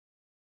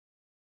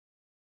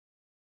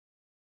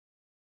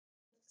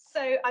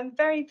So I'm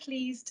very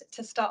pleased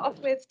to start off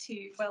with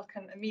to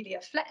welcome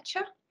Amelia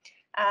Fletcher.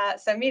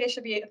 So Amelia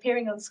should be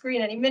appearing on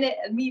screen any minute.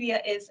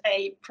 Amelia is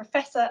a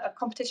Professor of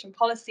Competition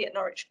Policy at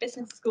Norwich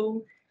Business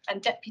School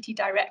and Deputy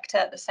Director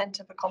at the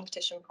Centre for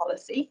Competition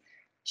Policy.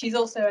 She's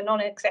also a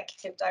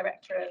non-executive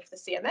director of the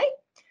CMA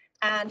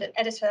and an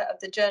editor of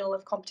the Journal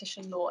of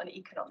Competition Law and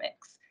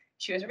Economics.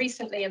 She was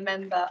recently a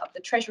member of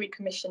the Treasury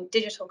Commission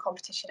Digital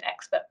Competition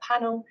Expert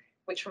Panel,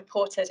 which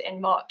reported in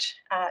March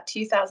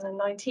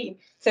 2019.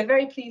 So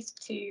very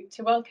pleased to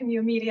welcome you,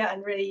 Amelia,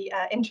 and really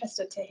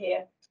interested to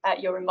hear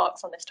your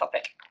remarks on this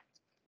topic.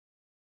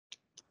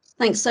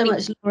 Thanks so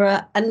much,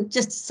 Laura. And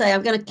just to say,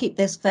 I'm going to keep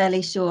this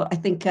fairly short. I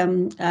think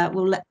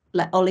we'll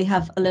let Ollie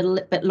have a little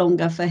bit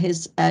longer for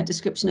his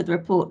description of the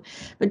report.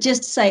 But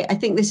just to say, I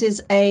think this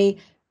is a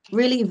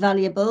really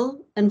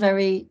valuable and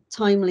very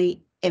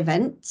timely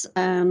event,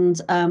 and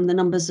the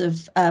numbers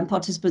of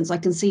participants I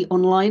can see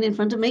online in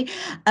front of me,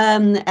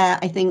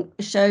 I think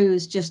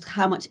shows just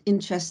how much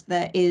interest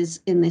there is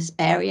in this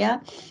area.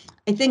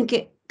 I think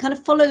it kind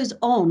of follows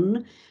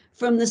on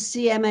from the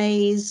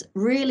CMA's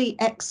really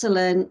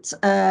excellent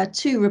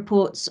 2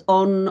 reports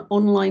on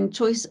online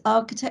choice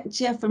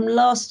architecture from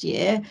last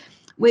year,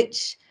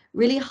 which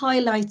really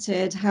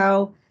highlighted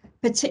how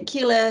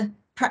particular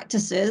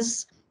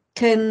practices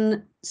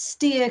can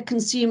steer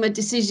consumer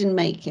decision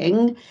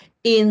making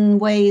in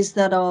ways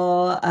that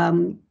are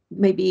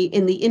maybe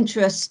in the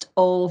interest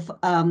of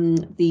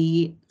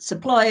the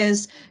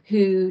suppliers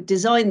who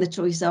design the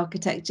choice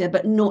architecture,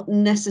 but not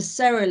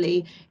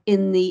necessarily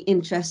in the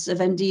interests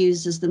of end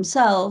users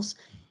themselves,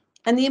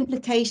 and the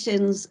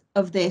implications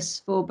of this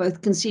for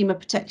both consumer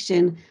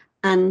protection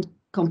and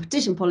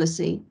competition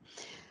policy.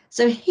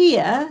 So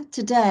here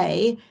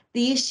today,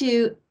 the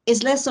issue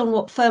is less on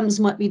what firms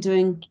might be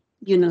doing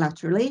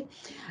unilaterally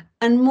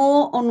and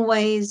more on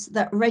ways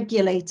that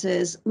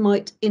regulators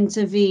might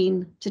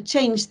intervene to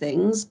change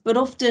things, but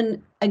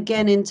often,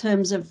 again, in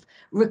terms of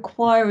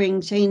requiring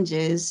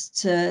changes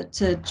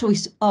to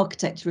choice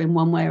architecture in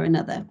one way or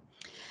another.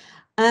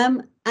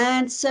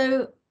 And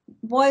so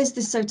why is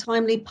this so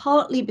timely?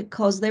 Partly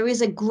because there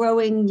is a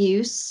growing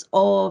use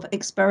of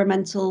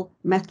experimental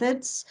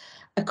methods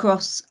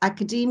across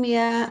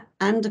academia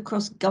and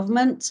across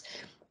government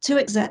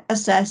to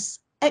assess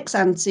ex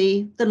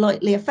ante the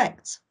likely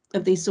effects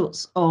of these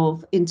sorts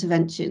of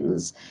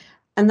interventions,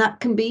 and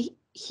that can be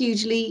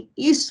hugely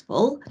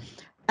useful.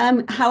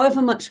 However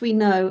much we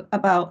know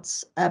about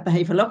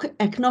behavioural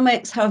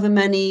economics, however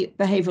many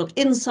behavioural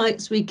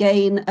insights we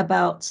gain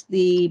about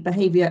the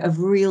behaviour of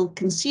real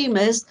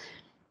consumers,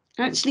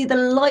 actually the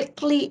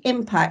likely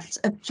impact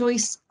of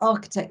choice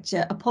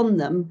architecture upon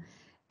them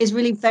is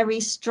really very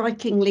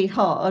strikingly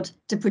hard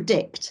to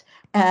predict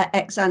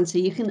ex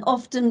ante. You can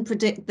often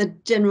predict the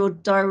general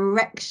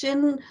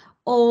direction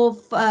of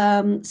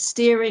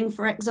steering,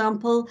 for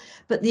example,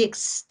 but the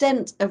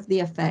extent of the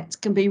effect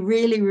can be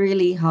really,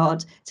 really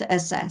hard to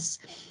assess.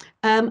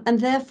 And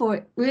therefore,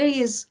 it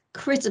really is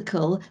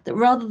critical that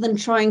rather than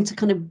trying to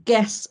kind of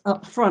guess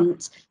up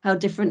front how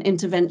different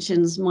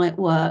interventions might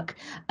work,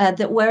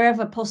 that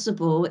wherever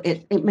possible,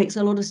 it makes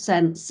a lot of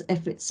sense,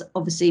 if it's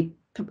obviously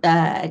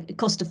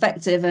cost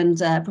effective and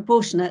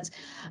proportionate,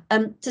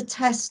 to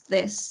test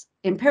this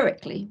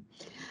empirically.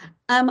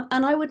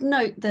 And I would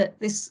note that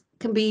this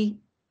can be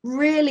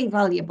really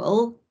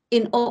valuable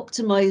in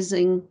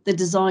optimizing the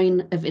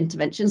design of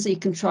interventions. So you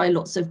can try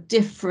lots of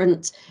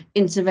different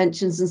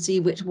interventions and see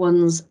which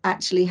ones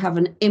actually have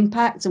an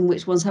impact and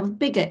which ones have a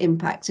bigger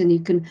impact. And you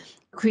can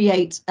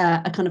create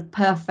a kind of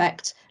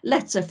perfect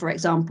letter, for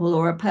example,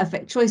 or a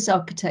perfect choice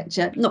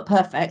architecture, not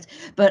perfect,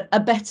 but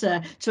a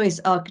better choice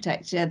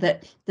architecture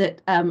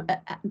that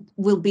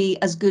will be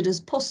as good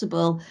as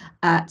possible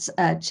at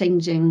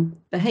changing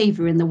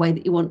behavior in the way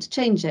that you want to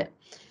change it.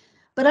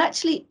 But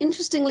actually,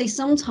 interestingly,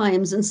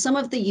 sometimes, and some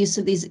of the use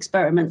of these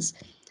experiments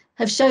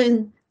have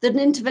shown that an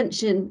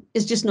intervention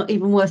is just not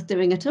even worth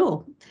doing at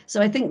all.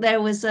 So I think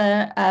there was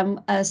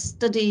a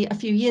study a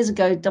few years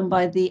ago done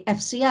by the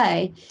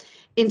FCA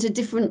into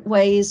different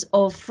ways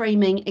of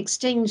framing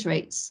exchange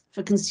rates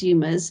for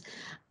consumers,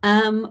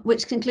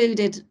 which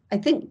concluded, I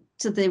think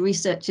to the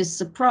researchers'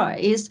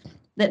 surprise,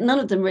 that none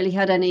of them really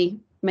had any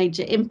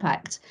major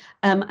impact.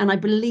 And I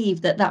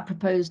believe that that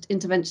proposed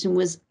intervention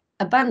was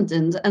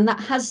abandoned, and that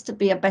has to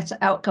be a better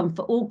outcome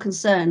for all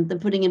concerned than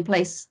putting in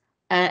place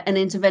an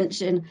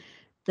intervention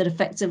that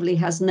effectively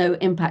has no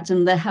impact,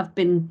 and there have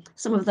been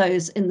some of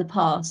those in the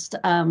past.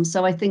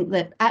 So I think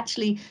that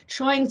actually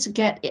trying to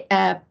get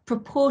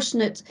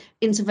proportionate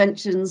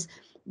interventions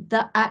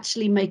that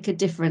actually make a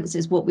difference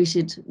is what we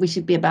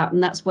should be about,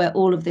 and that's where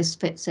all of this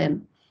fits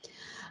in.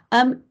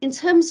 In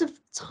terms of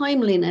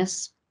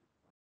timeliness,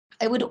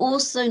 I would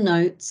also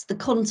note the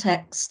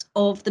context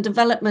of the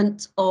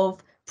development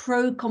of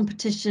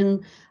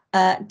pro-competition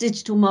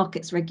digital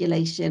markets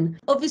regulation.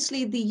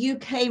 Obviously, the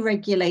UK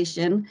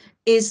regulation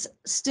is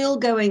still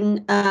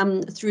going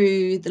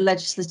through the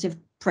legislative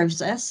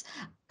process,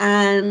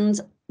 and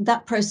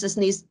that process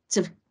needs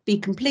to be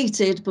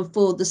completed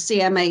before the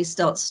CMA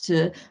starts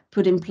to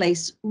put in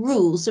place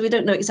rules. So we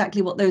don't know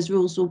exactly what those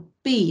rules will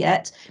be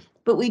yet,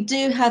 but we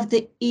do have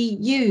the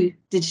EU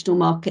Digital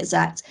Markets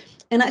Act.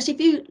 And actually,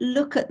 if you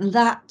look at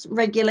that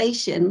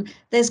regulation,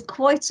 there's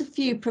quite a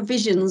few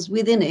provisions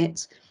within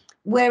it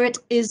where it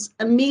is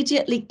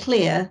immediately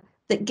clear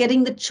that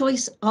getting the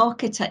choice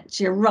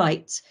architecture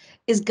right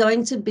is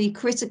going to be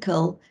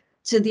critical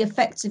to the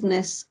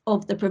effectiveness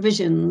of the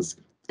provisions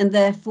and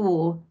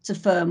therefore to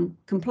firm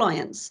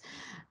compliance.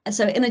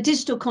 So in a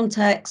digital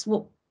context,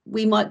 what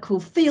we might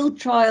call field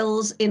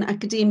trials in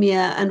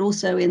academia and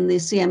also in the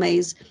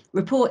CMA's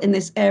report in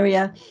this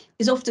area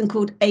is often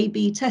called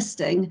A/B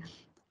testing.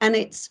 And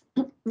it's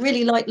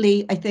really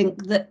likely, I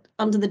think, that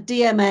under the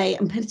DMA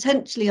and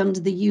potentially under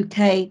the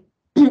UK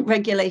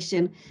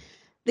regulation,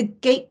 the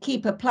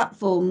gatekeeper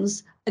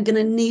platforms are going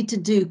to need to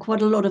do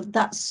quite a lot of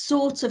that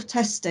sort of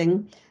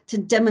testing to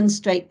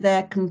demonstrate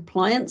their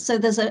compliance. So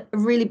there's a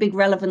really big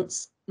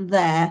relevance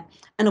there.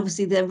 And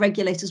obviously the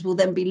regulators will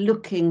then be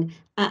looking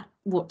at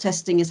what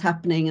testing is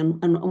happening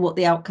and what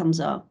the outcomes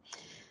are.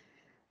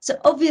 So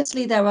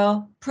obviously there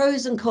are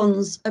pros and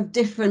cons of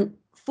different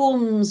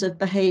forms of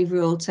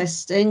behavioural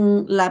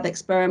testing, lab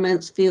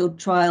experiments, field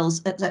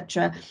trials,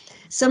 etc.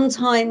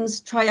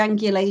 Sometimes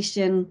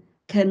triangulation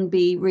can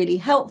be really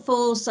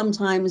helpful.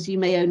 Sometimes you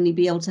may only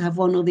be able to have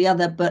one or the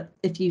other, but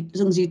as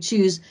long as you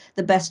choose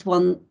the best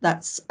one,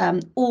 that's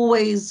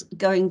always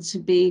going to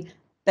be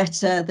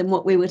better than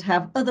what we would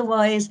have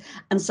otherwise,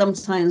 and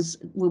sometimes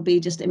will be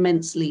just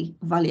immensely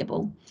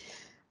valuable.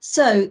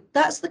 So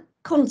that's the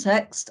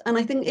context, and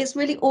I think it's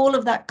really all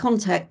of that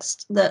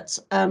context that,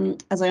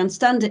 as I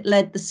understand it,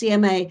 led the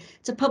CMA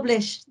to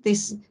publish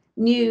this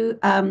new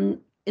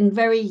and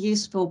very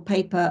useful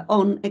paper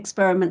on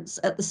experiments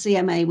at the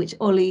CMA, which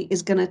Ollie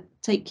is going to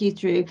take you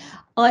through.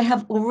 I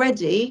have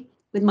already,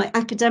 with my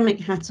academic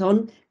hat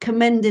on,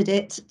 commended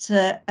it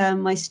to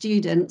my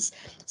students.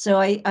 So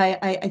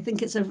I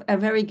think it's a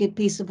very good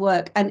piece of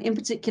work. And in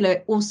particular,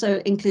 it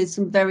also includes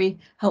some very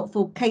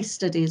helpful case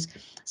studies.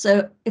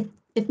 So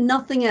if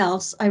nothing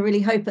else, I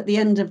really hope at the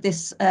end of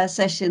this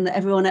session that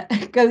everyone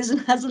goes and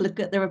has a look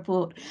at the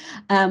report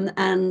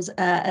and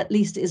at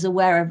least is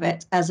aware of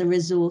it as a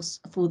resource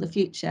for the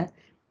future.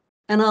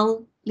 And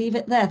I'll leave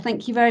it there.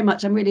 Thank you very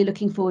much. I'm really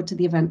looking forward to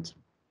the event.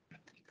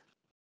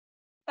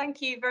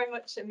 Thank you very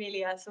much,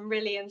 Amelia. Some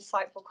really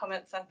insightful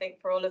comments, I think,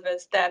 for all of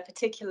us there,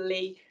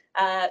 particularly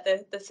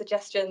the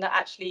suggestion that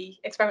actually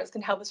experiments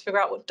can help us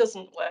figure out what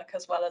doesn't work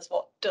as well as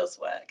what does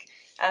work.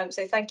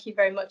 So thank you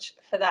very much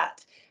for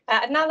that.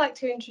 I'd now like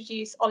to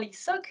introduce Ollie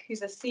Sugg,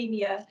 who's a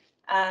senior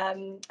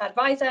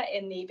advisor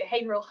in the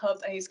Behavioural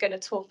Hub, and who's going to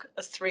talk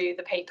us through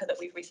the paper that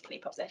we've recently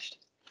published.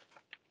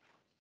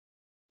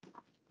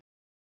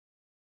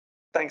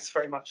 Thanks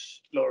very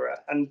much, Laura.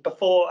 And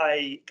before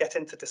I get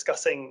into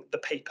discussing the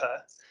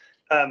paper,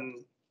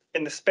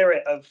 in the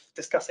spirit of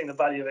discussing the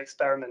value of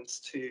experiments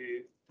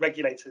to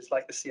regulators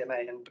like the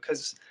CMA, and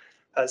because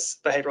as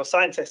behavioural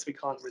scientists we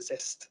can't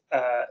resist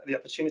the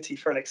opportunity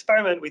for an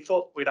experiment, we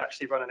thought we'd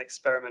actually run an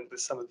experiment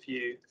with some of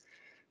you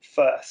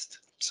first.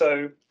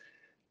 So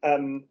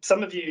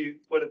some of you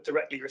would have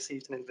directly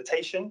received an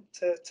invitation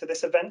to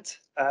this event,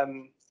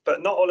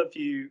 but not all of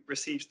you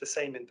received the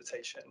same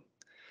invitation.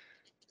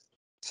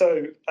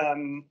 So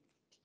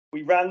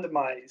we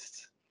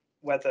randomized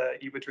whether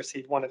you would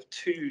receive one of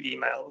two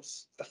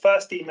emails. The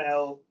first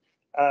email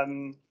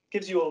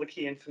gives you all the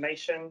key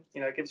information,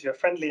 gives you a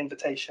friendly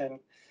invitation,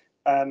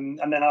 and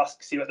then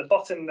asks you at the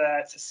bottom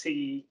there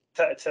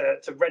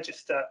to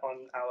register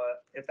on our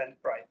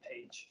Eventbrite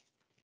page.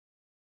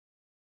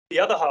 The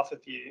other half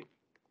of you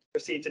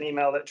received an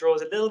email that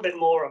draws a little bit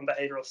more on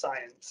behavioural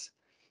science,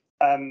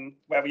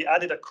 where we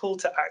added a call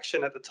to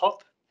action at the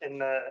top in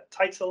the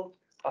title,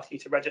 asking you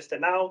to register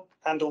now,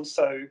 and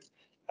also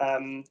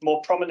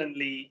more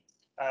prominently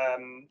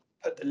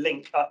put the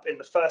link up in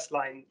the first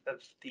line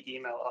of the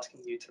email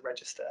asking you to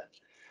register.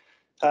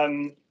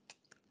 And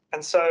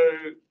so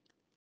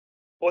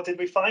what did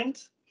we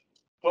find?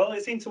 Well,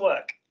 it seemed to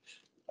work.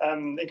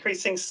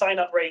 Increasing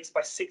sign-up rates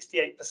by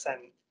 68%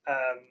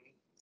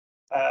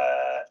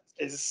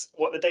 is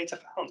what the data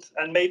found.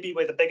 And maybe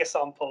with a bigger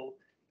sample,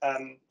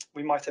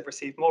 we might have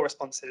received more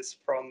responses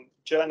from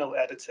journal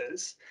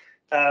editors.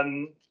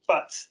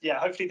 But yeah,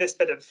 hopefully this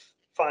bit of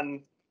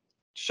fun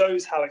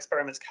shows how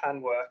experiments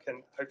can work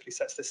and hopefully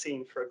sets the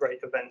scene for a great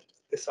event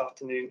this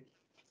afternoon.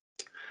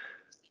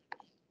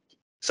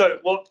 So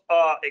what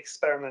are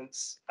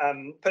experiments?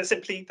 Put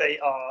simply, they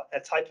are a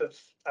type of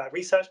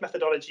research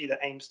methodology that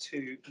aims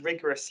to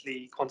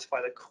rigorously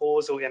quantify the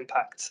causal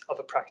impact of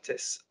a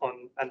practice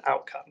on an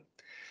outcome.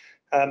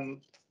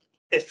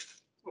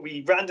 If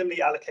we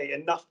randomly allocate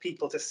enough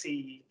people to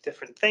see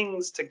different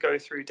things, to go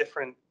through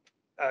different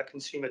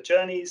consumer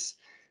journeys,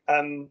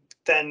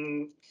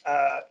 then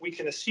we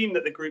can assume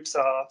that the groups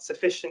are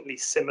sufficiently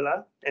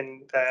similar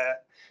in their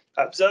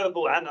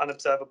observable and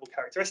unobservable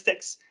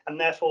characteristics, and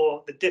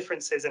therefore the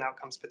differences in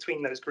outcomes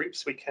between those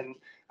groups we can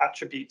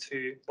attribute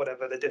to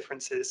whatever the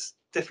difference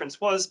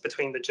was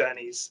between the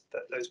journeys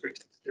that those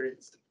groups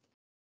experienced.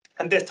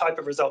 And this type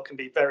of result can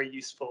be very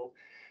useful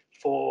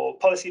for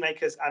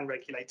policymakers and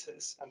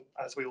regulators, and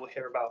as we will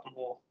hear about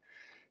more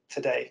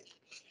today.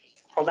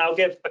 I'll now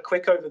give a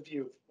quick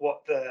overview of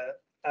what the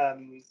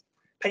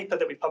paper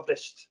that we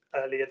published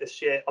earlier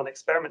this year on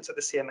experiments at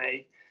the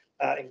CMA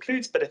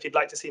includes, but if you'd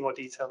like to see more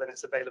detail, then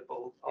it's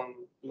available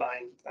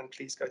online, and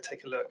please go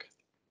take a look.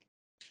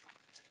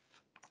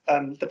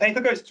 The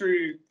paper goes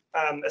through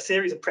a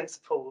series of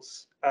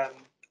principles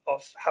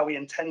of how we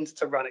intend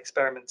to run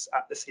experiments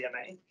at the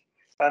CMA.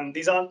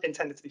 These aren't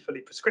intended to be fully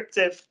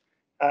prescriptive,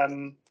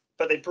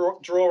 but they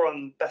draw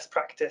on best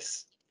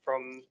practice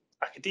from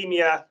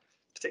academia,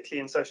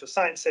 particularly in social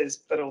sciences,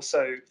 but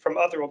also from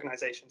other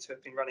organisations who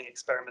have been running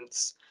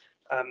experiments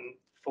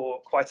for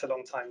quite a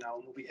long time now,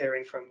 and we'll be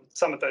hearing from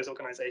some of those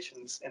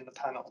organisations in the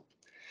panel.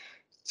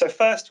 So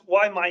first,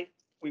 why might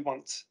we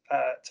want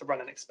to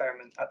run an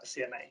experiment at the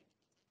CMA?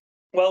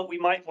 Well, we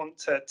might want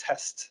to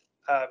test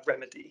a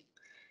remedy.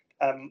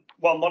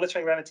 While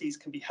monitoring remedies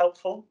can be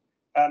helpful,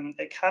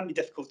 it can be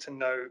difficult to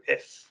know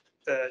if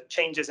the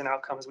changes in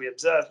outcomes we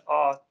observe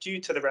are due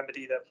to the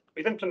remedy that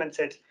we've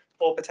implemented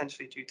or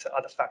potentially due to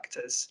other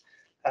factors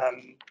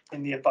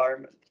in the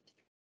environment.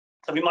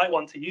 So we might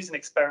want to use an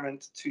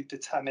experiment to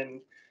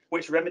determine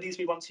which remedies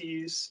we want to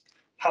use,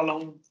 how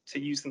long to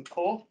use them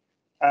for,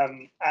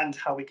 and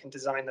how we can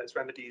design those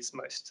remedies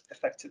most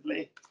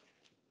effectively.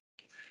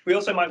 We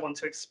also might want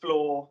to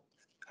explore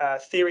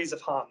theories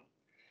of harm.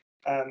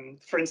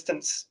 For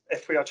instance,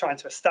 if we are trying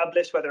to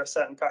establish whether a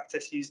certain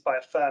practice used by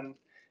a firm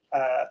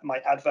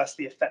might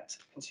adversely affect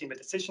consumer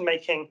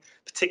decision-making,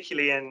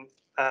 particularly in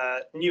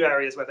new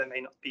areas where there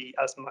may not be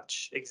as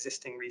much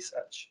existing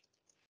research.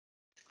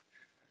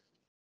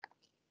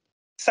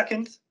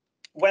 Second,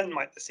 when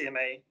might the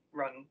CMA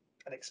run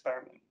an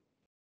experiment?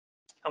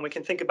 And we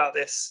can think about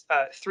this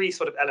three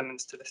sort of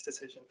elements to this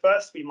decision.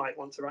 First, we might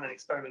want to run an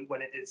experiment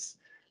when it is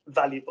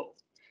valuable.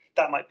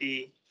 That might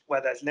be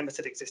where there's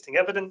limited existing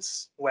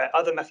evidence, where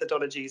other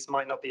methodologies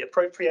might not be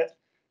appropriate,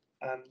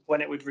 when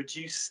it would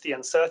reduce the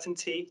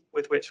uncertainty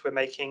with which we're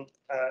making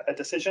a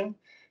decision,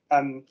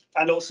 and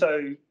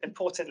also,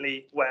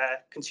 importantly,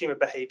 where consumer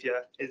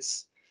behaviour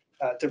is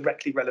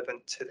directly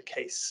relevant to the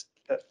case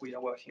that we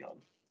are working on.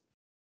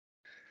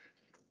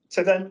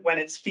 So then, when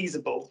it's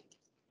feasible,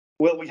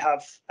 will we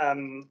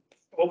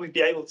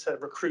be able to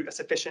recruit a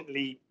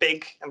sufficiently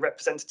big and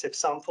representative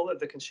sample of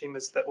the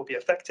consumers that will be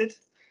affected?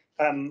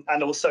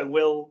 And also,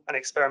 will an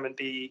experiment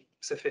be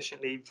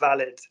sufficiently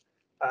valid,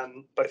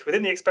 both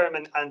within the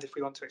experiment and if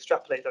we want to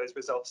extrapolate those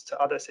results to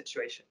other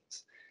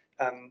situations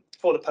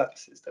for the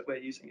purposes that we're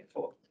using it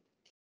for?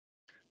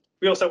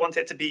 We also want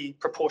it to be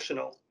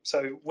proportional.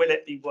 So will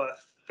it be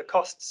worth the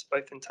costs,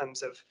 both in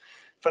terms of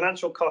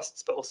financial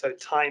costs, but also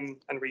time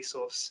and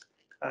resource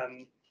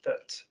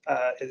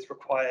that is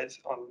required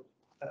on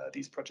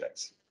these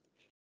projects?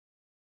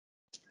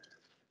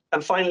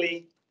 And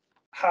finally,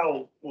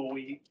 how will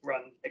we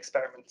run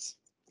experiments?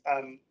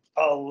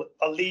 I'll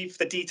leave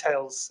the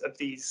details of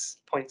these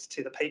points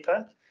to the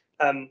paper,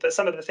 but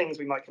some of the things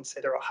we might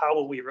consider are: how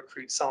will we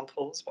recruit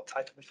samples? What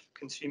type of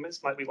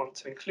consumers might we want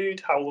to include?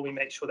 How will we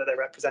make sure that they're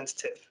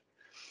representative?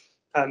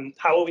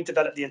 How will we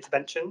develop the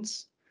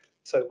interventions?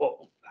 So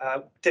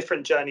what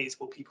different journeys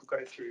will people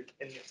go through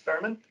in the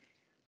experiment?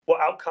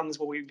 What outcomes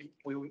will we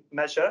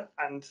measure,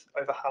 and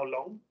over how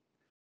long?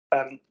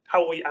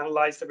 How will we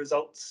analyze the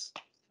results?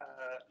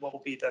 What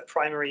will be the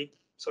primary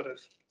sort of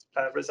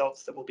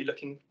results that we'll be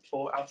looking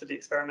for out of the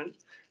experiment?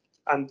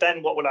 And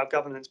then what will our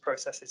governance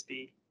processes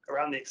be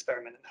around the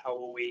experiment, and how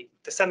will we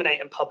disseminate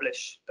and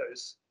publish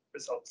those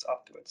results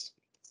afterwards?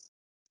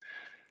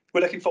 We're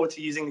looking forward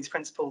to using these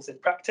principles in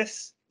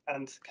practice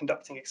and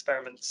conducting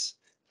experiments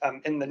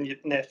in the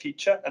near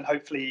future, and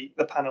hopefully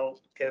the panel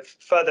will give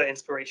further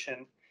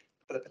inspiration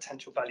for the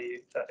potential value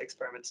that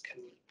experiments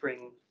can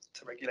bring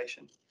to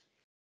regulation.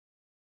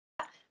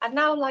 I'd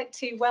now like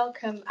to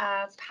welcome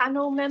our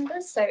panel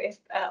members. So if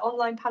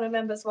online panel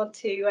members want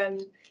to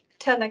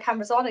turn their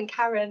cameras on, and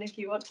Karen, if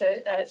you want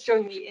to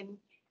join me in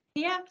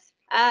here.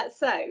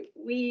 So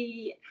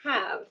we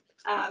have,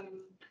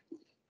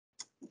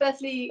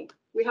 firstly,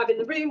 we have in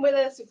the room with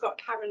us, we've got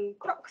Karen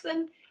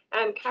Croxon.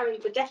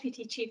 Karen's the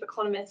Deputy Chief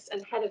Economist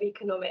and Head of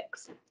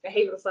Economics,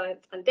 Behavioural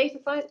Science and Data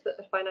Science at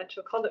the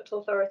Financial Conduct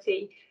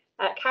Authority.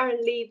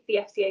 Karen leads the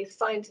FCA's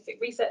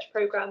scientific research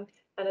programme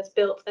and has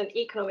built an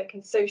economic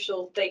and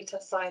social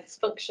data science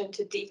function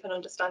to deepen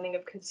understanding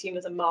of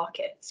consumers and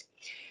markets.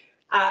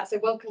 So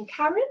welcome,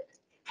 Karen.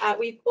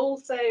 We've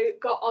also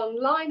got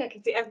online, I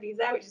can see everybody's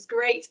there, which is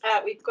great.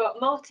 We've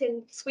got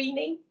Martin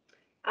Sweeney.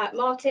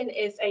 Martin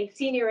is a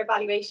Senior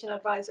Evaluation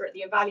Advisor at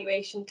the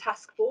Evaluation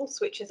Task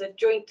Force, which is a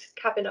joint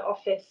Cabinet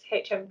Office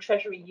HM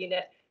Treasury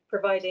unit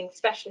providing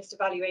specialist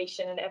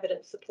evaluation and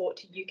evidence support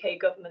to UK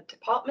government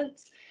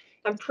departments.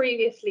 And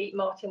previously,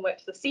 Martin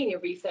worked as a senior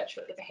researcher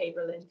at the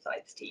Behavioural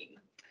Insights team.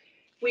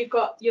 We've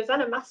got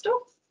Josana Mastor.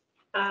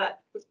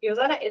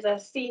 Jozana is a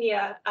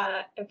senior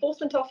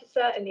enforcement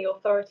officer in the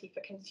Authority for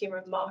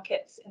Consumer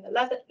Markets in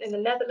the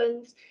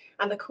Netherlands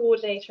and the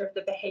coordinator of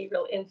the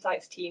Behavioural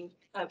Insights team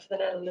for the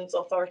Netherlands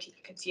Authority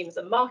for Consumers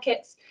and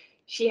Markets.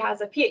 She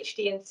has a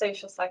PhD in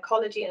social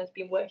psychology and has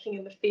been working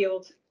in the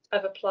field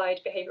of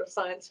applied behavioural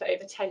science for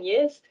over 10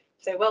 years.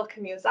 So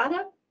welcome,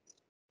 Jozana.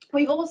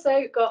 We've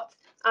also got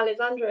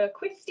Alessandro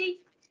Acquisti.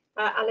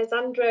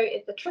 Alessandro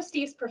is the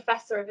Trustees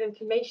Professor of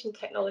Information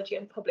Technology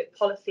and Public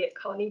Policy at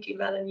Carnegie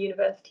Mellon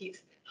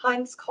University's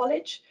Heinz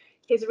College.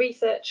 His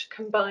research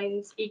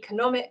combines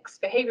economics,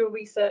 behavioural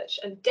research,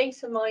 and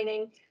data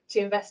mining to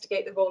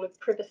investigate the role of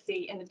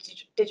privacy in a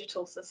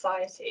digital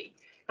society.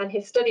 And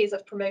his studies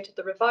have promoted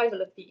the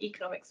revival of the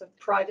economics of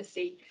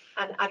privacy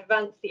and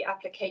advanced the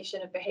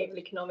application of behavioural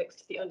economics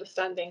to the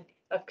understanding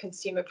of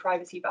consumer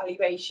privacy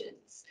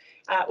valuations.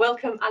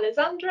 Welcome,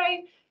 Alessandro.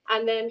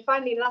 And then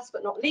finally, last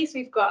but not least,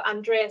 we've got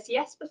Andreas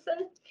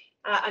Jespersen.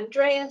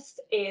 Andreas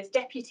is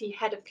Deputy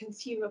Head of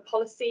Consumer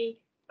Policy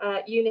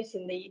Unit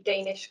in the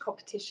Danish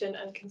Competition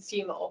and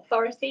Consumer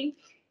Authority.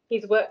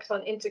 He's worked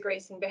on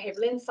integrating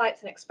behavioural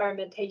insights and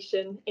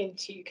experimentation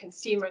into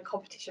consumer and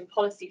competition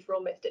policy for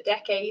almost a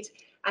decade.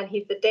 And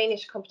he's the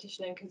Danish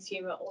Competition and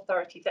Consumer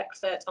Authority's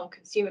expert on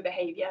consumer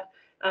behaviour,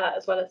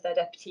 as well as their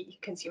Deputy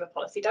Consumer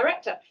Policy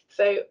Director.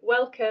 So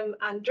welcome,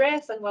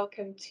 Andreas, and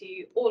welcome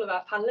to all of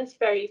our panellists.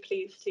 Very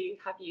pleased to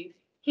have you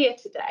here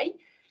today.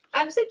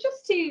 So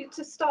just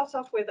to start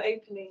off with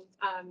opening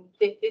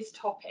this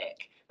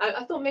topic,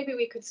 I thought maybe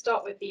we could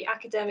start with the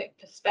academic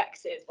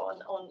perspective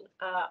on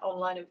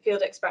online and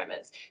field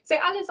experiments. So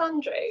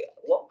Alessandro,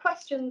 what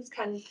questions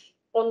can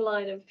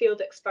online and field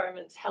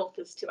experiments help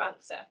us to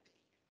answer?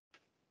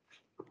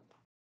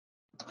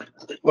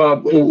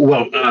 Well,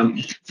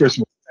 first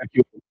of all, thank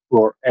you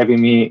for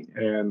having me,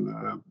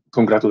 and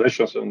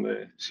congratulations on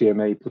the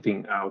CMA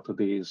putting out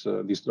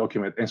this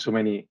document and so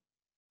many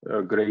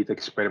great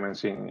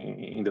experiments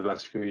in the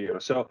last few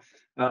years. So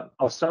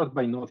I'll start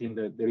by noting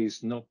that there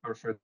is no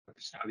perfect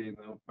study,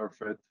 no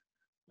perfect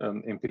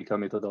empirical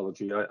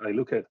methodology. I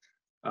look at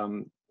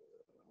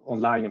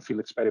online and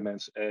field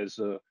experiments as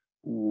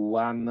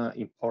one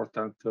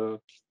important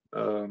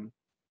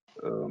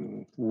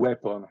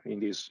weapon in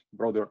this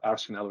broader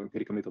arsenal of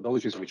empirical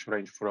methodologies, which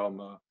range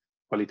from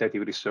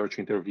qualitative research,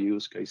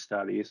 interviews, case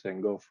studies,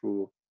 and go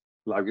through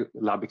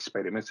lab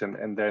experiments,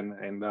 and then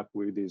end up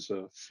with this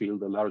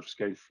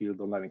large-scale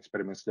field online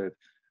experiments that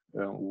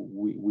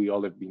we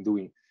all have been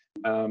doing.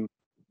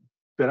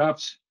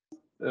 Perhaps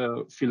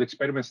field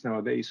experiments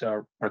nowadays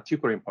are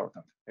particularly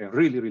important and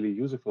really, really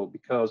useful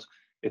because,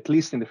 at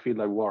least in the field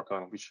I work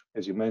on, which,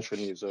 as you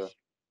mentioned, is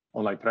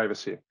online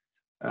privacy,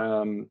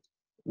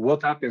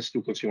 what happens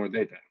to consumer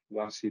data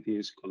once it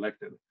is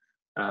collected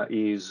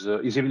is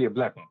really a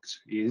black box.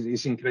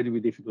 It's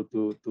incredibly difficult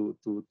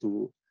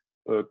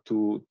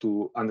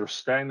to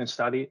understand and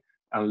study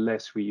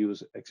unless we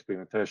use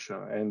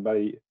experimentation. And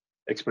by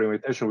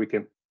experimentation, we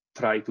can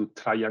try to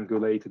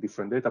triangulate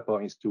different data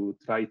points to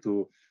try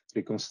to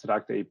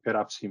reconstruct a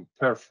perhaps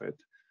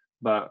imperfect,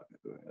 but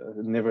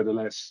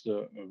nevertheless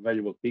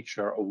valuable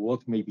picture of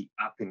what may be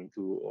happening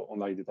to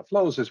online data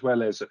flows, as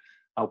well as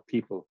how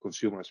people,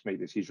 consumers, make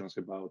decisions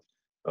about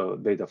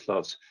data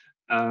flows.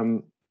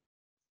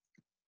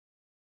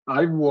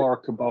 I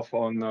work both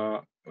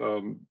on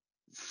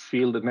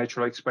field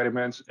natural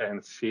experiments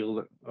and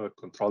field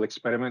control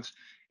experiments.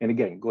 And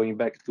again, going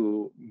back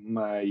to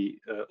my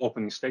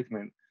opening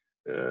statement,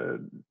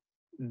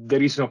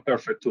 there is no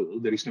perfect tool,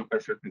 there is no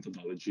perfect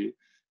methodology.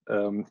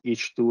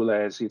 Each tool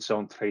has its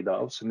own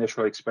trade-offs.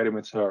 Natural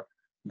experiments are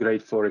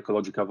great for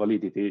ecological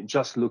validity.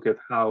 Just look at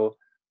how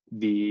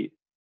the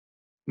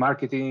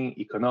marketing,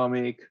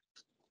 economic,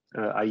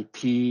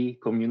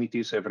 IT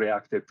communities have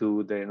reacted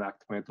to the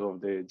enactment of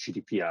the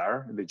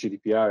GDPR. The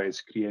GDPR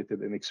has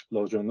created an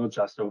explosion, not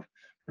just of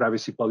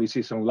privacy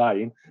policies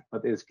online,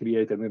 but has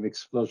created an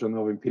explosion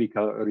of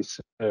empirical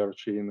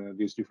research in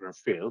these different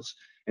fields.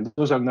 And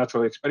those are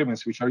natural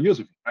experiments which are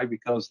useful, right?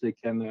 Because they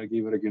can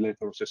give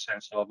regulators a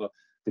sense of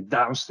the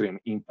downstream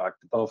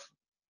impact, both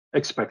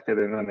expected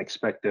and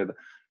unexpected,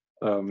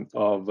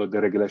 of the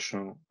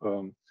regulation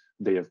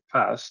they have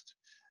passed.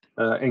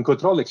 And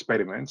control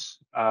experiments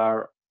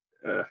are,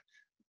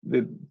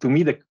 to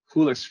me, the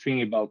coolest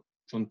thing about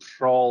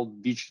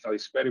controlled digital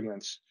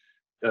experiments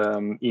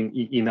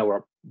in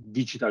our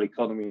digital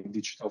economy,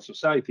 digital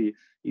society,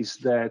 is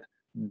that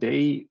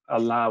they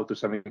allow, to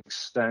some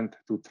extent,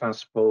 to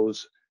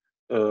transpose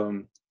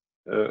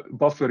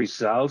both the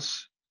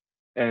results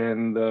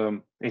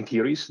and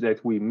theories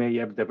that we may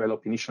have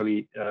developed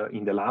initially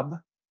in the lab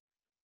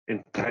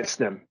and test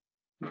them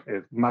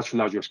at much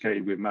larger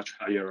scale with much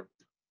higher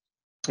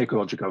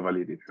ecological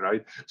validity,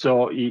 right?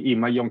 So in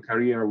my own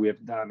career, we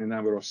have done a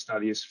number of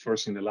studies,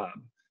 first in the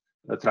lab,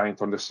 trying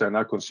to understand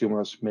how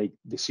consumers make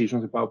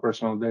decisions about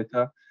personal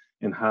data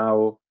and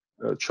how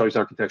choice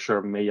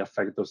architecture may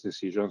affect those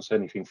decisions,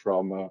 anything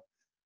from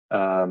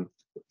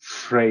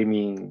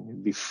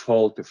framing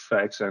default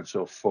effects and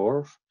so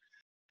forth.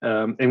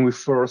 And we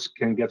first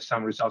can get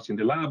some results in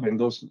the lab, and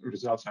those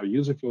results are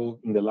useful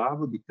in the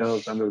lab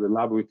because under the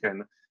lab we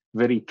can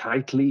very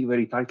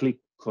tightly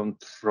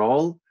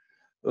control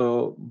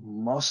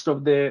most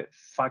of the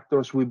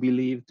factors we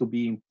believe to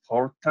be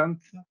important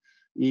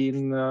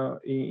in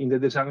the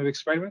design of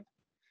experiment.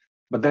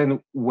 But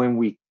then when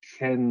we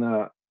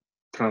can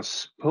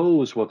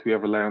transpose what we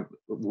have learned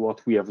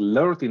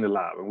in the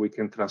lab, and we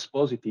can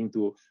transpose it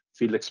into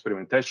field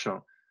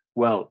experimentation,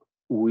 well,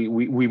 we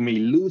may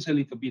lose a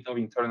little bit of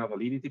internal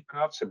validity,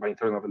 perhaps. And by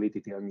internal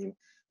validity, I mean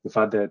the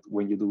fact that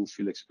when you do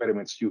field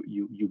experiments,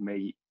 you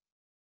may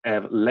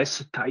have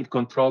less tight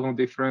control on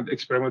different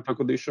experimental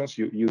conditions.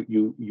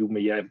 You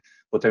may have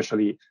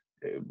potentially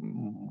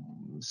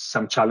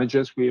some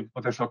challenges with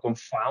potential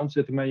confounds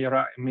that may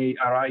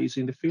arise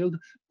in the field,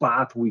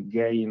 but we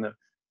gain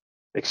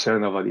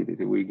external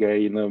validity. We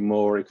gain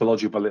more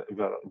ecological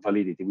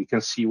validity. We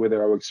can see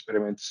whether our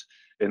experiments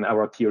and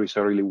our theories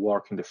are really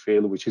working in the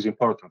field, which is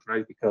important,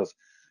 right? Because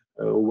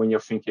when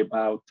you're thinking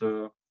about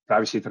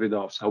privacy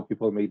trade-offs, how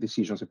people make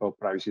decisions about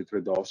privacy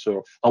trade-offs,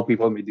 or how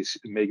people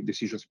make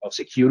decisions about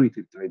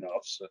security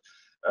trade-offs,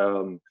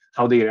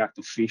 how they react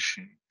to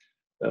phishing.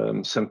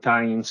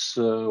 Sometimes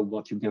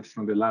what you get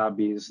from the lab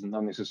is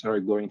not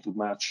necessarily going to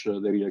match the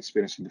real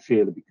experience in the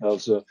field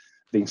because the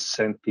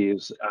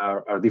incentives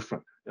are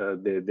different.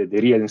 The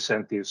real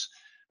incentives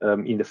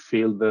in the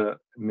field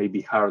may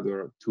be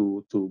harder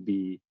to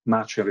be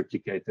matched and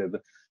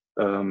replicated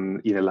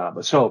in a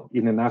lab. So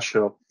in a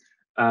nutshell,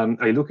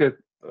 I look at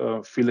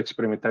field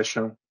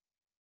experimentation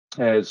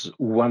as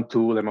one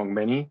tool among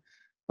many,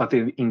 but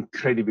an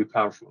incredibly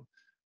powerful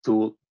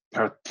tool,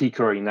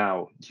 particularly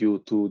now due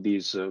to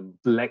this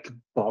black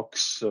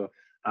box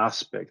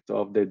aspect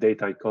of the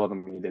data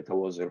economy that I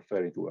was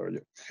referring to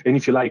earlier. And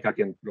if you like, I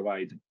can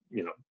provide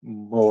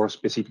more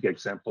specific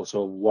examples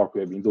of work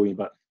we have been doing,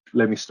 but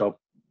let me stop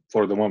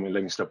for the moment.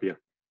 Let me stop here.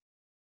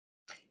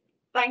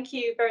 Thank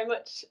you very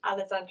much,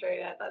 Alessandro.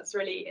 That's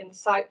really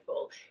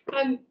insightful.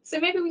 So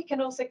maybe we can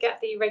also get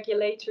the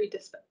regulatory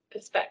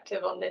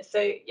perspective on this.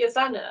 So,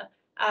 Josana,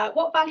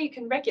 what value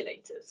can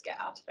regulators get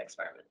out of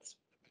experiments?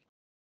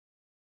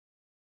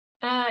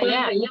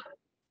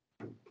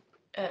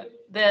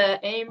 The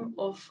aim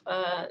of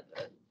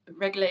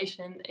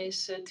regulation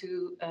is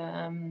to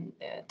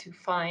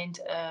find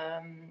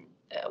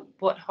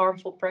what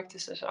harmful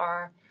practices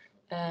are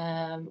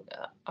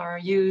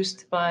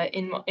used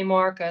in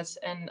markets,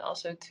 and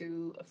also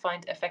to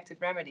find effective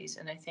remedies.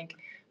 And I think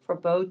for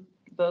both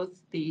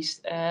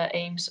these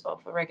aims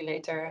of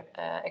regulator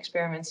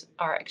experiments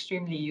are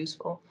extremely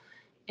useful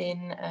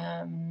in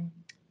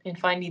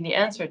finding the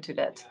answer to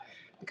that.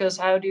 Because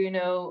how do you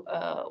know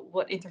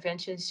what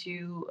interventions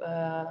you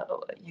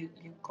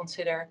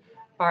consider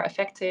are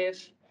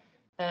effective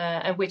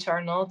and which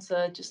are not?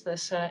 Just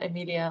as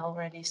Emilia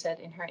already said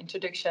in her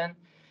introduction,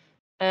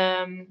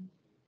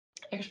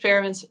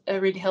 experiments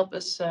really help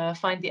us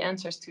find the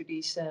answers to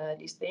these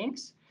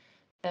things.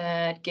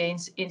 It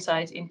gains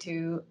insight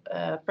into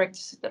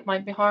practices that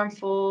might be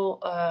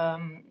harmful.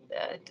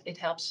 It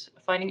helps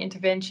finding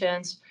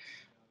interventions.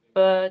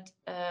 But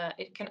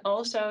it can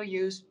also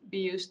be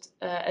used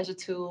as a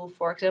tool,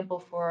 for example,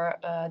 for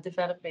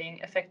developing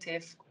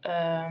effective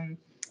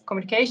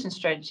communication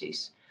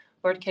strategies,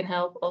 or it can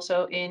help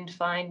also in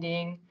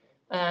finding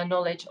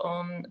knowledge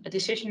on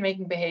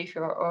decision-making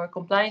behavior or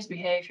compliance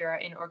behavior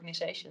in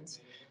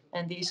organizations.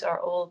 And these are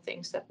all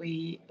things that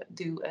we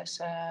do as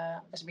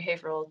a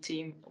behavioral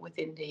team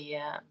within the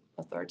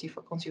Authority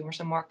for Consumers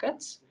and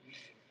Markets.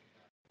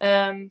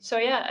 So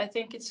yeah, I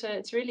think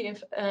it's really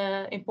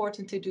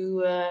important to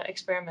do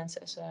experiments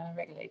as a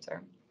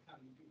regulator.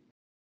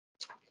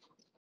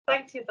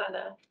 Thanks,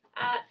 Josana.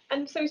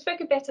 And so we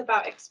spoke a bit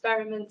about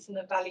experiments and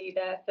the value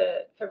there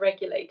for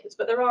regulators,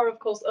 but there are, of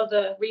course,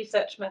 other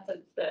research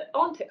methods that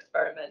aren't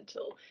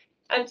experimental.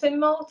 And so,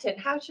 Martin,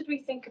 how should we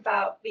think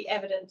about the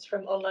evidence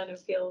from online and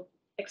field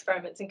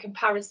experiments in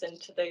comparison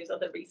to those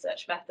other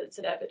research methods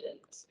and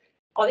evidence?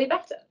 Are they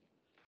better?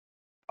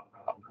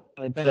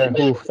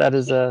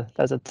 That's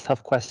a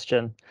tough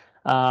question.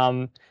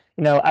 I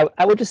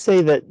would just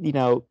say that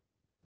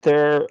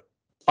there are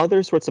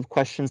other sorts of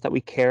questions that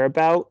we care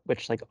about,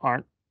 which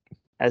aren't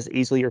as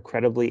easily or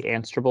credibly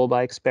answerable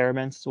by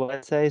experiments, is what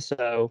I'd say.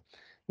 So,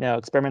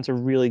 experiments are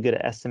really good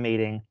at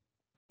estimating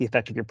the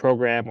effect of your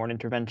program or an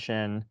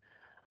intervention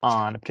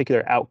on a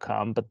particular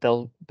outcome, but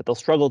they'll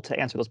struggle to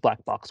answer those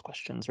black box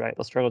questions, right?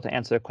 They'll struggle to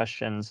answer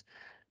questions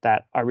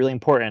that are really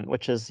important,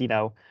 which is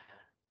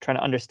trying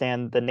to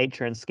understand the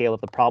nature and scale of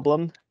the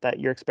problem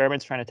that your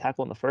experiment's trying to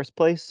tackle in the first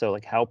place. So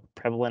how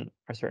prevalent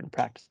are certain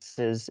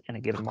practices in a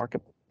given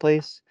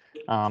marketplace?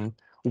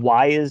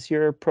 Why is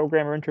your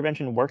program or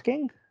intervention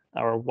working,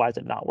 or why is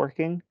it not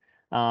working?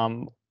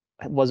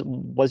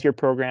 Was your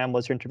program,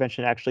 was your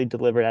intervention actually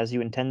delivered as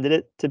you intended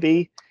it to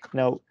be?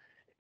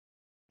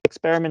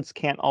 Experiments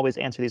can't always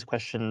answer these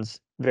questions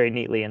very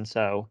neatly. And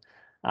so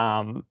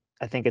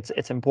I think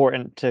it's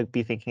important to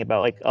be thinking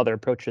about other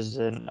approaches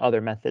and other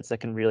methods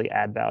that can really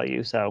add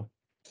value. So,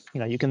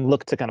 you can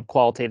look to kind of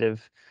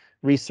qualitative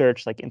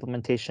research like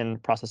implementation,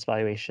 process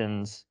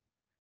evaluations,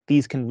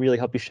 these can really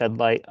help you shed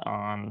light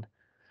on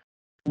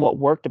what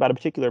worked about a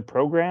particular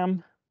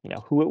program,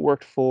 who it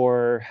worked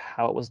for,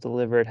 how it was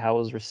delivered, how it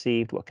was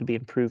received, what could be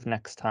improved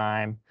next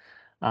time.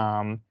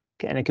 And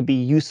it could be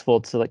useful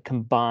to like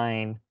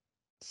combine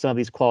some of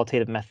these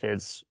qualitative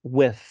methods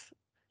with,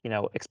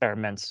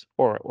 experiments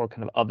or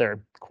kind of other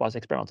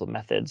quasi-experimental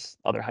methods,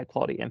 other high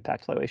quality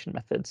impact evaluation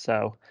methods.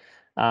 So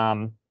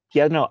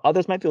yeah, no,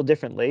 others might feel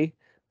differently.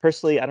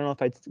 Personally, I don't know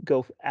if I'd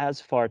go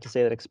as far to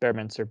say that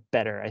experiments are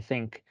better.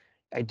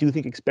 I do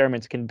think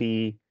experiments can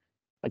be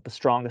like the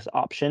strongest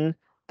option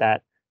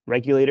that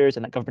regulators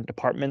and that government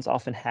departments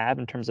often have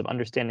in terms of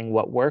understanding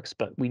what works,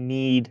 but we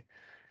need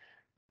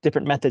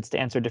different methods to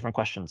answer different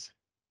questions.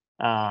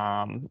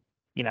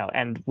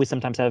 And we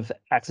sometimes have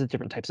access to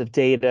different types of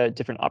data,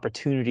 different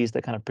opportunities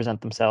that kind of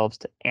present themselves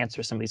to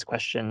answer some of these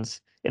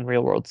questions in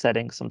real world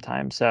settings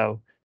sometimes.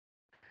 So,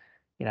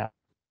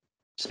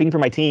 speaking for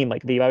my team,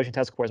 like the evaluation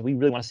task force, we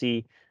really want to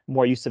see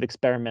more use of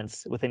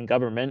experiments within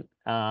government,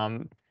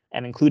 and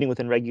including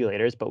within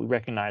regulators, but we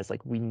recognize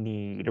like we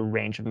need a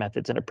range of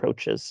methods and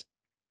approaches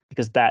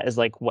because that is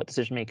like what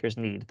decision makers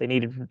need. They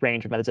need a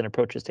range of methods and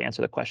approaches to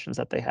answer the questions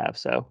that they have.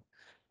 So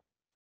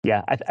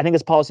yeah, I think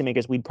as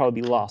policymakers, we'd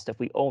probably be lost if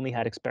we only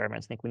had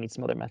experiments. I think we need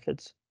some other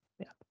methods.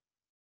 Yeah.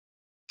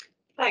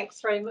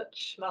 Thanks very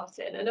much,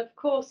 Martin. And of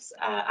course,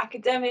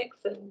 academics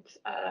and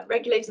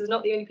regulators are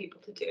not the only people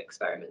to do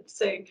experiments.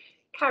 So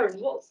Karen,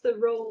 what's the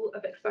role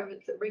of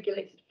experiments at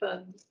regulated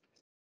firms?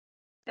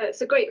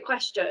 It's a great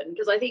question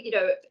because I think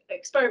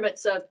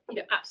experiments are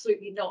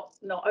absolutely not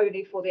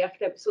only for the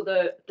academics or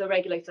the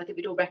regulators. I think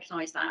we'd all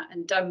recognise that,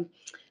 and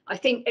I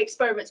think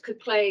experiments could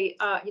play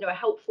a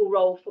helpful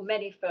role for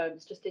many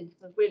firms just in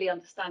really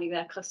understanding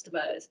their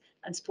customers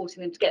and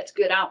supporting them to get to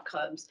good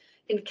outcomes.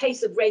 In the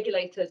case of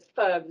regulated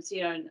firms,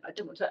 and I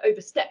don't want to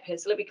overstep here,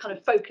 so let me kind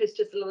of focus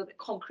just a little bit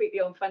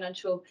concretely on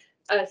financial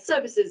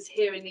services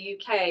here in the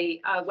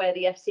UK, where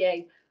the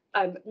FCA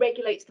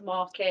regulates the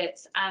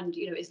markets and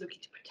is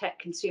looking to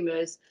protect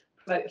consumers,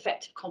 promote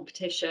effective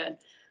competition,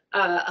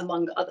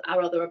 among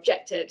our other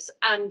objectives.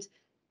 And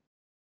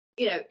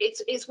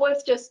it's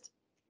worth just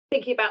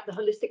thinking about the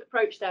holistic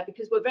approach there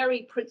because we're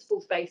very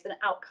principles based and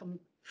outcome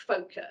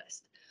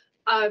focused.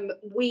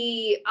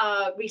 We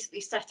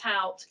recently set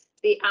out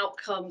the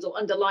outcomes or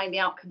underline the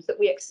outcomes that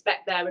we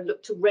expect there and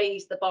look to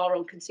raise the bar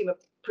on consumer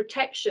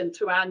protection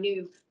through our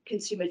new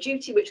consumer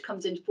duty, which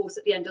comes into force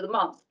at the end of the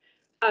month.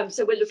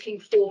 So we're looking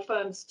for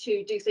firms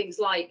to do things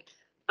like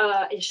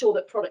ensure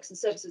that products and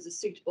services are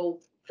suitable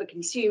for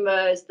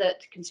consumers,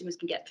 that consumers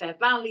can get fair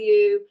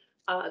value,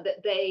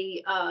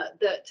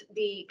 that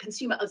the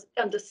consumer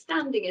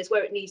understanding is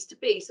where it needs to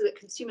be, so that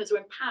consumers are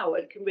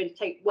empowered, can really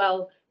take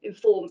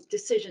well-informed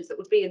decisions that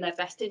would be in their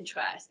best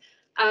interest.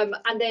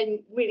 And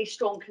then really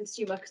strong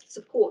consumer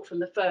support from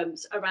the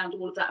firms around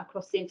all of that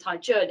across the entire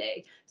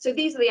journey. So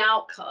these are the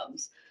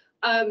outcomes.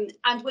 And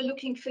we're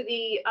looking for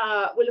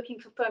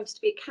firms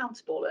to be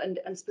accountable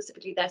and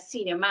specifically their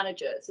senior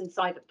managers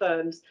inside the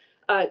firms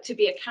to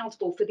be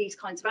accountable for these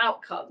kinds of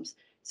outcomes.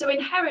 So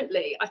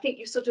inherently, I think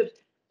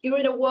you're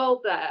in a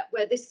world there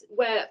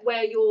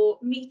where you're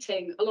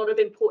meeting a lot of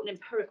important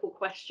empirical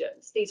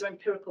questions. These are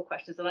empirical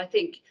questions, and I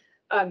think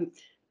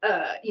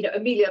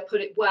Amelia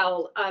put it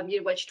well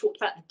when she talked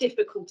about the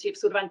difficulty of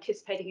sort of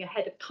anticipating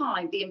ahead of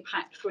time the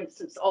impact, for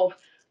instance, of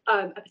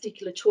one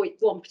particular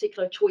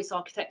choice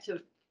architecture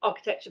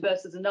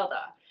versus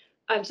another.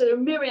 So there are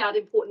myriad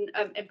important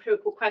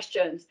empirical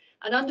questions,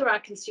 and under our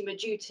consumer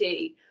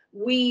duty,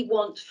 we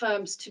want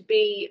firms to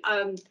be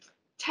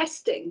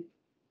testing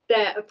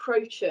their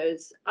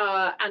approaches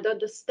and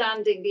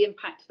understanding the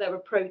impact of their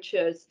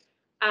approaches,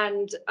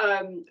 and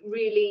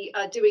really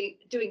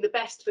doing the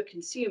best for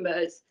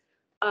consumers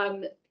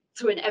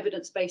through an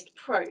evidence-based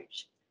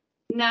approach.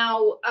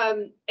 Now,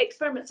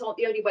 experiments aren't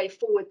the only way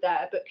forward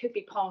there, but could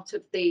be part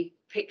of the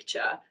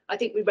picture. I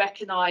think we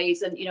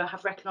recognise and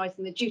have recognised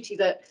in the duty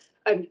that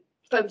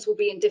firms will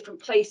be in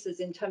different places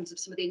in terms of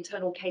some of the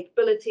internal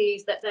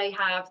capabilities that they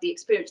have, the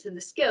experience and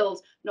the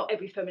skills. Not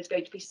every firm is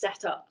going to be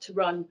set up to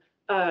run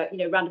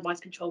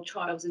randomised controlled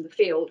trials in the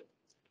field.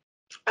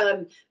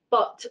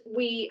 But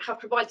we have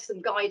provided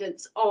some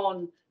guidance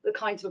on the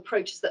kinds of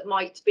approaches that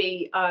might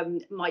be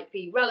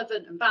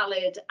relevant and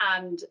valid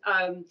and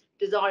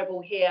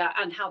desirable here,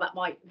 and how that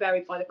might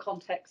vary by the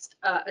context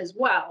as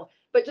well.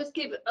 But just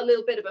give a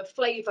little bit of a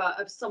flavour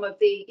of some of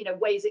the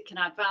ways it can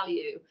add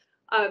value.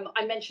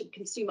 I mentioned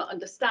consumer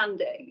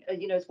understanding,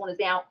 as one of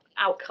the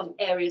outcome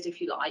areas, if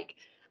you like,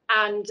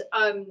 and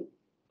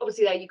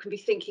obviously there you can be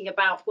thinking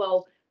about,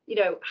 well,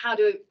 how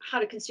do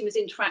consumers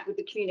interact with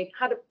the community?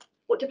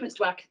 What difference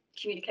do our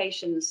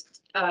communications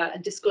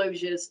and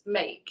disclosures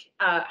make?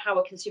 How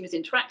are consumers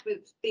interact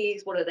with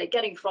these? What are they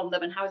getting from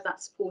them? And how is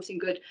that supporting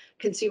good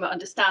consumer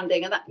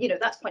understanding? And that,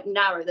 that's quite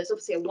narrow. There's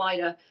obviously a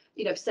wider,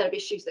 set of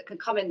issues that can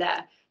come in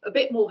there. A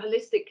bit more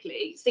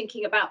holistically,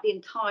 thinking about the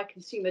entire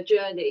consumer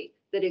journey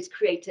that is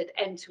created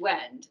end to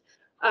end,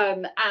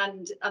 and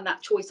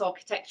that choice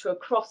architecture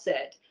across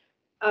it.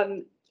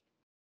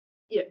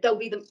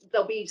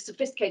 there'll be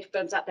sophisticated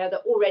firms out there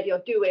that already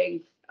are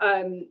doing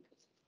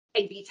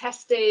A/B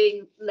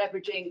testing,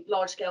 leveraging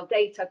large-scale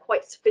data,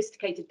 quite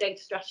sophisticated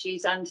data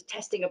strategies and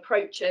testing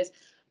approaches.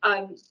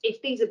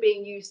 If these are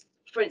being used,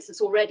 for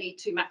instance, already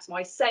to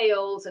maximize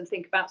sales and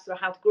think about sort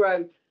of how to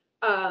grow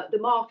the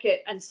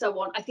market and so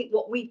on, I think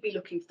what we'd be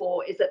looking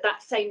for is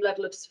that same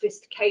level of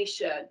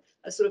sophistication,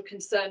 a sort of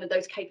concern, and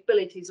those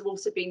capabilities are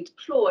also being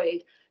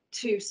deployed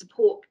to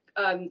support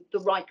the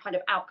right kind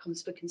of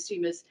outcomes for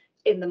consumers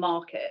in the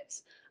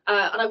markets.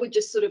 And I would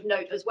just sort of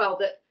note as well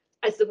that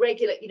as the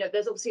regulator,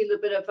 there's obviously a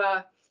little bit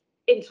of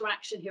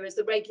interaction here as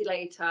the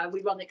regulator.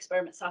 We run the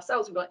experiments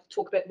ourselves. We'd like to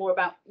talk a bit more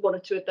about one or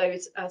two of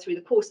those through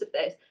the course of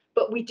this,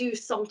 but we do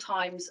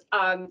sometimes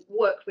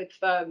work with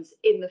firms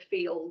in the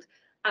field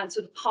and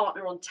sort of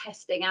partner on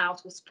testing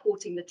out or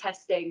supporting the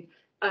testing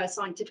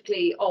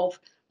scientifically of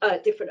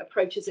different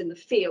approaches in the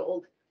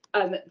field.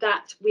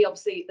 That we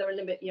obviously, there are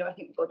limit, I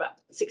think we've got about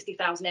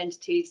 60,000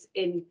 entities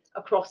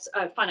across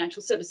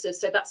financial services.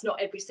 So that's not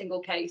every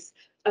single case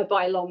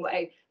by a long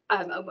way.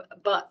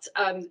 But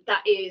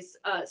that is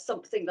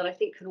something that I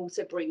think can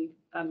also bring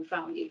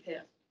value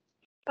here.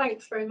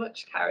 Thanks very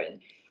much, Karen.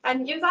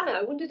 And Josana,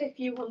 I wondered if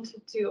you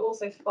wanted to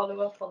also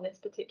follow up on this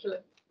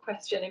particular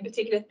question, in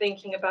particular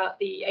thinking about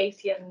the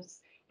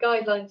ACM's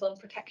guidelines on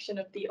protection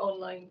of the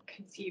online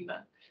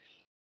consumer.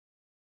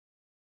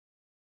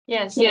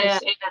 Yes, yeah.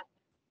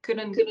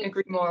 Couldn't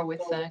agree more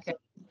with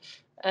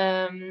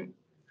Karen.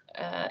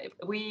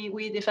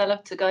 We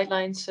developed the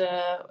guidelines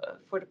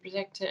for the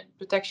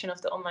protection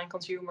of the online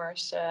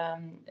consumers,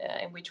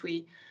 in which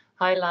we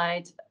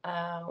highlight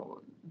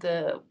how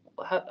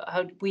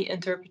we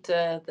interpret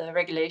the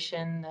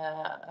regulation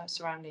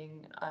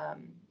surrounding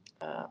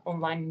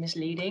online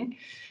misleading.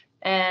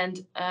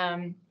 And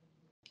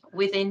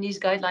within these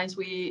guidelines,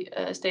 we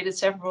stated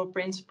several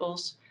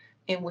principles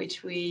in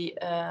which we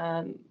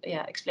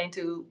explain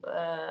to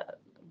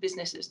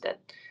businesses that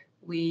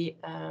we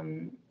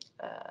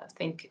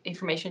think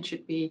information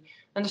should be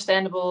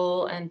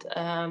understandable, and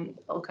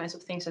all kinds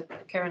of things that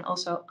Karen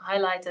also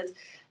highlighted.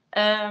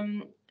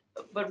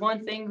 But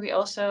one thing we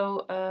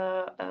also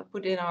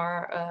put in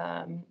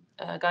our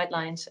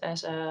guidelines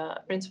as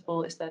a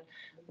principle is that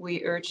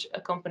we urge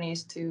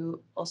companies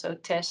to also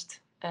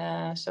test,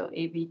 so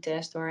A/B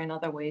test, or in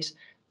other ways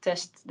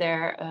test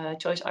their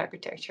choice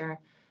architecture,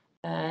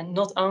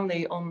 not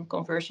only on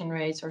conversion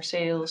rates or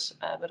sales,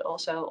 but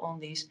also on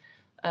these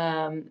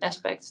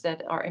aspects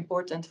that are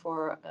important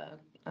for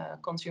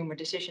consumer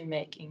decision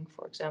making.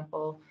 For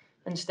example,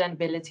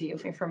 understandability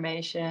of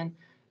information,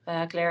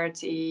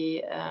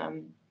 clarity,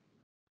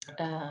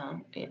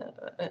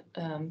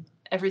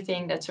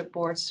 everything that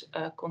supports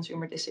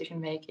consumer decision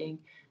making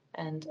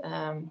and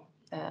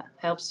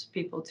helps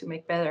people to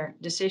make better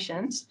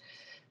decisions.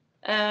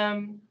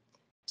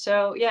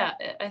 So yeah,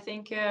 I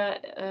think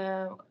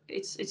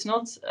it's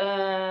not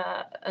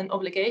an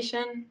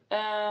obligation,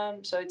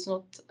 so it's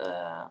not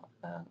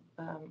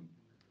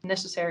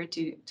necessary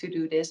to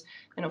do this.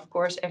 And of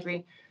course,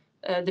 every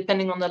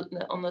depending on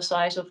the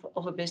size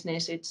of a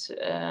business, it's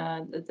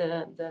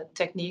the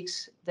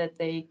techniques that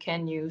they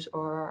can use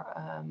or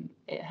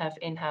have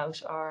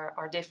in-house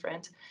are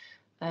different.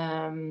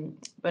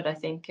 But I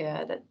think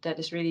that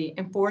is really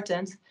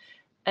important.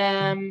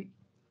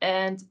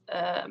 And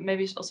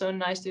maybe it's also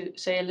nice to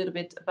say a little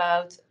bit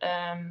about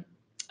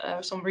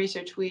some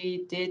research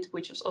we did,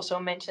 which was also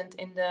mentioned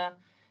in the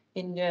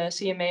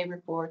CMA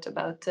report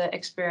about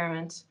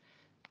experiments,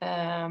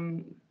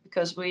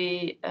 because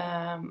we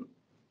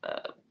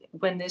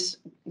when these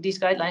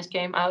guidelines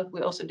came out,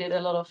 we also did a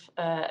lot of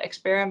lab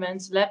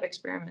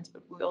experiments,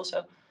 but we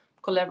also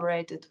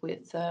collaborated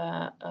with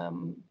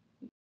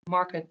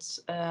markets,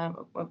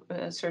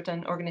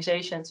 certain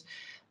organizations,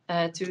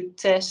 to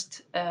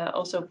test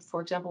also,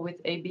 for example, with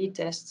A/B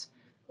tests,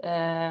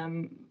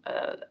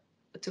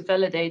 to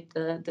validate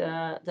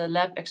the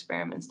lab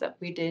experiments that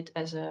we did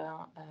as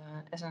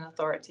an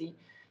authority,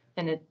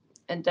 and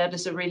that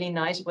is a really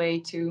nice way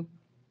to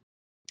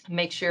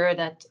make sure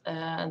that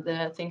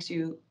the things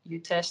you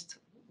test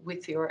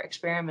with your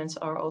experiments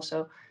are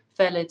also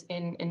valid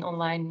in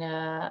online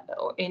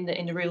or in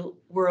the real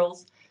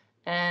world,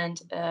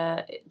 and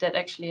that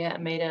actually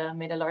made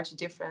a large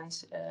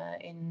difference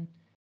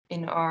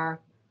in our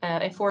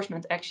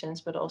enforcement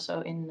actions, but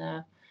also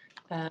in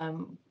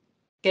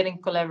getting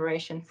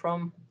collaboration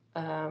from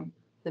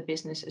the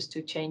businesses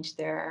to change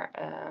their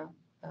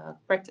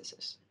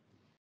practices.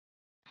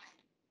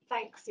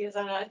 Thanks,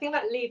 Josana. I think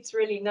that leads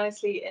really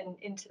nicely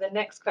into the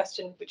next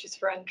question, which is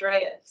for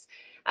Andreas.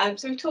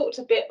 So we've talked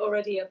a bit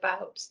already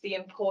about the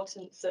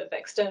importance of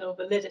external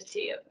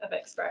validity of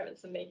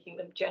experiments and making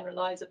them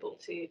generalizable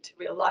to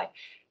real life.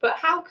 But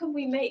how can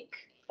we make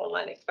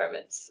online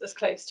experiments as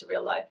close to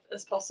real life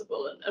as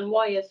possible, and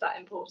why is that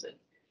important?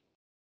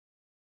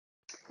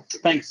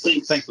 Thanks,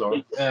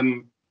 Laura.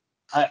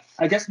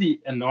 I guess the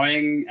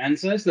annoying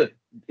answer is that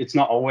it's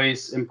not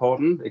always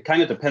important. It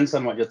kind of depends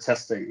on what you're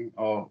testing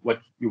or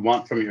what you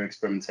want from your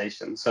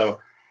experimentation.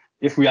 So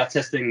if we are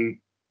testing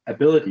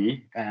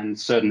ability and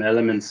certain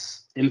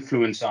elements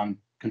influence on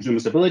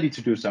consumers' ability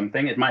to do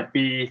something. It might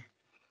be,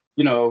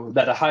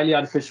 that a highly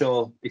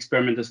artificial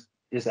experiment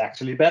is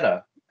actually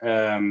better.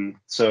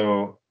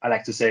 So I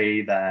like to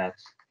say that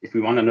if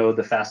we want to know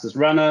the fastest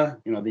runner,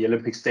 the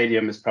Olympic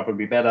Stadium is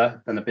probably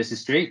better than a busy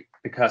street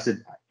because it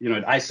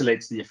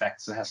isolates the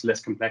effects and has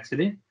less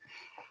complexity.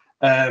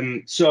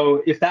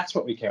 So if that's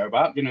what we care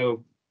about,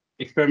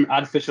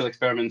 artificial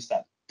experiments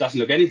that doesn't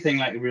look anything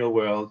like the real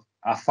world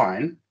are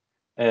fine.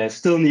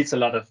 Still needs a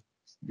lot of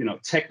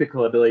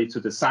technical ability to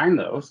design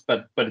those,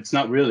 but it's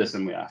not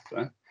realism we're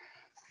after.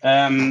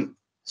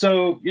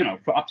 So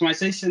for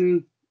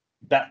optimization,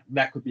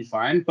 that could be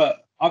fine,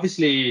 but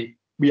obviously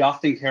we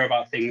often care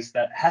about things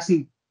that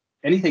hasn't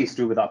anything to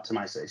do with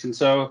optimization.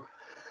 So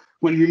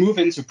when we move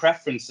into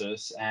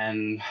preferences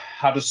and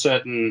how do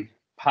certain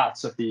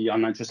parts of the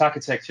online trust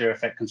architecture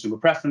affect consumer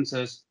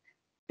preferences,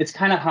 it's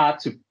kind of hard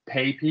to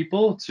pay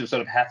people to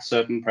sort of have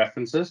certain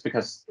preferences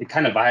because it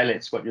kind of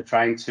violates what you're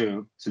trying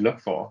to look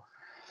for.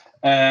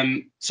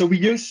 So we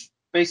use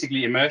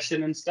basically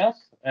immersion and stuff.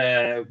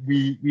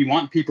 We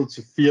want people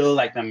to feel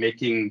like they're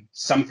making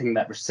something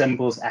that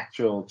resembles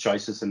actual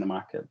choices in the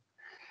market.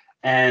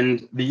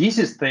 And the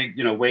easiest thing,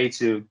 way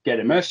to get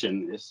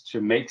immersion is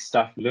to make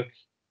stuff look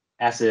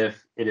as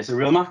if it is a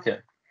real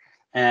market.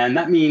 And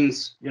that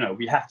means,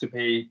 we have to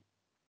pay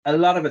a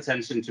lot of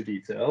attention to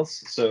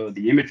details. So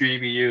the imagery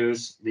we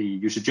use, the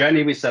user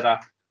journey we set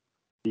up,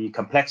 the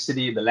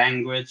complexity, the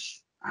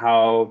language,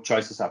 how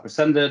choices are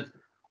presented,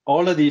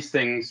 all of these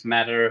things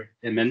matter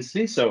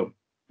immensely. So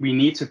we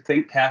need to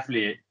think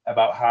carefully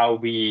about how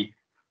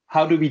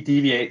do we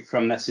deviate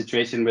from that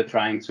situation we're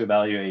trying to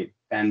evaluate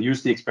and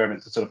use the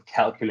experiment to sort of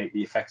calculate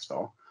the effects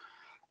for.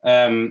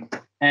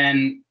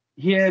 And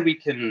here we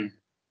can,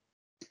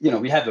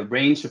 we have a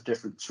range of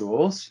different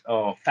tools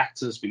or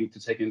factors we need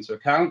to take into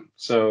account.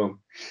 So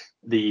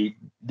the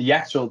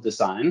actual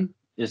design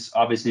is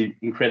obviously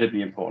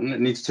incredibly important.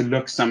 It needs to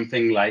look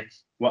something like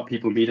what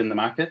people meet in the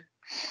market.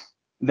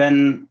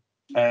 Then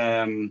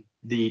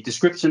the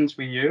descriptions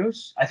we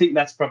use, I think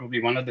that's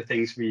probably one of the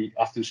things we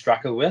often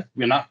struggle with.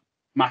 We're not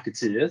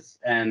marketeers,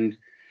 and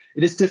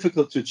it is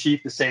difficult to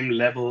achieve the same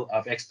level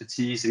of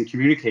expertise in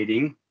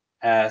communicating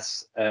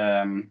as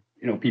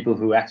people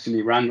who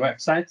actually run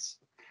websites.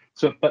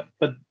 So, but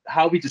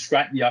how we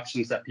describe the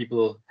options that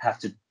people have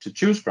to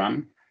choose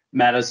from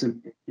matters,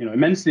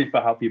 immensely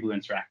for how people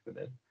interact with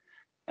it.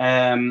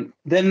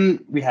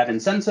 Then we have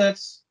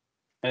incentives.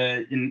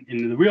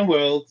 In the real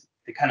world,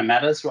 it kind of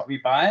matters what we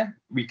buy.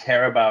 We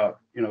care about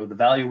the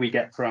value we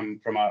get from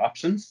our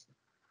options.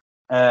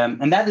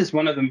 And that is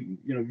one of the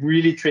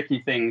really tricky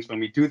things when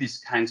we do these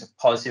kinds of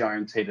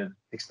policy-orientated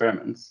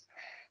experiments.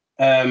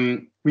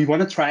 We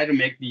want to try to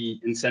make the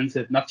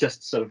incentive not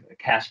just sort of a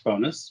cash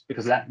bonus,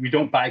 because we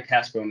don't buy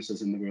cash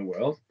bonuses in the real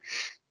world.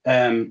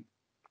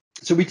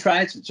 So we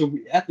try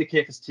to, at the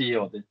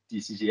KFST or the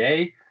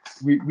DCGA,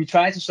 we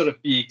try to sort of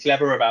be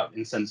clever about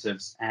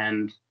incentives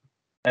and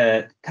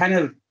kind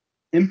of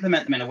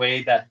implement them in a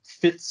way that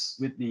fits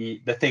with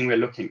the thing we're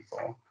looking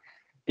for.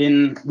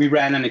 We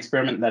ran an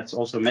experiment that's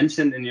also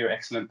mentioned in your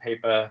excellent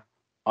paper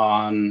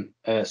on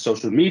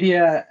social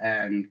media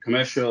and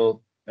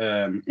commercial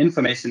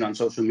information on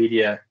social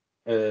media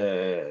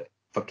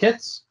for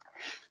kids.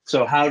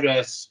 So how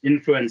does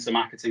influencer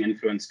marketing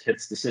influence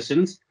kids'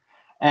 decisions?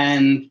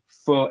 And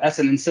as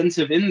an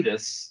incentive in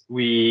this,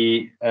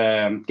 we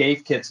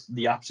gave kids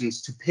the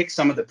options to pick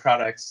some of the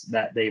products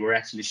that they were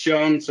actually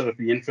shown sort of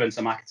the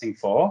influencer marketing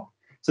for.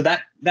 So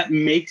that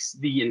makes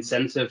the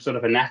incentive sort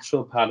of a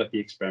natural part of the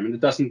experiment.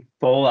 It doesn't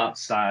fall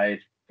outside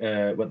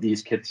what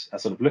these kids are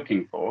sort of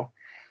looking for.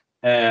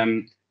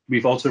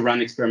 We've also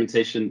run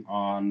experimentation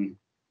on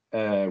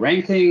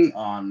ranking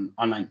on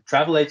online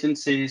travel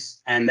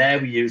agencies, and there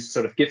we use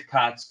sort of gift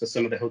cards for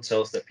some of the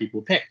hotels that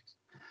people picked.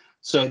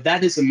 So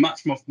that is a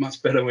much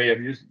better way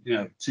of using,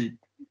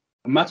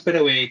 a much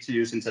better way to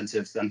use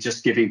incentives than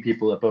just giving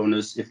people a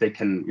bonus if they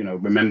can,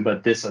 remember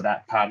this or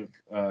that part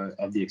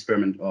of the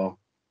experiment or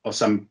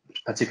some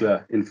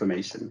particular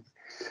information.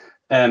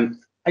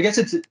 I guess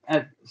it's,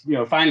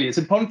 finally, it's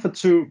important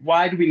for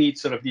why do we need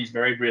sort of these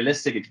very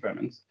realistic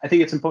experiments? I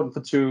think it's important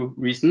for two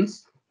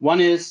reasons.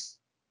 One is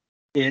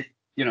it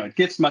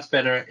gives much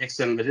better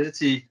external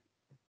validity.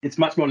 It's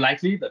much more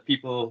likely that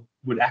people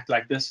would act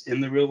like this in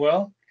the real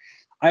world.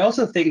 I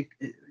also think,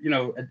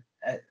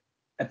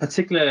 a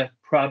particular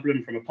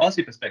problem from a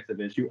policy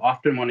perspective is you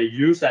often want to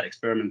use that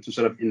experiment to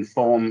sort of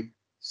inform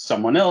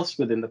someone else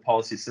within the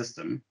policy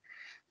system.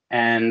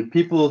 And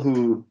people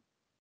who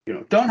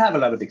don't have a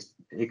lot of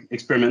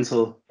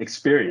experimental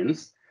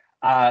experience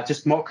are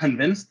just more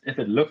convinced if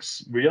it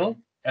looks real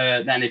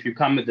than if you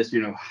come with this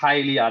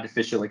highly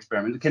artificial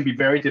experiment. It can be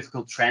very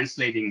difficult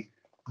translating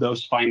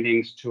those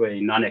findings to a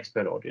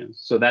non-expert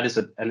audience. So that is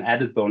an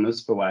added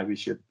bonus for why we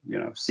should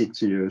seek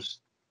to use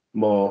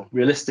more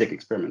realistic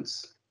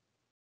experiments.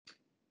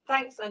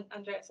 Thanks,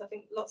 Andreas. I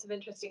think lots of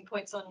interesting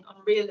points on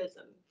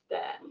realism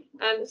there.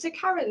 So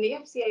Karen, the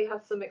FCA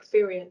has some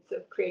experience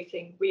of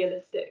creating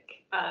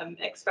realistic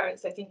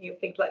experiments. I think you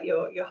think like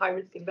your high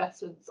risk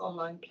investments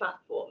online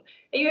platform.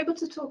 Are you able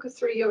to talk us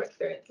through your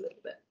experience a little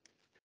bit?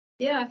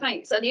 Yeah,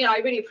 thanks. And I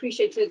really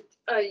appreciated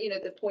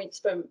the points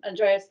from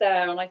Andreas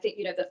there, and I think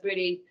that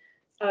really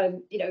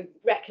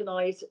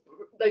recognise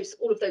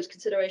all of those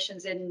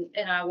considerations in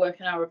our work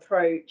and our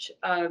approach.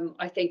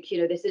 I think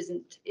this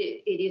isn't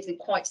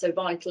quite so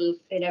vital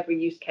in every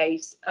use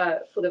case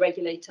for the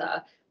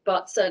regulator,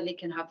 but certainly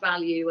can have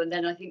value. And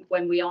then I think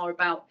when we are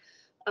about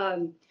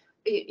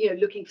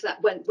looking for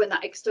that, when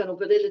that external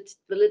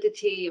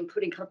validity and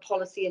putting kind of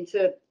policy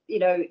into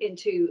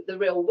the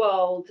real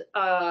world,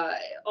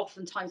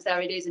 oftentimes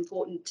there it is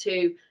important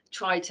to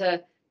try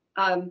to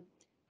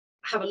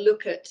have a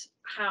look at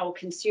how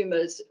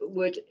consumers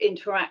would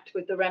interact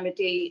with the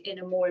remedy in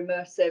a more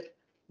immersive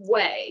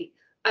way.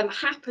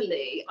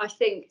 Happily, I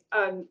think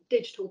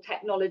digital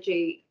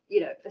technology,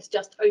 has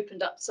just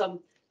opened up some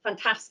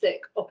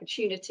fantastic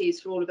opportunities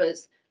for all of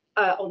us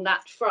on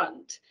that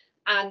front.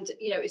 And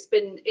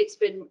it's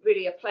been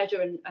really a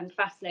pleasure and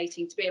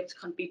fascinating to be able to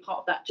kind of be part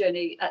of that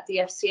journey at the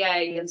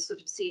FCA and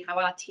sort of see how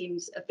our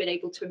teams have been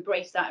able to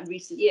embrace that in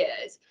recent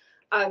years.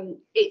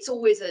 It's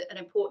always an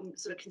important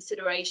sort of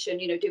consideration,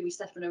 do we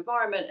set up an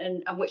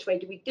environment and which way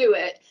do we do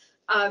it?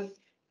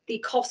 The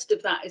cost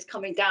of that is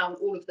coming down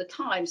all of the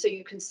time. So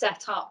you can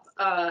set up,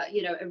 a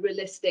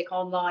realistic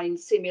online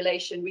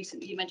simulation.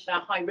 Recently, you mentioned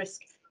our high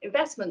risk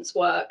investments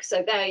work.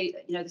 So this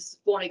is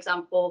one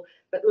example,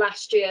 but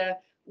last year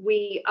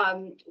we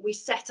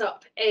set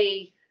up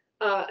a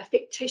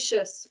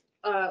fictitious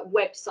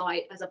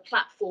website as a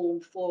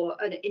platform for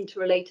an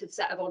interrelated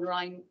set of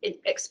online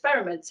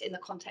experiments in the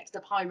context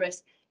of high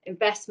risk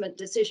investment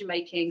decision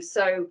making.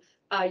 So,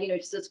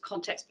 just as a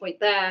context point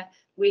there,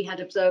 we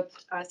had observed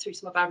through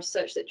some of our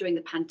research that during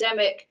the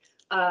pandemic,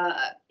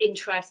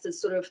 interest and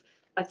sort of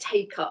a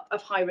take up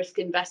of high risk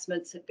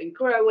investments have been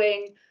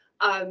growing.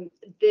 That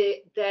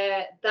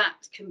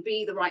can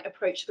be the right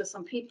approach for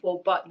some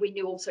people, but we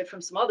knew also from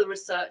some other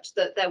research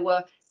that there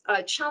were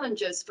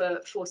challenges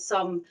for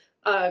some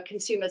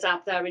consumers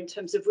out there in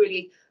terms of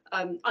really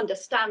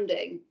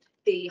understanding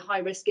the high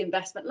risk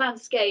investment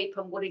landscape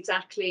and what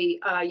exactly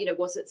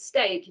was at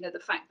stake. The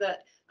fact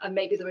that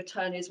maybe the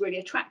return is really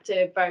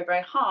attractive, very,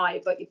 very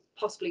high, but you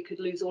possibly could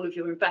lose all of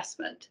your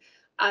investment.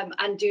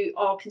 And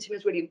are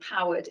consumers really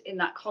empowered in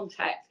that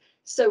context?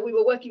 So we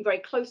were working very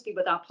closely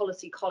with our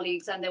policy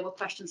colleagues, and there were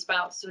questions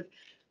about sort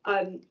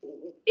of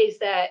is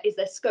there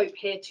scope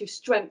here to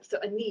strengthen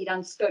a need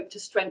and scope to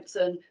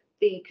strengthen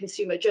the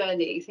consumer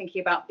journey,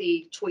 thinking about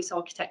the choice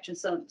architecture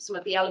and some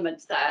of the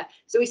elements there.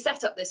 So we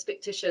set up this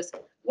fictitious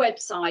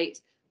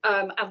website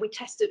and we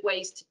tested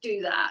ways to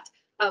do that.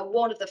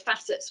 One of the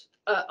facets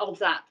of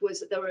that was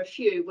that there were a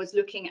few, was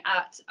looking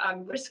at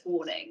risk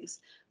warnings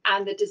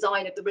and the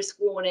design of the risk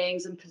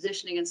warnings and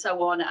positioning and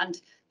so on,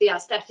 and the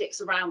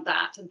aesthetics around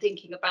that, and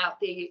thinking about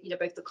the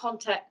both the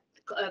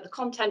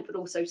content, but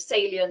also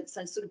salience,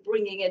 and sort of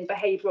bringing in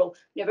behavioural,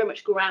 very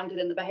much grounded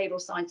in the behavioural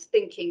science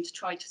thinking to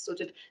try to sort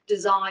of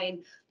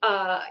design,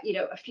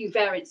 a few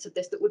variants of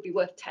this that would be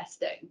worth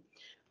testing.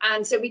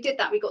 And so we did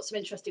that. We got some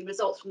interesting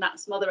results from that,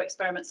 some other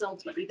experiments, and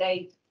ultimately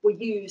they were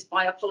used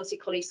by our policy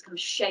colleagues to kind of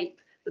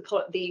shape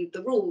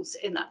the rules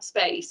in that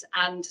space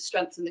and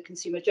strengthen the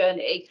consumer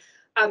journey.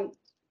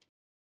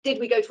 Did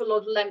we go to a lot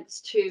of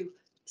lengths to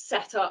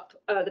set up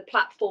the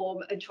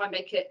platform and try and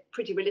make it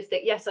pretty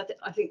realistic? Yes,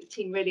 I think the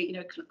team really,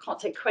 can't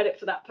take credit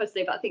for that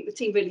personally, but I think the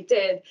team really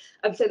did.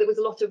 So there was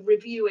a lot of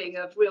reviewing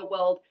of real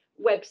world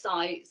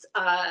websites,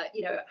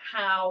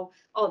 how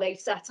are they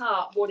set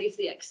up? What is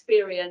the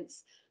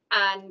experience?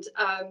 And,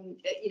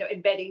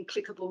 embedding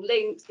clickable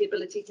links, the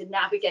ability to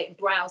navigate and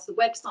browse the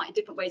website in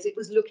different ways. It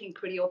was looking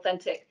pretty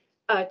authentic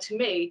to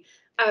me.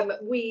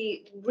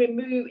 We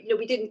removed,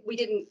 we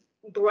didn't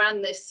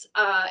brand this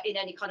in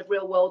any kind of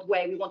real world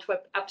way. We want to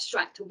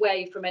abstract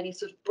away from any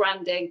sort of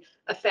branding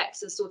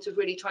effects and sort of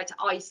really try to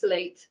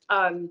isolate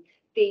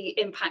the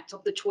impact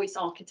of the choice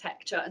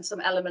architecture and some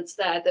elements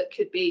there that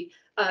could be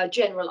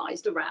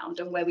generalized around,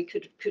 and where we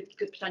could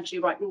potentially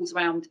write rules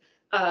around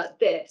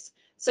this.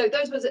 So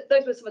those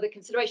were some of the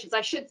considerations.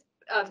 I should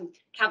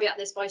caveat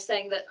this by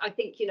saying that I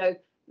think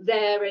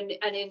there and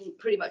in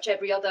pretty much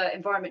every other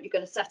environment you're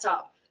going to set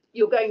up,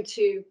 you're going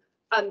to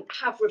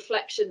have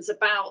reflections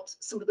about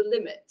some of the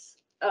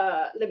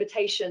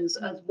limitations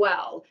as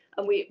well,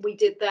 and we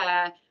did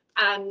there.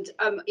 And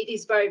it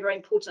is very, very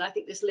important. I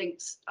think this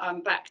links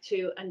back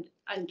to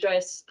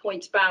Andreas'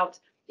 point about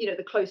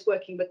the close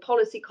working with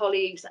policy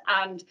colleagues,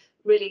 and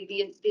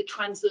really the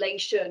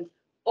translation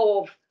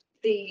of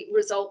the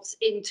results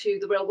into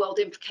the real world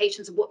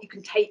implications of what you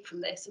can take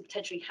from this and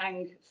potentially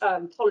hang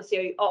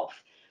policy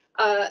off.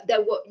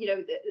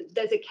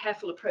 There's a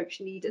careful approach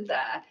needed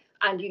there,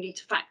 and you need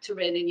to factor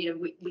in,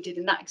 and we did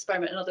in that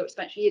experiment, another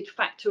experiment, you need to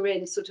factor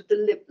in sort of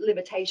the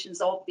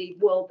limitations of the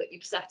world that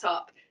you've set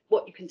up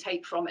what you can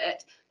take from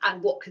it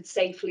and what could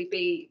safely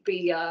be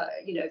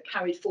you know,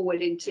 carried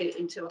forward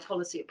into a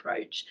policy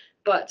approach.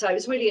 But it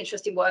was really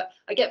interesting work.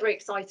 I get very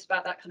excited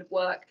about that kind of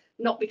work,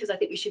 not because I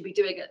think we should be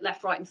doing it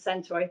left, right, and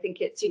centre. I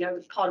think it's, you know,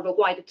 part of a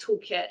wider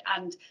toolkit,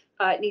 and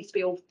it needs to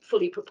be all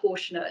fully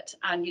proportionate.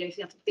 And you know,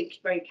 you have to think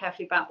very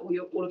carefully about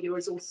all of your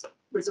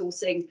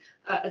resourcing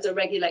as a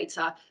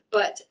regulator.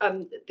 But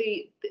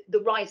the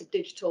rise of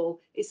digital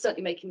is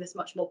certainly making this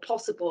much more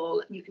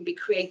possible. You can be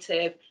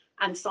creative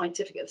and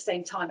scientific at the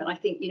same time, and I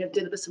think, you know,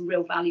 deliver some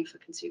real value for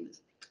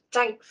consumers.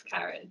 Thanks,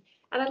 Karen.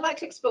 And I'd like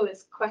to explore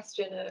this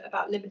question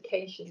about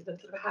limitations and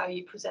sort of how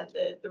you present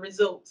the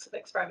results of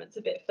experiments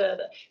a bit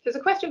further. So there's a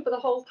question for the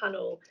whole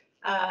panel.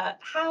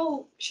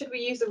 How should we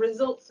use the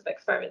results of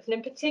experiments? And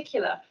in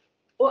particular,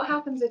 what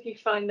happens if you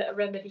find that a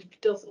remedy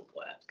doesn't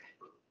work?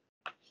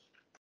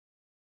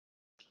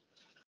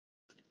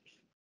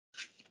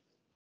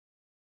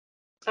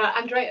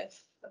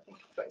 Andreas, I think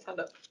he's got his hand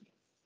up.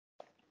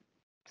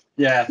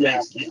 Yeah,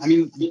 thanks. I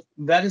mean,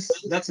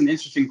 that's an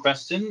interesting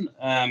question.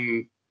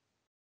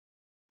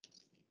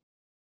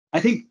 I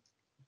think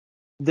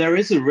there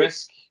is a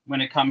risk when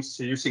it comes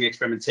to using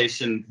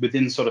experimentation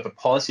within sort of a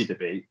policy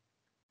debate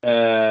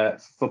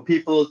for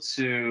people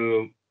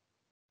to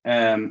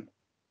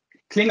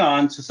cling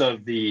on to sort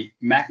of the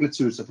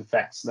magnitudes of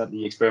effects that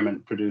the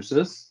experiment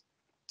produces.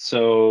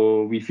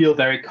 So we feel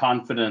very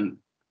confident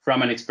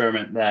from an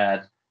experiment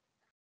that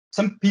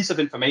some piece of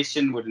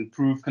information would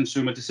improve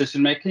consumer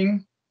decision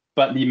making,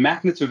 but the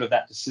magnitude of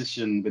that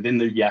decision within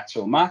the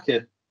actual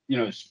market, you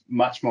know, is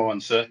much more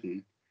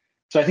uncertain.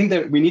 So I think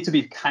that we need to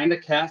be kind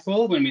of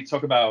careful when we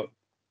talk about,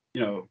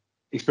 you know,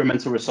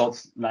 experimental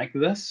results like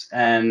this.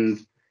 And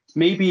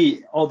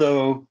maybe,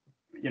 although,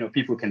 you know,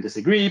 people can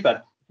disagree,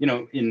 but, you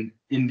know, in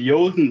the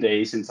olden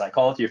days in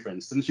psychology, for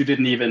instance, you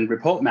didn't even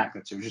report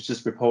magnitude. You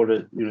just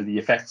reported, you know, the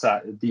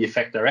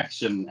effect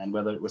direction and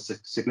whether it was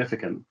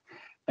significant.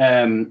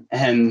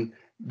 And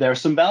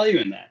there's some value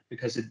in that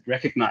because it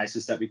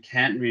recognizes that we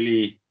can't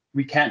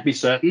be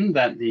certain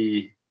that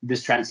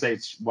this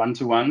translates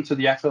one-to-one to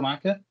the actual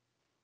market.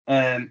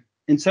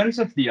 In terms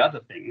of the other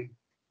thing,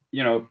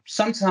 you know,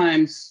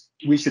 sometimes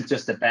we should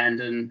just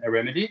abandon a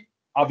remedy.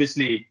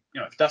 Obviously,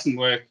 you know, if it doesn't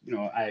work, you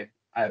know, I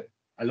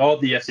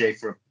laud the FDA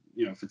for,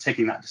 you know, for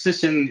taking that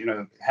decision, you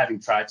know, having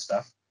tried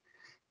stuff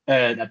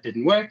that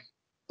didn't work.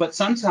 But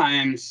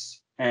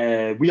sometimes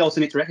we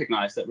also need to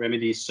recognize that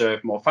remedies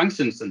serve more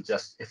functions than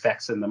just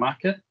effects in the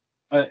market.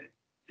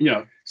 You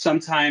know,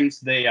 sometimes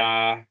they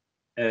are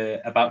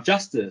about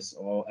justice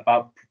or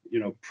about, you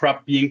know,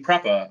 being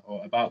proper,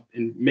 or about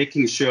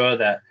making sure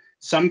that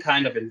some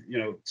kind of, you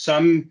know,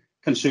 some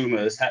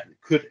consumers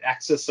could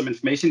access some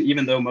information,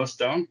 even though most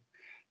don't.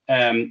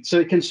 So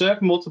it can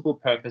serve multiple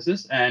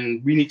purposes,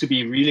 and we need to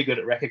be really good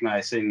at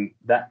recognizing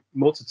that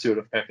multitude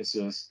of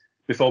purposes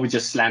before we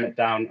just slam it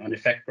down on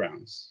effect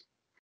grounds.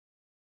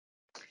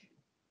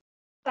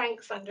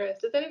 Thanks, Andreas.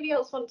 Does anybody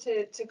else want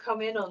to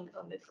come in on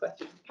this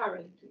question?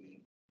 Karen?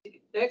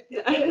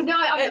 No,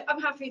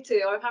 I'm happy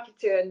to.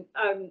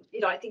 And you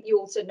know, I think you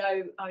also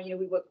know, you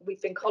know,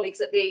 we've been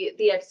colleagues at the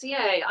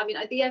FCA. I mean,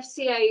 at the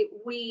FCA,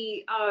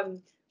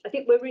 I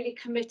think we're really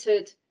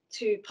committed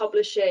to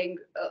publishing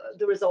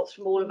the results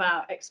from all of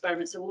our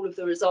experiments, and all of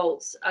the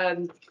results,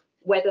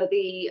 whether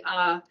the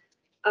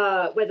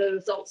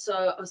results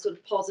are sort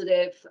of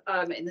positive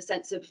in the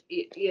sense of,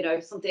 you know,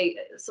 something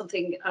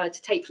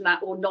to take from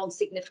that, or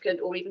non-significant,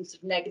 or even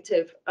sort of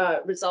negative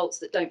results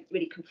that don't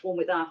really conform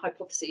with our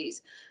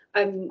hypotheses.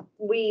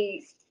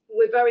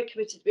 We're very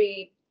committed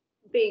to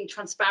being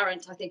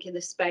transparent, I think, in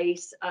this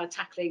space,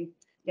 tackling,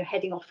 you know,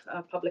 heading off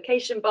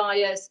publication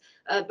bias,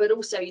 but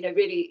also, you know,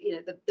 really, you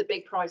know, the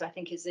big prize, I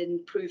think, is in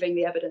improving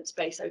the evidence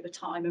base over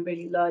time, and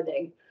really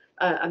learning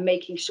and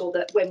making sure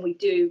that when we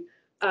do,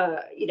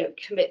 you know,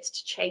 commit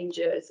to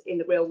changes in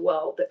the real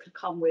world that could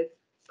come with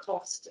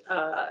cost,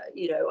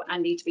 you know,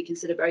 and need to be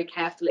considered very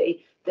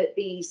carefully, that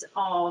these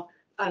are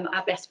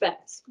our best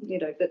bets, you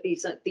know, that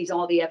these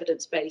are the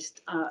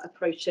evidence-based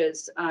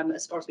approaches,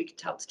 as far as we can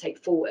tell, to take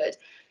forward.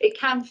 It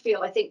can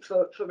feel, I think,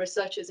 for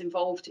researchers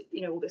involved,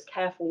 you know, all this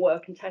careful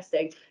work and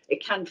testing,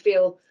 it can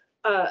feel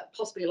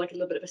possibly like a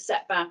little bit of a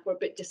setback, or a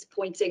bit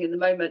disappointing in the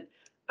moment,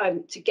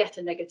 to get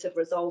a negative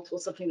result, or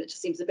something that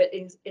just seems a bit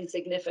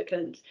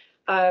insignificant,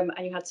 and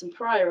you had some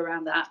prior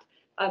around that.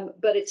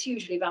 But it's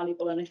hugely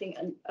valuable, and I think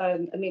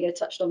Amelia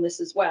touched on this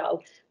as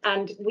well.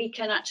 And we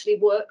can actually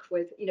work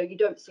with, you know, you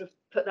don't sort of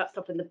put that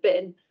stuff in the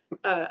bin,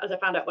 as I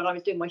found out when I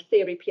was doing my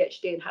theory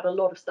PhD and had a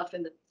lot of stuff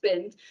in the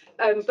bin.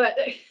 But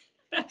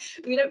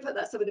we don't put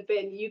that stuff in the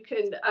bin. You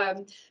can,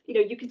 you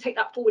know, you can take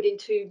that forward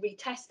into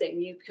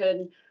retesting. You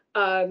can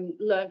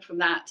learn from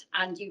that,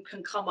 and you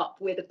can come up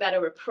with a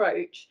better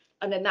approach.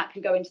 And then that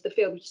can go into the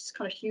field, which is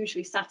kind of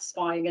hugely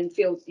satisfying, and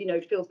feels, you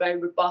know, feels very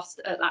robust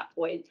at that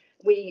point.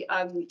 We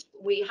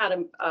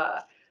had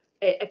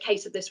a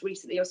case of this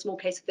recently, or a small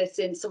case of this,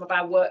 in some of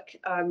our work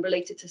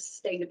related to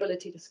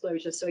sustainability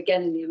disclosure. So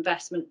again, in the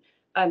investment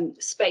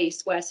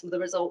space, where some of the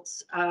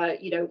results,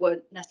 you know,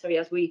 weren't necessarily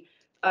as we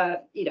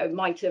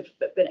might have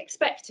been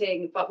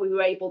expecting, but we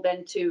were able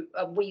then to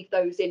weave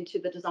those into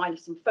the design of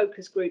some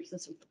focus groups,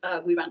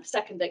 and we ran a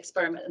second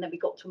experiment, and then we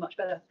got to a much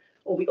better,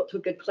 or we got to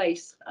a good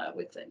place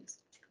with things.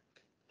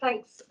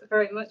 Thanks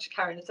very much,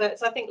 Karen. So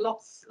I think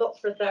lots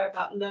for us there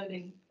about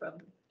learning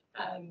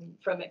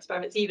from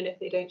experiments, even if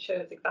they don't show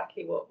us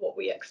exactly what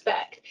we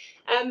expect.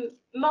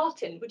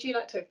 Martin, would you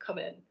like to come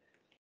in?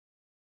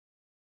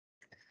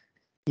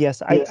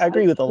 Yes, I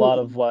agree with a lot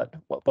of what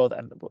both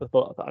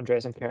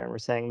Andreas and Karen were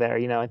saying there.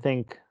 I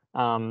think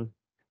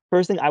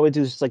first thing I would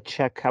do is just like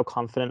check how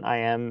confident I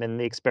am in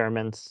the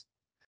experiment's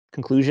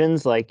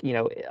conclusions. Like,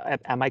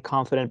 am I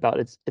confident about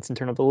its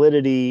internal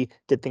validity?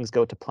 Did things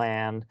go to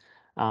plan?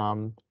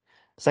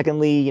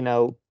 Secondly, kind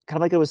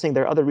of like I was saying,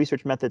 there are other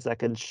research methods that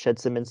can shed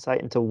some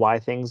insight into why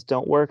things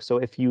don't work. So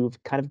if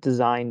you've kind of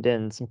designed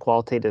in some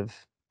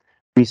qualitative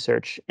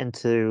research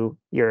into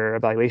your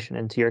evaluation,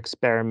 into your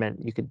experiment,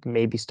 you could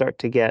maybe start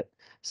to get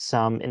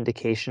some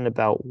indication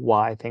about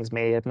why things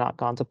may have not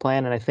gone to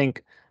plan. And I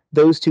think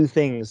those two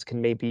things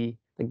can maybe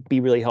be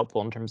really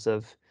helpful in terms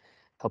of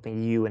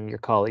helping you and your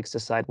colleagues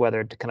decide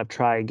whether to kind of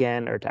try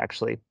again or to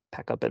actually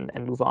pack up and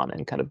move on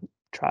and kind of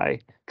try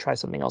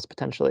something else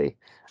potentially.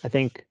 I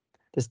think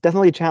there's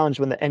definitely a challenge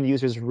when the end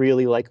users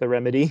really like the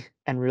remedy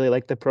and really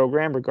like the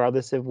program,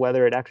 regardless of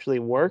whether it actually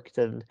worked.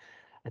 And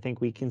I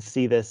think we can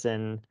see this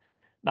in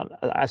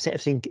I've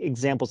seen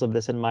examples of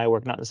this in my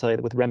work, not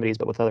necessarily with remedies,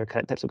 but with other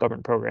types of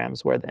government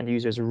programs where the end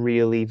users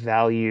really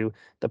value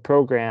the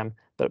program,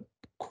 but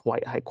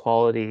quite high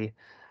quality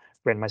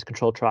randomized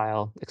control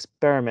trial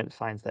experiment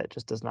finds that it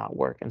just does not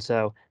work. And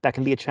so that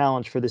can be a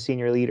challenge for the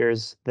senior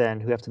leaders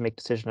then who have to make a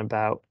decision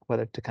about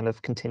whether to kind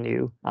of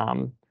continue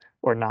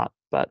or not.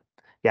 But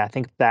yeah, I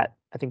think that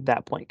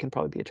point can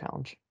probably be a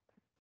challenge.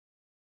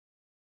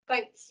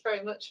 Thanks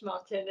very much,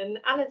 Martin. And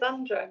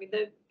Alessandra, I mean,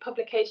 the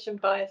publication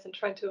bias and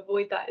trying to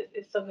avoid that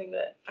is something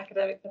that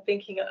academics are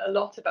thinking a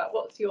lot about.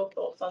 What's your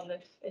thoughts on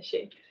this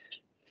issue?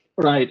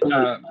 Right.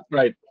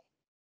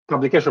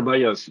 Publication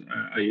bias,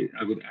 I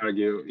would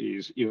argue,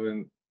 is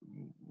even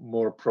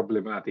more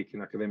problematic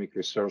in academic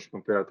research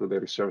compared to the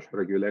research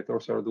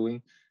regulators are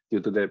doing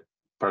due to the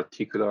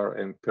particular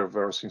and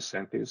perverse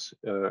incentives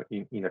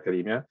in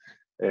academia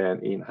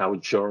and in how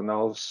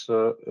journals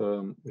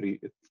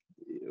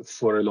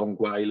for a long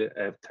while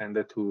have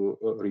tended to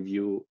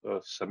review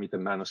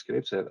submitted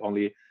manuscripts and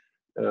only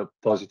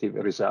positive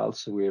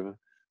results with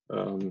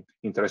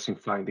interesting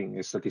finding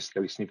and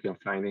statistically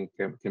significant finding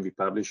can be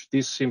published.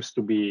 This seems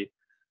to be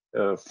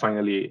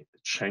finally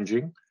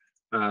changing.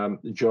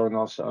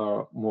 Journals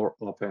are more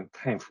open,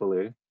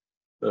 thankfully,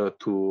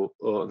 to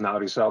now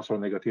results or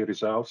negative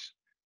results.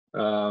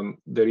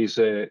 There is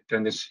a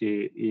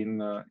tendency in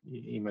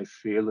my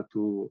field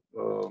to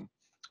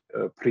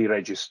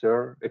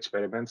pre-register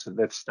experiments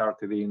that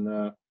started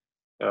in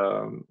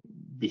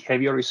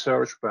behavior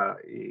research, but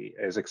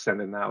has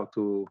extended now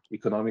to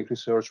economic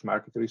research,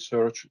 market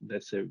research.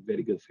 That's a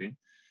very good thing.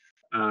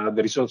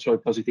 There is also a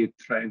positive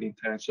trend in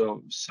terms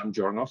of some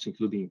journals,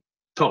 including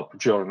top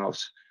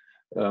journals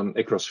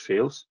across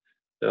fields,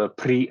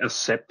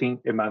 pre-accepting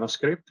a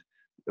manuscript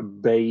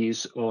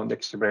based on the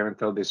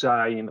experimental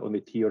design, on the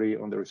theory,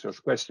 on the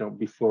research question,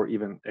 before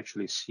even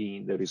actually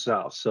seeing the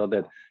results. So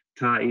that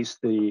ties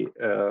the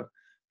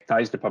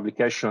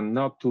publication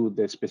not to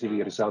the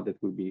specific result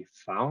that will be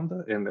found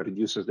and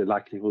reduces the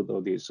likelihood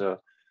of this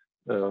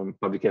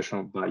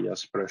publication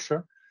bias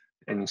pressure,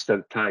 and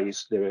instead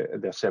ties the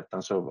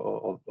acceptance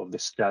of the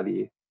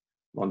study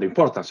on the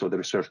importance of the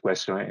research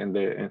question and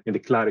the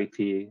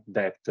clarity,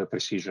 depth,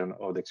 precision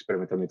of the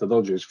experimental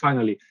methodologies.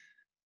 Finally,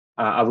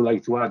 I would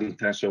like to add in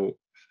terms of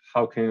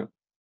how can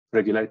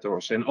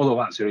regulators and all of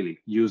us really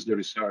use the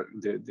research,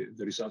 the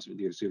results of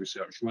this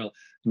research. Well,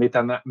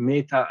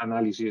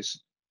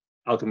 meta-analysis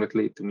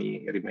ultimately, to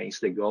me, remains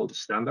the gold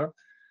standard.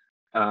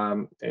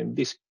 And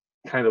this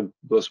kind of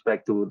goes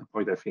back to the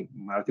point I think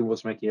Martin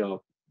was making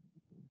of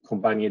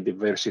combining a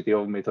diversity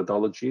of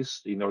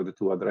methodologies in order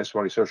to address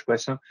one research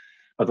question,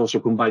 but also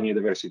combining a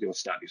diversity of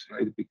studies,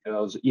 right?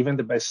 Because even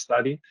the best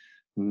study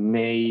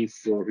may,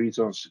 for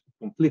reasons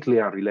completely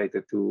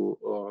unrelated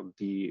to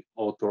the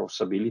author's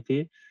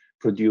ability,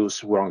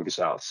 produce wrong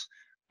results.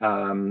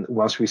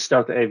 Once we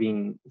start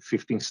having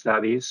 15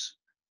 studies,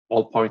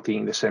 all pointing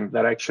in the same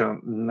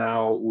direction,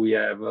 now we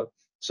have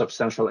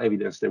substantial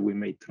evidence that we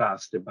may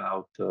trust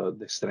about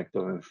the strength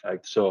of an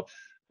effect. So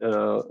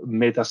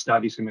meta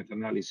studies and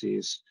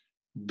meta-analysis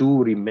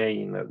do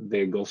remain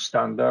the gold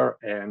standard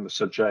and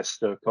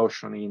suggest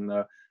caution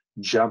in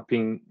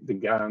jumping the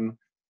gun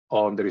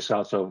on the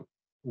results of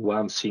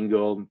one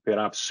single,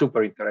 perhaps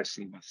super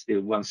interesting, but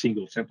still one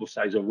single sample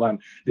size of one.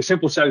 The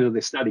sample size of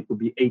the study could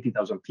be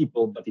 80,000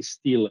 people, but it's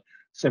still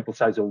sample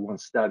size of one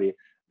study,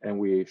 and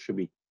we should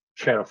be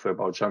careful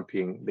about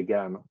jumping the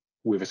gun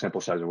with a sample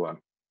size of one.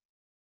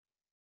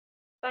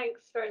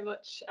 Thanks very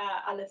much,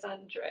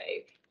 Alessandro.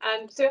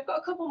 So I've got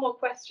a couple more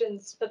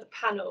questions for the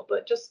panel,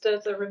 but just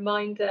as a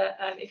reminder,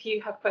 if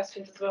you have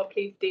questions as well,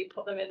 please do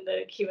put them in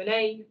the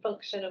Q&A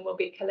function, and we'll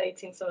be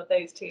collating some of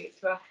those to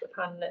ask the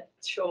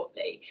panelists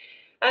shortly.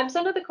 So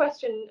another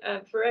question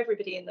for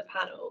everybody in the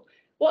panel.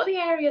 What are the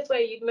areas where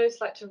you'd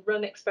most like to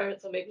run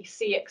experiments or maybe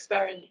see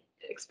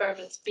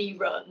experiments be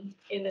run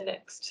in the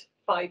next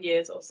 5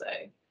 years or so?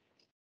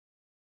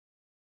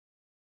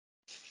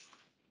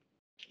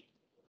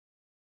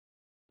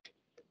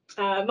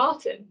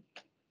 Martin.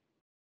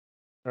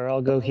 Or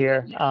I'll go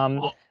here.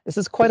 This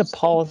is quite a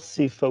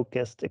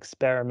policy-focused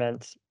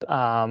experiment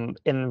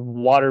in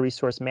water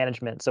resource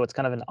management, so it's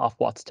kind of an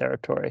off-Watts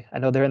territory. I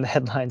know they're in the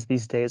headlines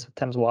these days with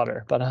Thames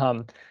Water, but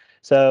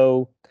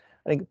so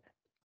I think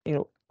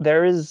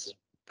there is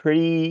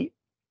pretty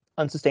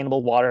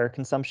unsustainable water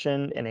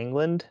consumption in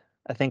England.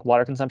 I think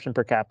water consumption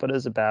per capita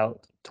is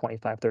about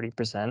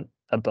 25-30%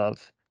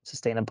 above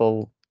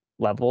sustainable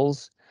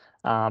levels.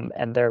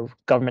 And there are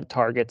government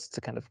targets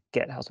to kind of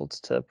get households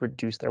to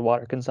reduce their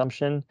water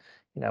consumption.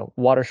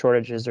 Water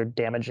shortages are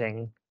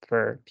damaging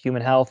for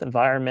human health,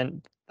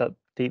 environment,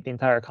 the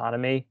entire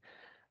economy.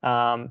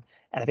 And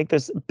I think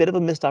there's a bit of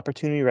a missed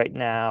opportunity right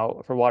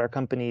now for water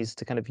companies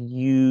to kind of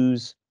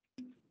use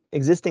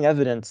existing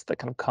evidence that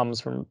kind of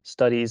comes from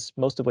studies,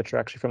 most of which are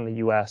actually from the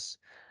US,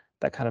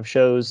 that kind of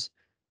shows,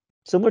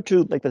 similar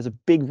to like there's a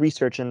big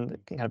research in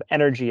kind of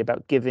energy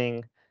about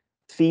giving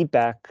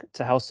feedback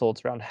to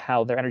households around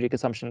how their energy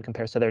consumption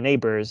compares to their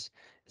neighbors.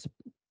 It's a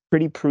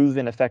pretty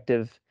proven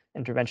effective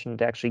intervention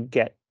to actually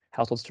get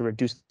households to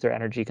reduce their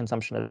energy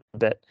consumption a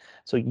bit.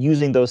 So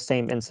using those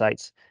same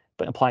insights,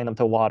 but applying them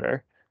to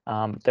water.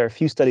 There are a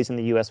few studies in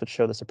the US which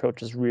show this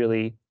approach is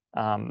really,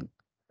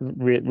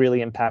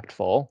 really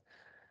impactful.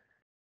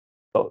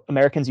 But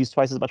Americans use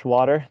twice as much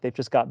water. They've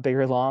just got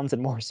bigger lawns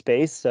and more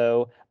space.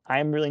 So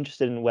I'm really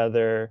interested in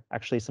whether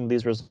actually some of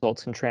these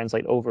results can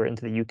translate over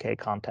into the UK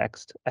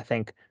context. I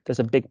think there's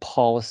a big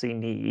policy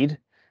need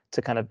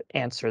to kind of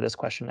answer this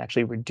question,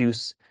 actually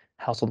reduce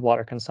household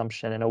water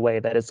consumption in a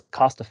way that is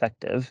cost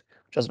effective,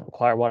 which doesn't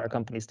require water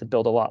companies to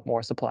build a lot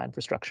more supply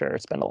infrastructure,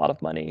 spend a lot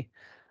of money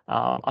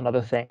on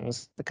other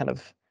things to kind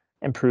of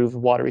improve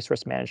water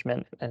resource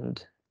management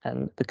and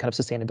the kind of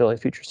sustainability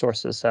of future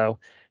sources. So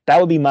that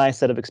would be my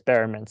set of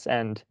experiments.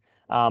 And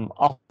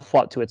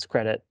Ofwat, to its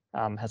credit,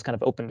 has kind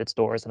of opened its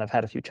doors, and I've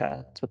had a few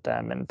chats with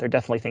them, and they're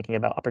definitely thinking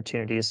about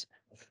opportunities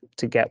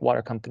to get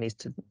water companies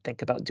to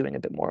think about doing a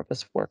bit more of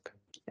this work.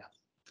 Yeah.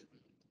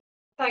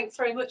 Thanks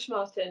very much,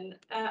 Martin.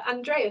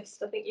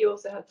 Andreas, I think you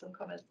also had some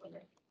comments on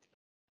it.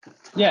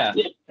 Yeah,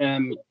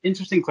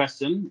 interesting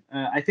question.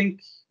 I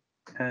think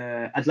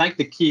I'd like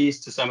the keys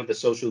to some of the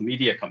social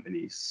media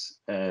companies,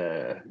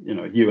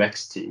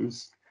 UX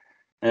teams.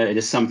 It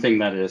is something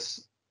that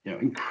is,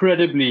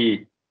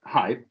 incredibly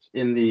hyped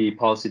in the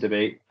policy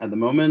debate at the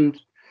moment.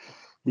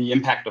 The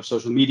impact of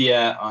social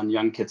media on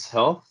young kids'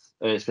 health,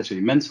 especially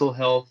mental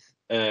health,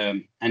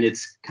 and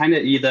it's kind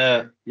of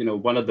either,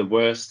 one of the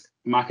worst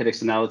market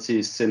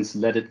externalities since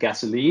leaded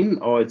gasoline,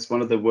 or it's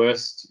one of the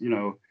worst,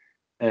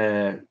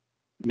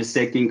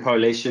 mistaking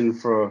correlation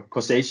for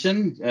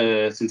causation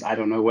since I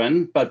don't know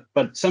when, but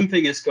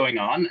something is going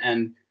on,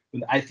 and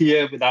I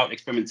fear without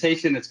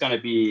experimentation, it's going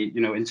to be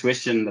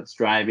intuition that's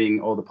driving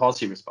all the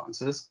policy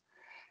responses,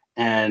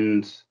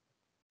 and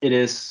it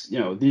is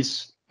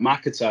these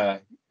markets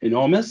are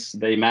enormous.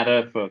 They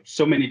matter for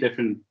so many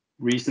different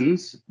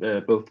reasons,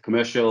 both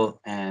commercial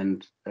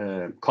and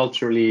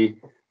culturally,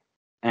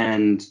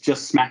 and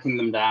just smacking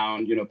them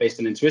down, based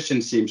on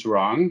intuition seems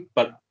wrong.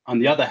 But on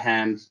the other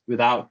hand,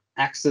 without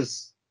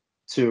access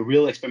to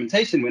real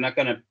experimentation, we're not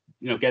going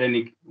to get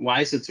any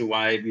wiser to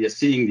why we are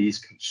seeing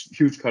these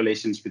huge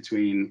correlations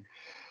between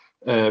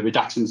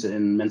reductions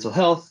in mental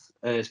health,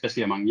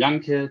 especially among young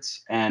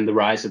kids, and the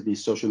rise of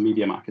these social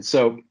media markets.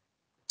 So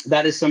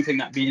that is something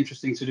that'd be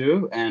interesting to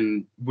do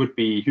and would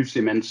be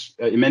hugely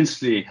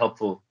immensely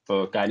helpful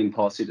for guiding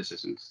policy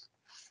decisions.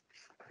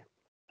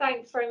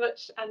 Thanks very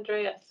much,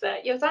 Andreas.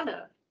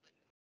 Josanna.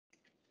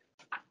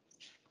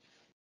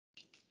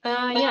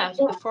 Yeah,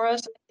 for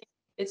us,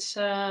 it's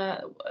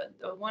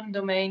one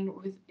domain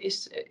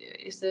is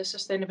the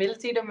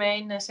sustainability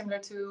domain, similar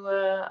to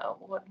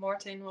what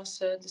Martin was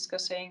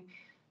discussing.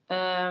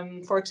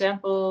 For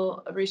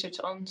example, research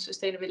on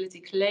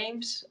sustainability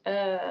claims,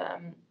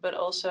 but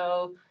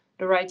also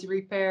the right to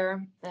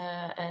repair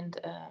and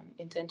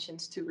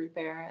intentions to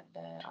repair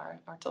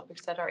are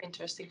topics that are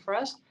interesting for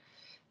us.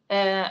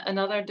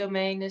 Another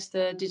domain is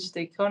the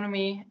digital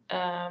economy,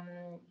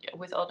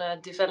 with all the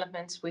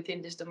developments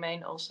within this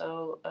domain,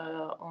 also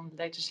on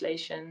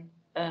legislation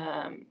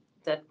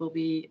that will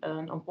be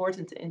an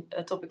important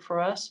topic for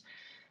us.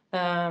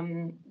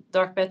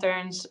 Dark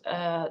patterns,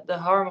 the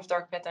harm of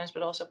dark patterns,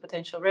 but also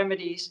potential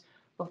remedies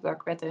of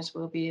dark patterns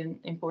will be an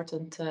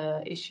important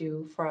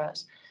issue for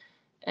us.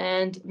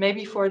 And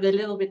maybe for the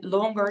little bit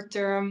longer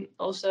term,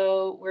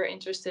 also we're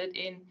interested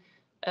in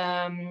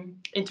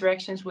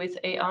interactions with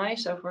AI.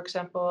 So, for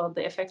example,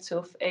 the effects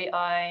of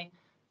AI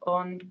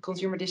on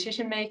consumer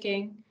decision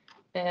making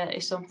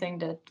is something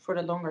that for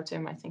the longer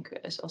term, I think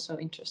is also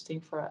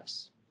interesting for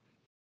us.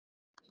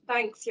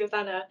 Thanks,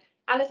 Josanna.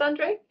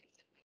 Alessandro?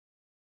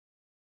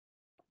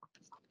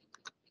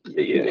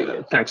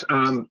 Yeah, thanks.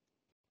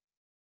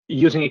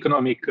 Using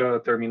economic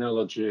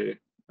terminology,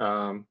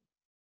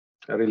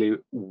 I really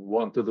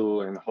want to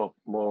do and hope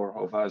more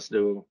of us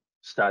do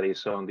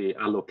studies on the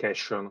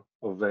allocation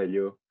of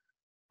value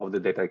of the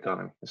data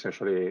economy,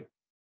 essentially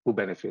who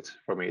benefits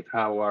from it,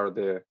 how are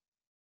the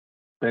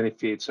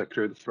benefits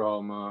accrued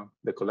from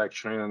the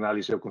collection and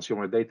analysis of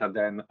consumer data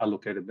then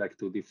allocated back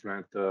to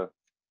different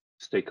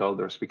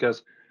stakeholders.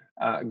 Because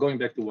going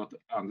back to what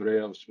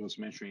Andrea was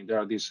mentioning, there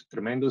are these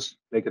tremendous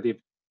negative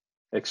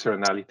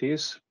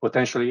externalities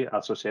potentially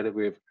associated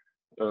with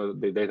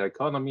the data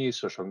economy,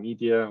 social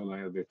media,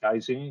 online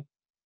advertising.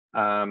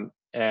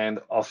 And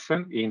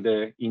often in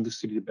the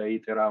industry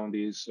debate around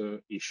these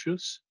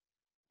issues,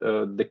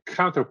 the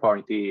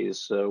counterpoint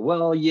is,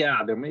 well,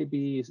 yeah, there may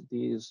be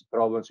these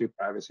problems with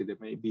privacy, there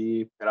may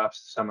be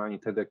perhaps some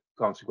unintended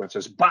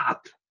consequences,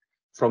 but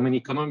from an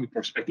economic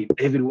perspective,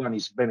 everyone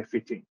is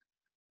benefiting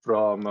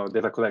from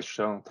data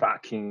collection,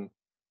 tracking,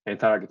 and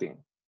targeting.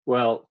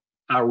 Well,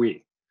 are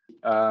we?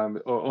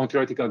 On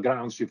theoretical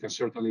grounds, you can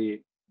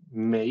certainly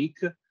make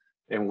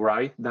and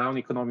write down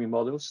economic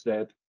models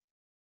that,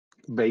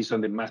 based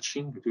on the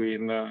matching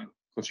between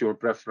consumer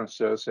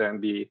preferences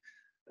and the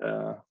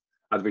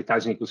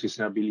advertising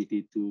ecosystem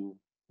ability to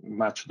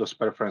match those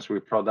preferences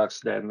with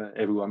products, then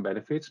everyone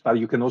benefits. But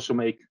you can also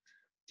make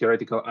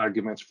theoretical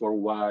arguments for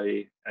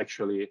why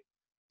actually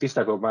this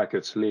type of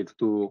markets lead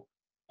to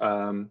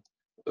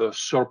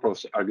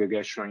surplus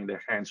aggregation in the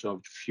hands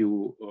of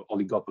few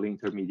oligopoly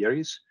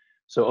intermediaries.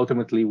 So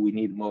ultimately, we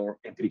need more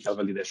empirical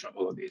validation of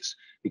all of this.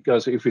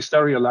 Because if we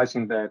start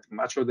realizing that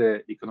much of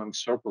the economic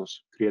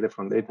surplus created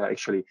from data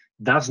actually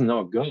does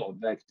not go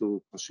back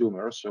to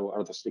consumers or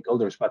other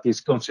stakeholders, but is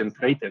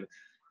concentrated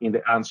in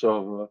the hands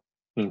of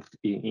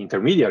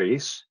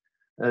intermediaries,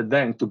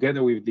 then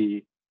together with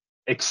the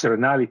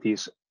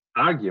externalities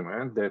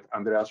argument that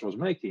Andreas was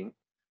making,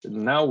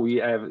 now we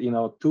have,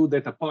 two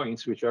data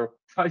points which are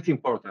quite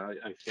important,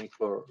 I think,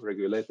 for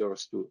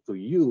regulators to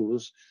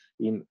use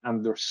in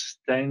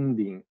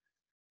understanding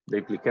the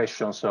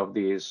implications of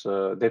these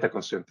data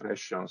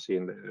concentrations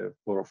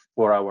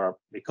for our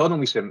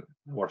economies and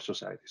our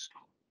societies.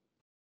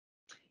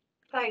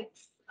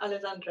 Thanks,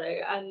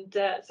 Alessandro, and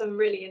some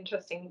really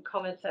interesting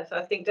comments there. So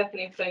I think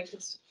definitely a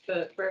focus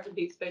for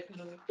everybody who's spoken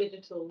on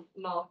digital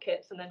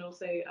markets, and then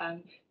also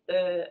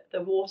the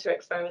water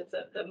experiments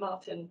that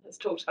Martin has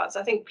talked about.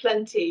 So I think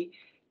plenty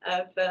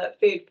of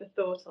food for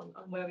thought on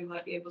where we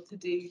might be able to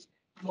do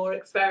more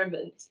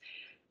experiments.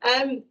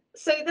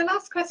 So the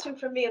last question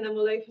from me, and then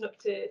we'll open up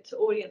to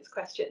audience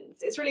questions.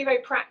 It's really a very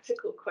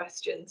practical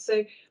question.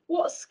 So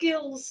what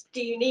skills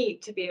do you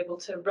need to be able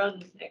to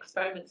run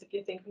experiments? If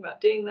you're thinking about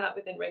doing that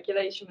within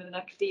regulation, within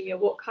academia,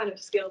 what kind of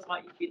skills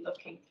might you be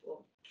looking for?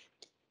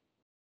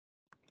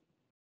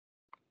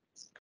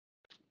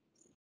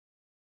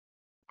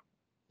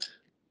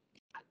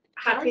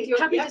 Happy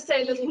to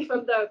say a little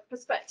from the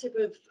perspective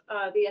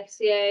of the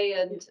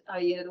FCA and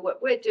the work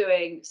we're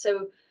doing.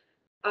 So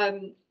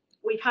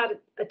we've had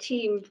a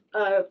team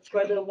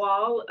for a little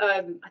while,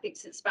 I think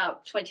since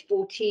about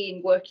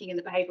 2014, working in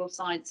the behavioural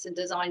science and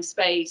design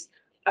space.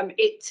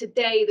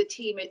 Today the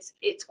team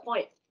it's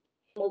quite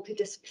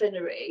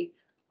multidisciplinary.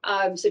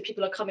 So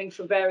people are coming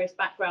from various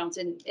backgrounds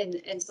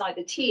inside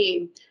the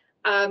team.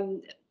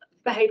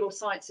 Behavioural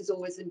science is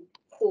always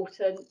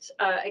important,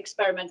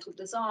 experimental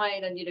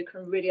design, and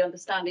kind of really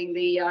understanding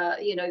the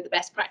the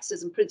best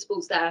practices and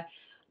principles there.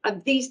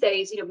 And these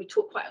days, we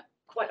talk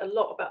quite a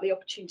lot about the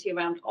opportunity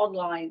around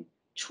online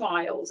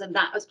trials, and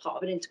that as part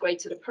of an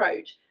integrated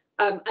approach.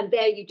 And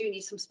there you do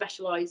need some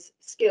specialized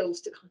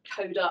skills to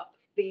code up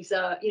these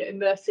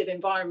immersive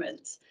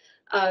environments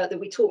that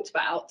we talked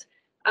about.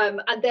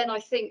 And then I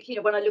think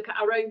when I look at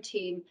our own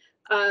team,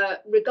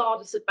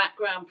 regardless of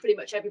background, pretty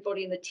much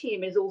everybody in the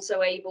team is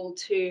also able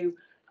to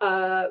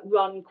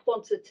run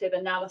quantitative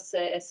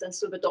analysis and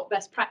sort of adopt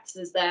best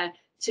practices there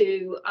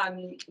to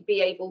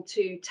be able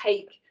to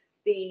take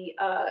the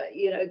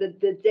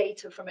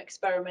data from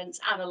experiments,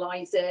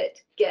 analyze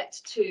it, get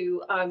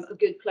to a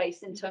good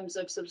place in terms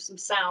of sort of some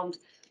sound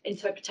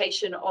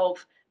interpretation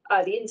of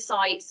the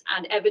insights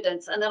and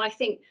evidence. And then I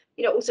think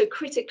also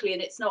critically,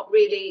 and it's not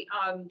really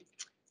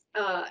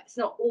it's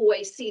not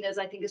always seen as,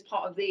 I think, as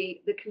part of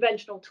the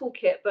conventional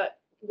toolkit, but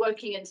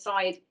working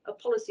inside a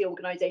policy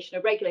organization,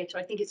 a regulator,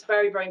 I think it's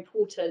very, very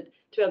important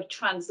to be able to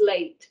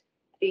translate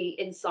the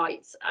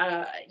insights,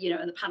 and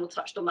the panel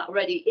touched on that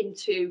already,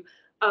 into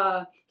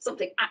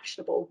something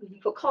actionable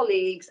for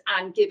colleagues,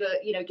 and give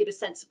a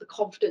sense of the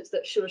confidence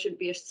that shouldn't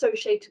be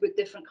associated with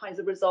different kinds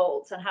of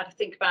results, and how to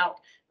think about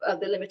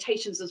the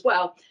limitations as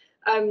well.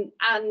 And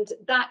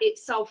that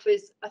itself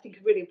is, I think,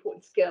 a really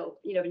important skill,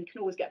 and you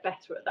can always get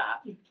better at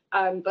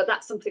that. But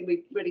that's something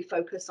we really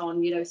focus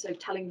on, so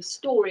telling the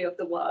story of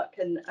the work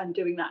and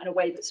doing that in a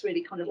way that's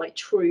really kind of like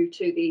true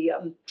to the,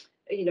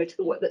 to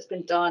the work that's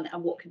been done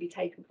and what can be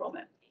taken from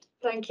it.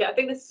 Thank you. I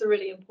think this is a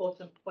really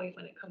important point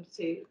when it comes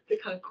to the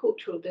kind of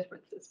cultural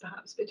differences,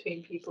 perhaps,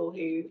 between people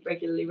who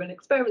regularly run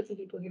experiments and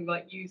people who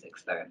might use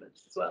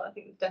experiments as well. I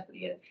think there's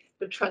definitely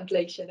a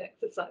translation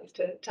exercise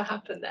to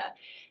happen there.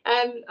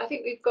 I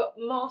think we've got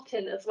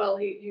Martin as well,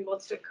 who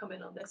wants to come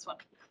in on this one.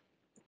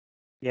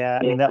 Yeah,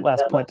 I mean, that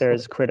last point there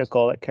is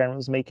critical that Karen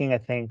was making. I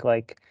think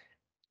like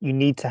you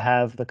need to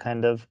have the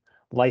kind of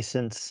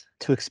license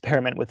to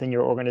experiment within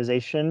your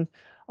organization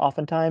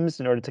oftentimes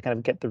in order to kind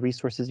of get the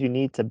resources you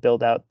need to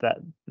build out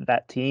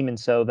that team. And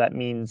so that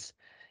means,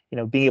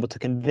 being able to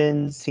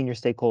convince senior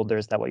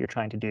stakeholders that what you're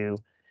trying to do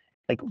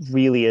like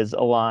really is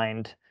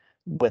aligned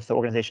with the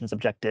organization's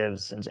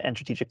objectives and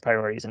strategic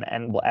priorities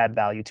and will add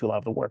value to a lot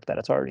of the work that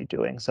it's already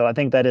doing. So I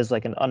think that is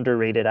like an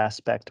underrated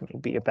aspect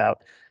maybe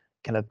about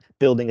kind of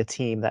building a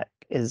team that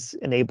is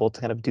enabled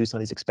to kind of do some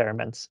of these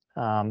experiments.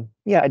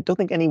 Yeah, I don't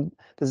think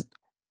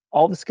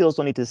all the skills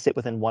don't need to sit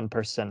within one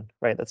person,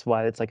 right? That's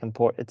why it's like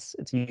important.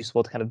 It's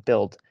useful to kind of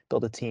build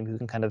a team who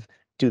can kind of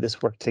do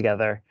this work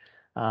together.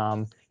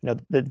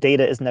 The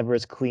data is never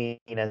as clean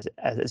as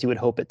you would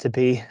hope it to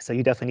be. So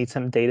you definitely need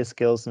some data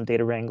skills, some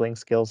data wrangling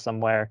skills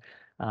somewhere.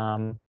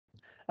 I'd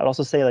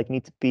also say like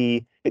need to be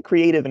a bit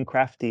creative and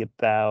crafty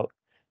about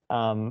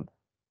kind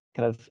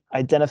of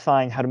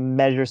identifying how to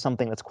measure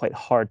something that's quite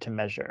hard to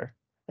measure.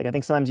 Like I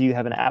think sometimes you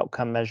have an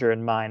outcome measure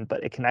in mind,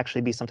 but it can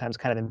actually be sometimes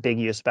kind of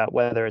ambiguous about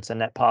whether it's a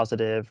net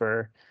positive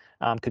or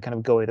could kind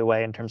of go either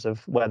way in terms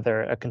of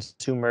whether a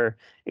consumer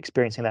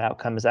experiencing that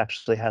outcome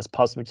actually has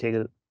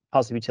positive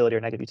utility or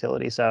negative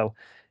utility. So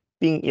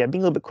being a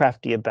little bit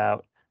crafty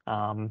about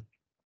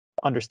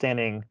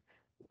understanding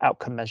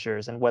outcome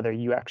measures and whether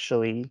you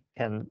actually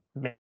can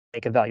make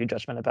a value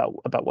judgment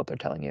about what they're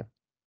telling you.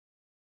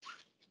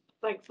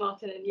 Thanks,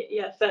 Martin. And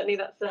yeah, certainly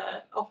that's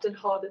often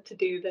harder to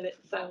do than it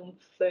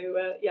sounds.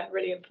 So yeah,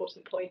 really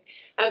important point.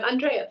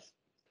 Andreas.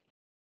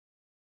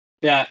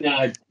 Yeah,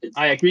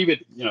 I agree with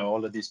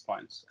all of these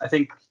points. I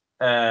think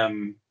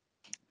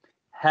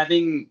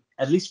having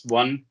at least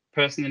one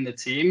person in the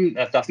team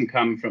that doesn't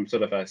come from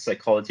sort of a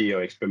psychology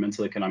or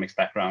experimental economics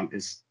background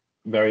is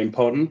very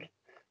important.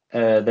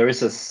 There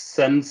is a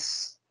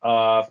sense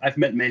of, I've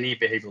met many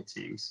behavioral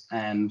teams,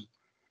 and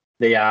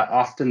they are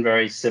often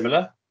very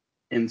similar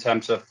in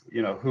terms of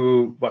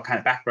what kind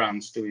of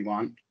backgrounds do we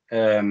want,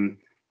 and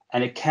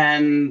it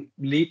can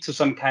lead to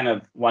some kind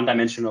of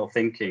one-dimensional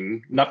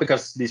thinking, not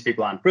because these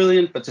people aren't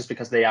brilliant, but just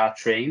because they are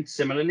trained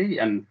similarly,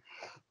 and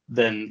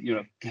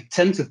then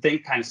tend to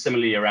think kind of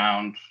similarly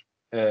around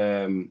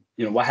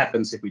what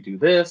happens if we do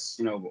this,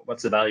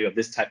 what's the value of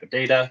this type of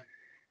data,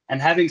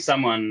 and having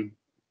someone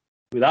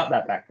without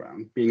that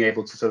background being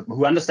able to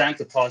who understands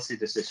the policy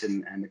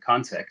decision and the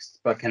context,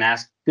 but can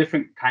ask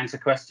different kinds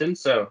of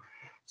questions. So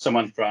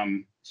someone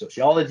from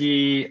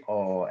sociology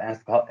or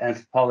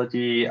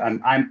anthropology.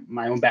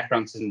 My own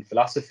background's in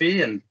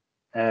philosophy, and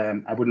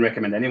I wouldn't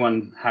recommend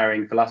anyone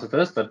hiring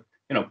philosophers, but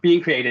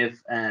being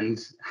creative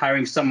and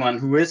hiring someone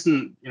who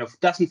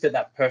doesn't fit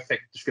that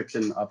perfect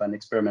description of an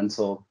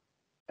experimental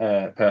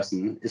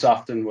person is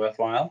often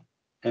worthwhile.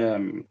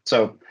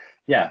 So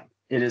yeah,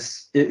 it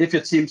is, if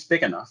your team's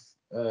big enough,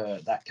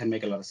 that can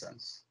make a lot of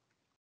sense.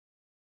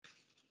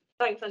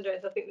 Thanks,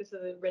 Andreas. I think this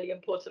is a really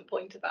important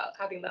point about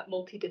having that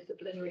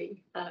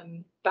multidisciplinary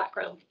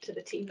background to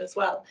the team as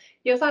well.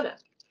 Josanna.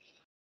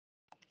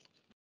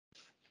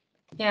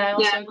 Yeah, I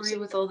also agree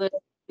with all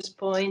these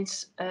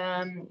points.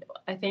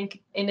 I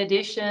think in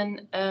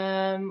addition,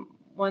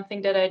 one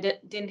thing that I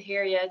didn't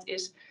hear yet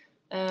is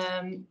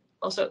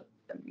also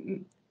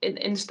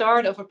in the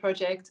start of a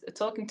project,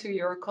 talking to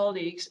your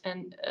colleagues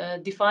and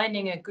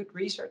defining a good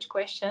research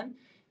question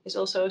is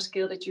also a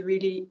skill that you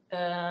really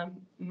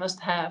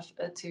must have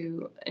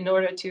in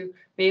order to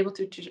be able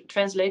to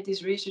translate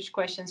these research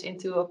questions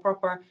into a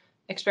proper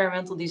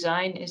experimental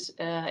design is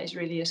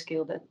really a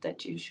skill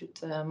that you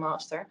should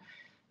master.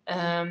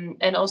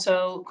 And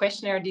also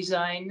questionnaire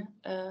design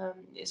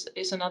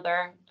is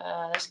another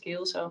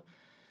skill. So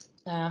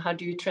how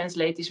do you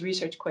translate these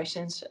research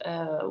questions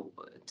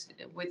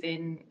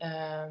within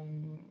a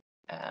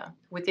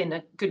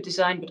good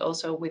design, but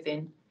also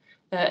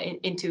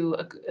into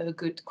a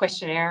good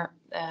questionnaire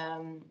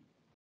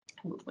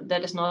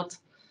that is not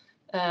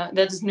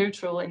that is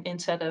neutral in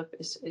setup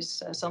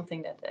is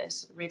something that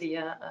is really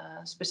a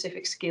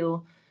specific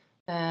skill,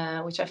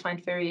 which I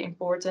find very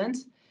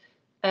important.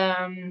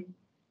 And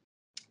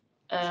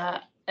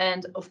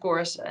of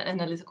course,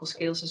 analytical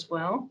skills as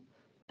well.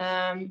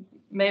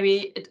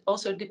 Maybe it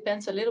also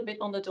depends a little bit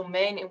on the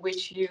domain in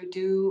which you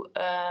do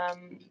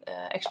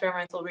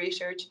experimental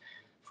research.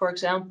 For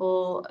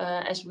example,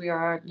 as we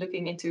are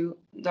looking into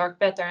dark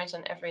patterns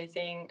and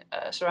everything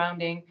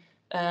surrounding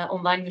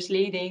online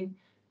misleading,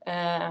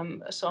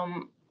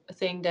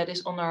 something that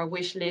is on our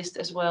wish list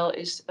as well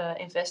is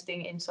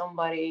investing in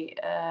somebody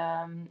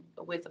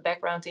with a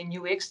background in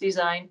UX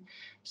design.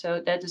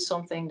 So that is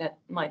something that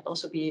might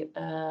also be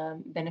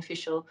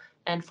beneficial.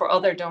 And for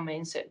other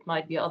domains, it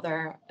might be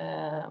other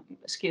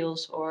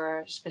skills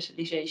or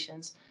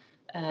specializations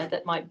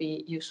that might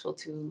be useful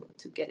to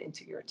get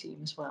into your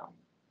team as well.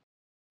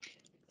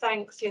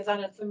 Thanks,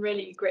 Josanna. Some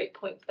really great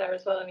points there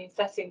as well. I mean,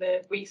 setting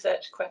the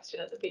research question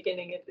at the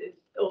beginning is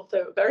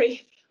also a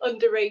very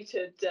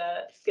underrated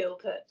skill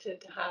to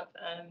have,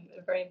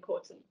 very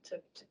important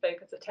to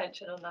focus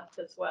attention on that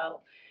as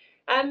well.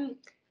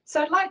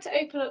 So I'd like to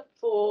open up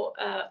for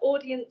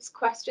audience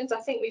questions.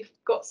 I think we've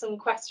got some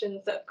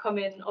questions that have come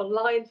in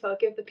online, so I'll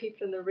give the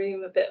people in the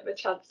room a bit of a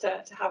chance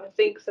to have a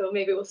think. So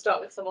maybe we'll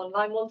start with some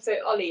online ones. So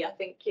Ollie, I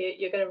think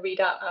you're going to read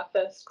out our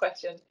first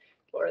question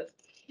for us.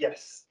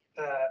 Yes,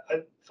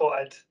 I thought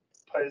I'd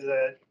pose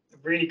a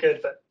really good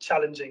but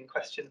challenging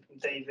question from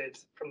David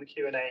from the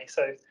Q&A.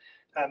 So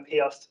he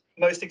asked,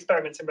 most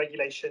experiments in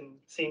regulation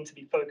seem to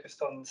be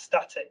focused on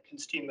static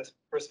consumer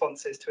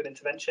responses to an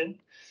intervention.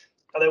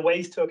 Are there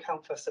ways to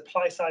account for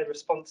supply-side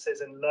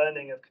responses and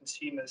learning of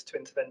consumers to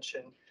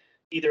intervention,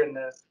 either in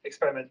the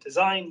experiment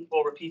design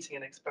or repeating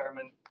an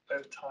experiment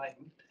over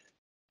time?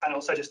 And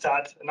also just to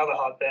add another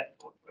hard bit,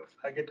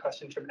 a good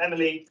question from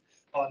Emily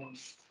on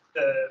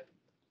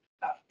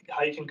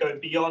how you can go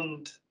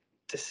beyond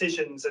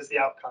decisions as the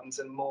outcomes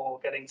and more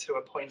getting to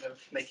a point of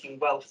making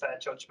welfare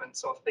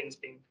judgments of things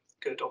being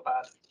good or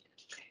bad.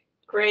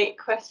 Great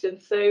question.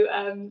 So,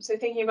 so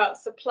thinking about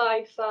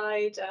supply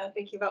side,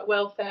 thinking about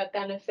welfare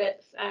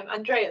benefits.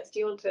 Andreas, do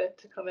you want to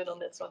come in on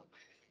this one?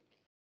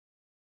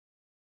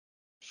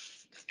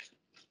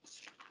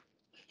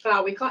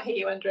 Wow, we can't hear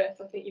you, Andreas.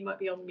 I think you might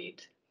be on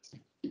mute.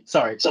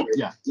 Sorry.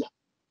 Yeah.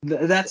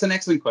 That's an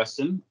excellent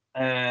question.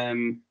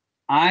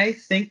 I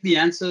think the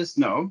answer is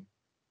no.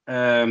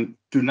 Do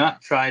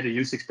not try to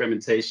use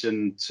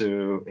experimentation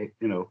to,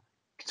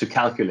 to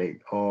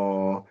calculate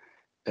or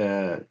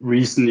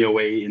reason your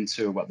way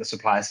into what the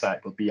supply side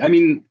will be. I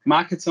mean,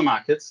 markets are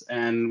markets,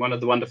 and one of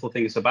the wonderful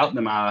things about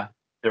them are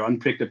their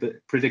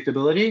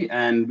unpredictability,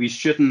 and we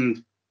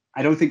shouldn't.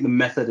 I don't think the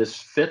method is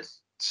fit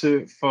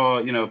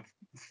for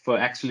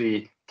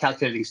actually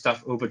calculating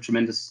stuff over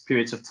tremendous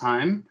periods of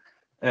time.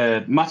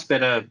 Much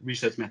better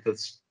research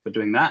methods for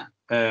doing that,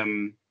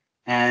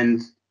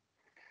 and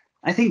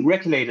I think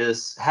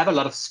regulators have a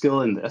lot of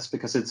skill in this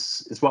because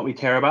it's what we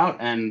care about,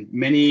 and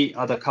many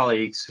other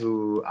colleagues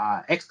who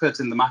are experts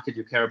in the market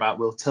you care about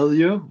will tell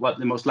you what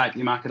the most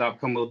likely market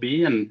outcome will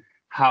be and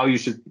how you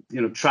should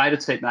try to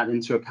take that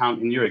into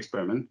account in your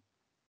experiment.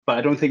 But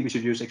I don't think we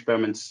should use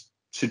experiments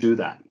to do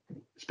that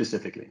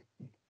specifically.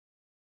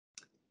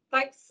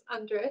 Thanks,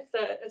 Andreas.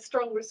 A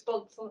strong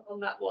response on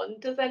that one.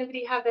 Does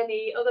anybody have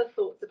any other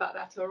thoughts about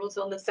that, or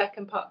also on the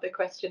second part of the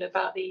question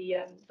about the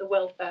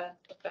welfare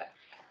effect?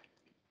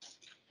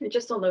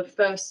 Just on the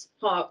first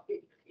part,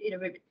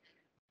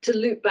 to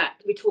loop back,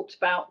 we talked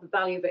about the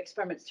value of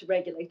experiments to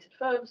regulated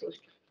firms.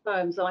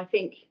 And I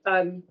think,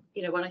 when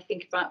I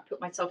think about, put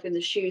myself in the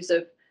shoes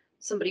of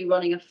somebody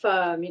running a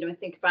firm, and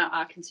think about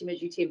our consumer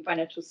duty and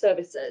financial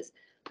services.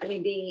 I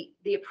mean,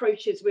 the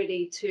approach is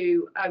really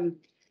to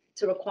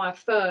require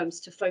firms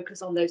to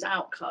focus on those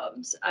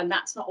outcomes, and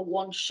that's not a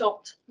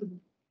one-shot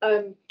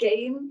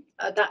game.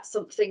 That's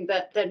something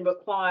that then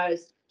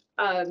requires,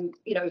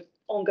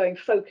 ongoing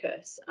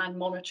focus and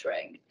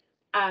monitoring,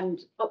 and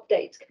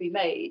updates can be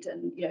made,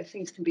 and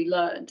things can be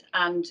learned,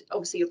 and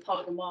obviously you're part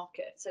of the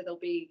market, so there'll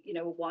be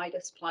a wider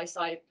supply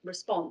side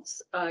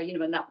response,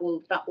 and that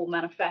will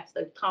manifest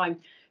over time.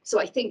 So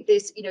I think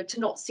this, to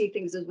not see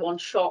things as one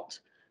shot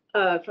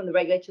from the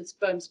regulators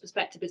firm's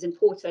perspective is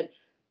important.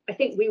 I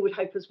think we would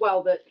hope as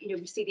well that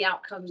we see the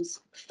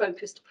outcomes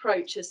focused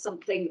approach as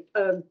something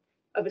of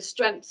a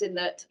strength, in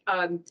that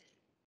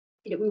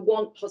we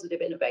want positive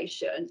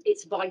innovation.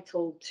 It's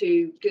vital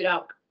to good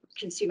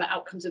consumer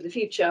outcomes of the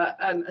future,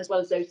 as well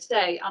as those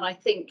today. And I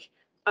think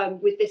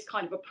with this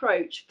kind of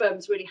approach,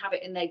 firms really have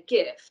it in their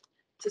gift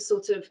to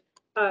sort of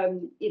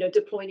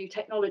deploy new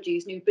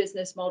technologies, new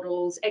business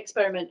models,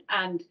 experiment,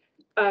 and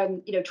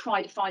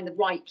try to find the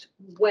right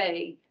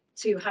way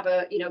to have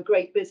a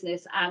great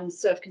business and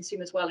serve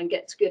consumers well and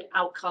get to good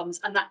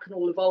outcomes. And that can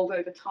all evolve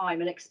over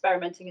time, and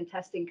experimenting and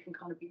testing can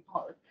kind of be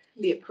part of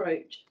the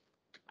approach.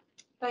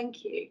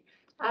 Thank you.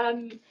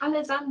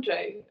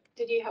 Alessandro,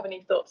 did you have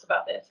any thoughts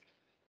about this?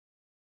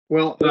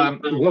 Well,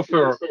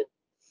 welfare,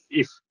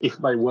 if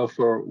by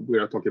welfare we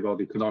are talking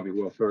about economic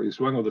welfare, is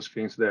one of those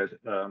things that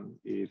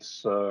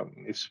it's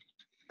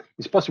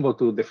possible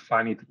to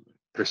define it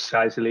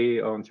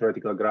precisely on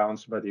theoretical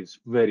grounds, but it's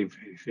very,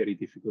 very, very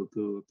difficult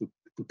to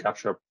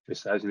capture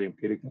precisely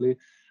empirically.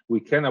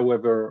 We can,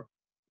 however,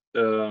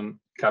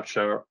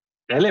 capture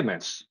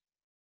elements,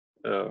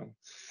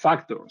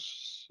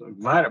 factors,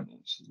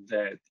 variables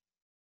that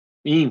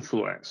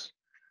influence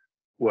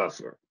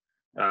welfare.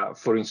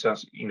 For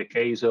instance, in the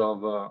case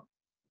of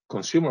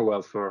consumer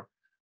welfare,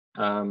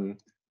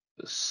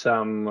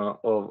 some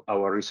of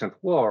our recent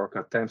work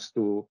attempts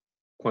to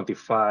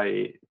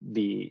quantify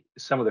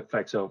some of the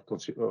effects of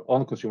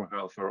on consumer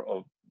welfare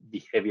of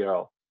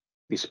behavioral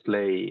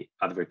display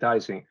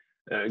advertising.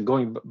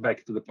 Going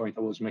back to the point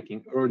I was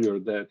making earlier,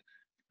 that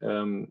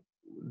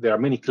there are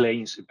many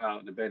claims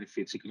about the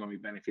benefits,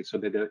 economic benefits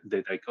of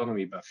the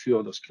economy, but few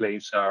of those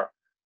claims are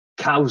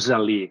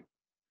causally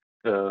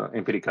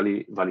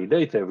empirically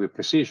validated with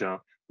precision.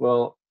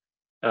 Well,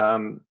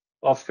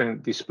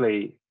 often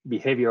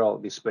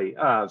behavioral display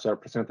ads are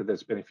presented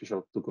as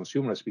beneficial to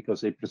consumers because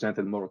they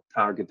presented more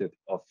targeted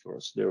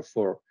offers,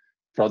 therefore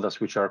products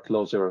which are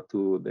closer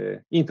to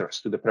the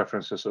interest, to the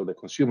preferences of the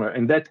consumer.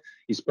 And that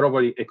is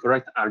probably a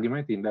correct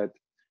argument, in that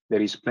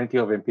there is plenty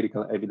of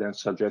empirical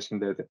evidence suggesting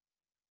that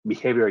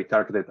behaviorally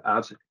targeted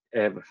ads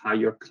have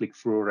higher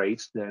click-through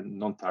rates than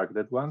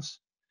non-targeted ones.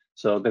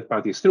 So that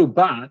part is true,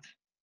 but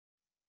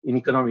in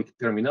economic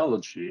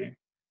terminology,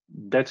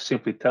 that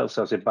simply tells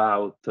us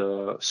about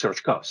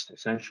search cost.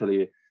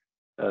 Essentially,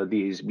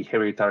 these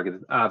behaviorally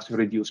targeted ads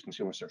reduce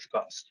consumer search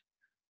costs.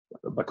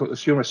 But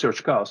consumer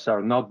search costs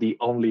are not the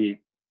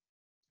only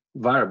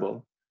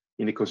variable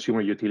in the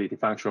consumer utility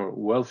function or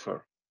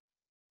welfare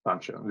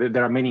function.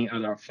 There are many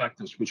other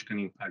factors which can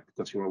impact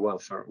consumer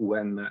welfare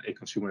when a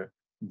consumer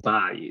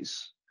buys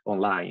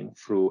online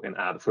through an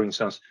ad. For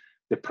instance,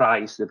 the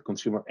price that the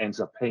consumer ends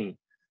up paying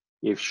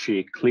if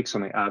she clicks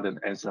on the ad and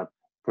ends up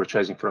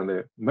purchasing from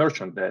the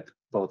merchant that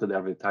bought the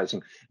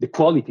advertising, the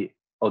quality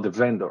of the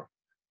vendor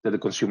that the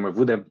consumer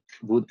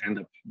would end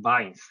up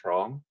buying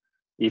from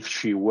if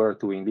she were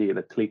to indeed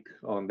click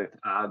on that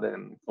ad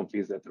and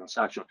complete that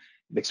transaction.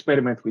 The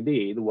experiment we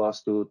did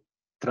was to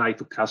try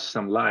to cast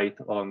some light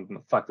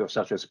on factors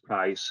such as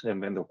price and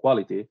vendor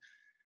quality.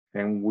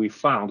 And we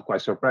found,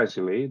 quite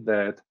surprisingly,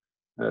 that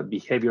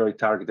behaviorally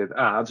targeted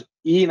ads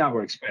in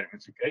our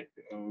experiments, okay,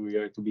 we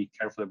are to be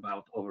careful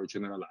about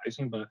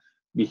overgeneralizing, but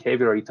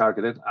behaviorally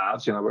targeted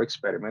ads in our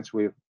experiments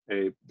with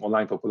a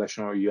online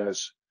population of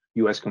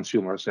US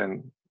consumers,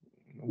 and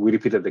we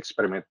repeated the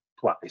experiment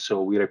twice.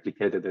 So we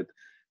replicated it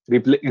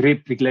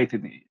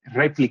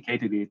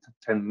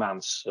 10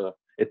 months,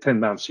 a 10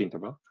 months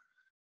interval.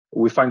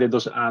 We find that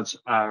those ads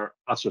are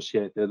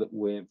associated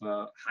with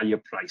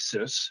higher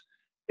prices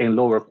and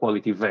lower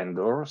quality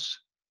vendors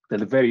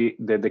than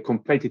the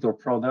competitor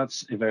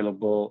products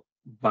available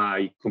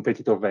by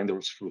competitor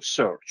vendors through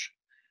search.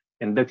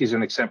 And that is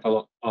an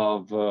example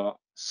of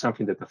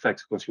something that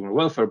affects consumer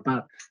welfare,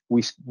 but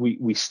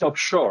we stop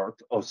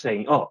short of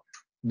saying, oh,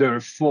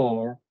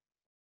 therefore,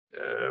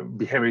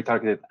 behaviorally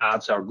targeted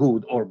ads are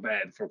good or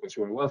bad for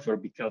consumer welfare,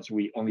 because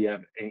we only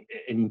have an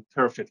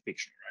imperfect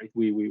picture, right?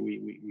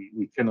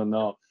 We cannot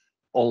know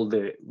all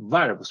the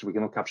variables. We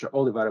cannot capture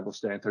all the variables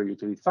that enter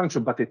utility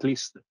function, but at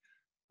least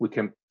we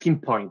can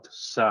pinpoint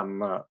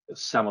some of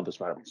those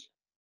variables.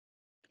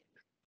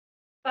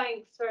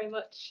 Thanks very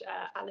much,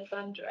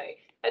 Alessandro.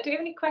 Do you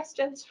have any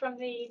questions from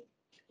the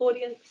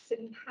audience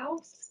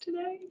in-house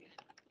today?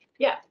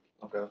 Yeah.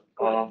 Okay.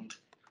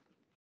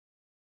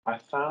 I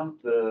found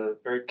the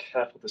very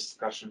careful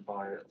discussion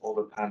by all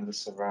the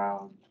panelists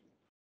around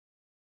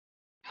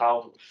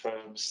how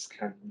firms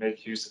can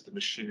make use of the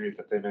machinery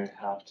that they may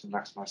have to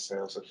maximize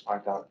sales and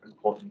find out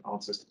important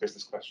answers to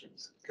business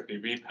questions. It could be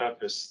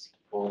repurposed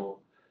for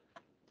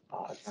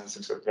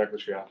advancing sort of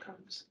regulatory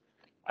outcomes.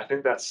 I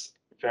think that's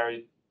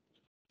very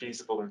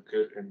feasible and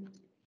good in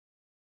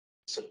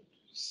sort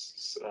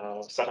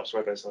of setups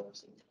where there's a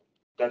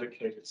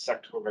dedicated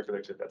sectoral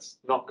regulator that's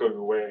not going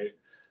away,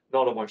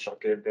 not a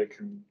one-shot game. They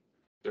can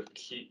sort of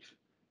keep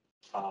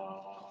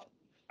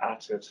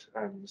at it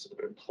and sort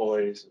of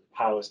employ sort of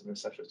powers and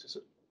etc. to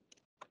sort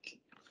of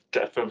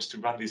get firms to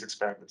run these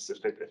experiments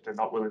if they're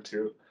not willing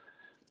to.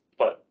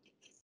 But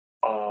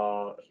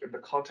in the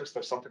context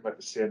of something like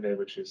the CMA,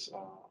 which is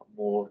a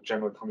more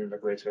general economy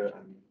regulator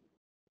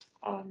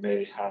and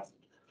may have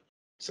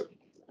sort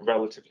of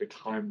relatively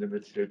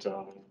time-limited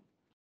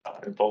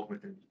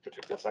involvement in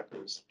particular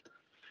sectors,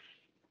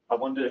 I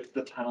wonder if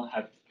the panel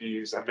had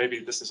views, and maybe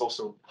this is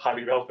also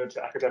highly relevant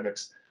to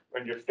academics,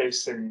 when you're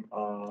facing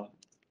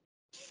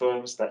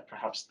firms that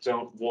perhaps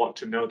don't want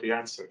to know the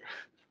answer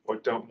or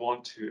don't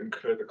want to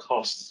incur the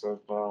costs of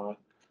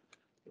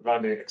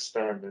running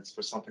experiments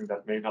for something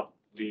that may not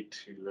lead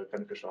to a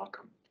beneficial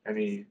outcome.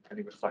 Any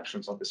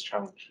reflections on this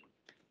challenge?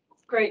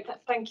 Great,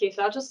 thank you.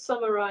 So I'll just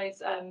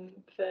summarise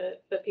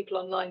for people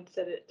online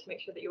so that to make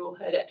sure that you all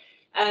heard it.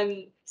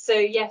 So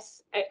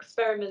yes,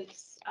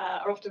 experiments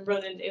are often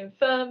run in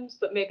firms,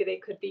 but maybe they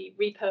could be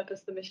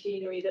repurposed, the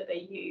machinery that they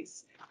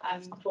use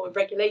for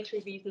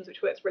regulatory reasons,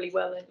 which works really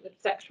well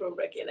with sectoral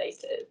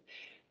regulators.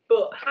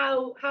 But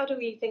how do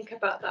we think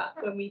about that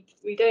when we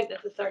don't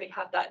necessarily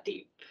have that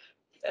deep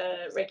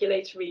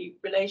regulatory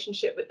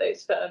relationship with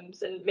those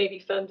firms, and maybe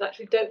firms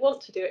actually don't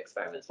want to do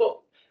experiments?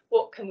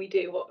 What can we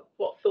do?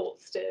 What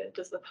thoughts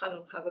does the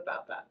panel have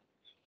about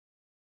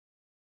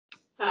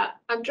that?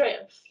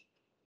 Andreas.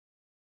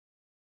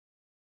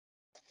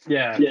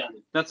 Yeah,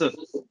 that's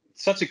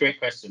such a great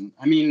question.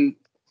 I mean,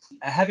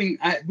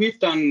 we've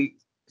done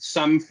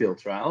some field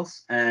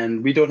trials,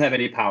 and we don't have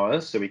any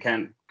powers, so we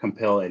can't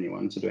compel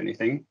anyone to do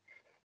anything.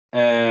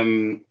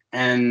 And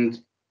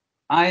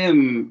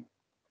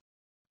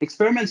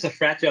experiments are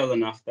fragile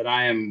enough that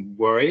I am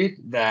worried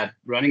that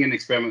running an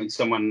experiment with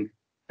someone,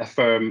 a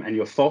firm, and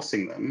you're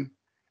forcing them,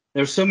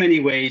 there's so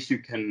many ways you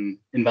can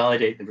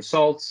invalidate the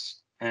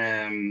results.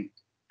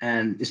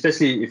 And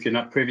especially if you're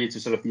not privy to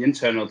sort of the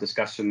internal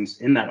discussions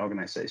in that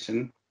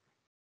organization,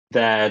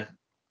 that,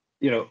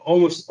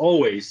 almost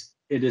always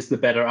it is the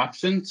better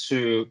option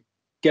to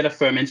get a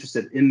firm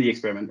interested in the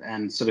experiment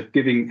and sort of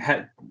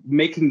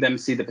making them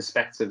see the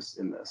perspectives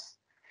in this.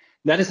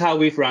 That is how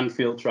we've run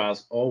field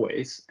trials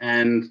always.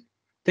 And I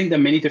think there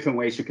are many different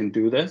ways you can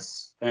do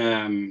this.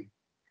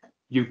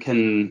 You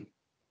can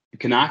you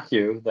can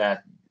argue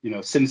that,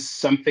 since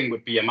something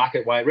would be a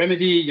market-wide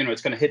remedy,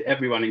 it's going to hit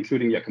everyone,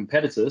 including your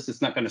competitors.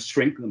 It's not going to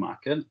shrink the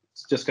market.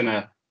 It's just going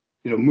to,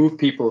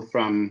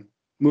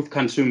 move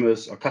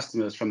consumers or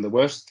customers from the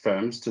worst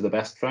firms to the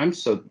best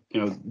firms. So,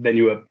 then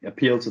you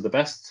appeal to the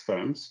best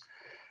firms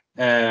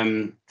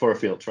for a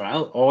field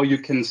trial. Or you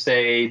can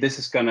say,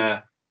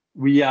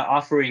 we are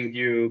offering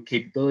you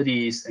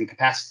capabilities and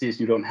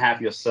capacities you don't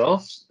have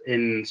yourselves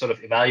in sort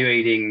of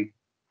evaluating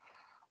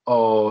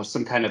or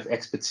some kind of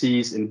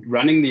expertise in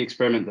running the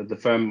experiment that the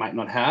firm might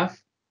not have.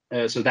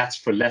 So that's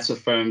for lesser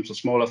firms or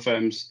smaller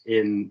firms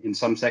in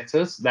some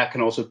sectors. That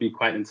can also be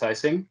quite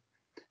enticing.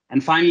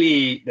 And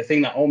finally, the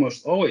thing that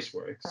almost always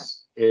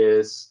works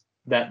is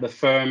that the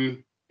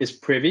firm is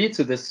privy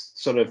to this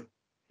sort of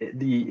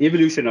the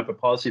evolution of a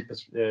policy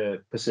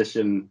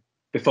position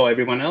before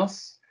everyone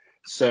else.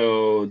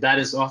 So that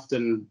is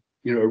often,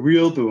 a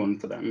real boon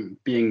for them,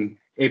 being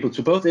able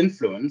to both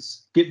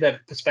influence, give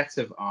their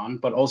perspective on,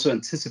 but also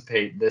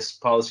anticipate this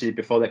policy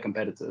before their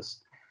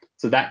competitors.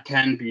 So that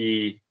can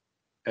be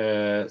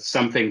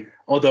something,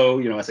 although,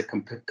 as a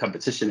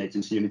competition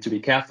agency, you need to be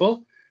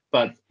careful,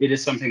 but it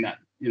is something that,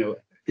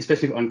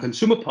 especially on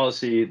consumer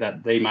policy,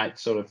 that they might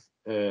sort of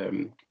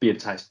be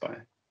enticed by.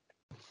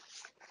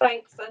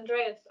 Thanks,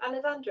 Andreas.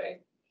 Alessandro?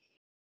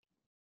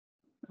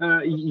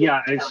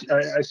 Yeah,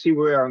 I see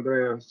where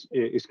Andreas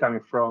is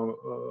coming from,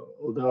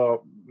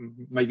 although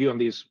my view on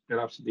this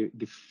perhaps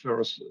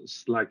differs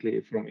slightly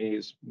from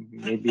his.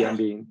 Maybe I'm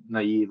being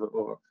naive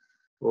or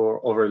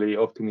overly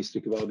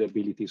optimistic about the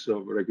abilities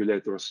of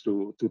regulators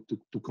to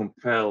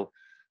compel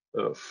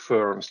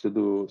firms to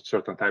do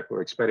certain type of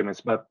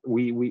experiments, but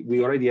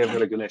we already have a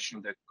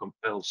regulation that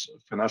compels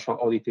financial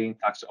auditing,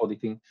 tax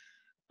auditing.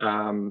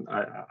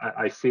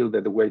 I feel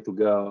that the way to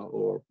go,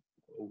 or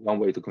one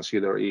way to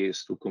consider,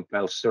 is to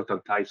compel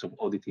certain types of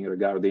auditing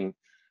regarding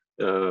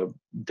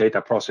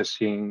data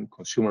processing,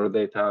 consumer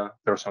data,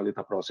 personal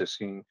data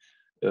processing,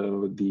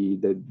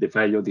 the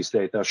value of this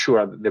data.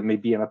 Sure, there may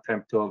be an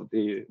attempt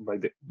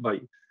by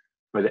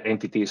the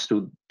entities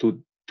to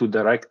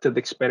direct the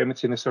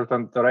experiments in a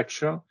certain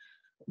direction,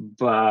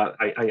 but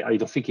I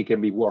don't think it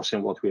can be worse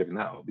than what we have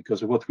now,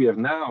 because what we have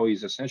now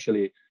is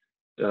essentially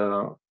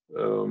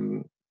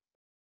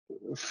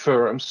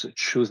firms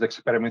choose the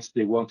experiments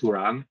they want to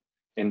run,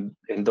 and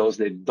those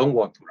they don't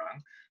want to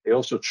run. They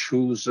also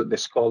choose the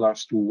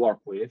scholars to work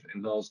with,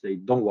 and those they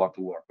don't want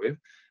to work with.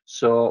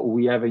 So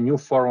we have a new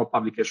form of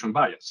publication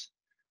bias,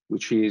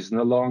 which is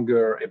no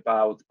longer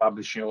about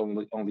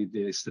publishing only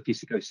the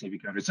statistically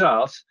significant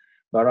results,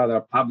 but rather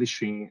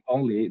publishing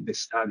only the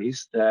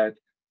studies that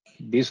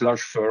this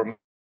large firm.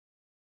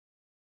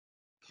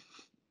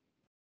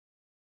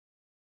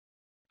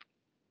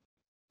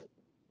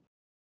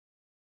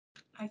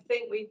 I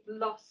think we've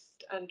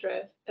lost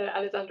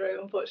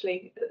Alessandro,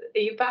 unfortunately. Are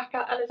you back,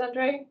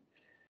 Alessandro?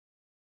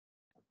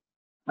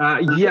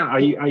 Yeah,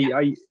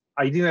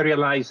 I didn't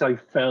realize I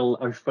fell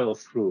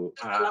through.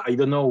 I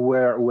don't know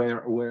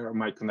where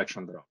my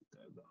connection dropped.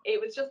 It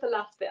was just the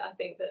last bit, I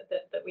think,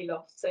 that we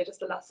lost. So just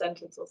the last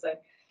sentence or so.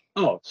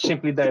 Oh,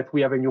 simply that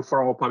we have a new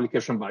form of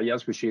publication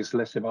bias, which is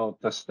less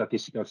about the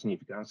statistical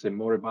significance and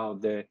more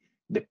about the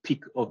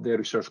peak of the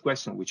research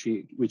question, which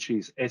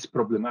is as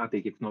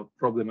problematic, if not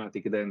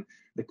problematic, than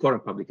the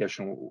current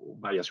publication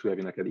bias we have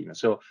in academia.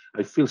 So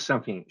I feel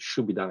something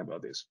should be done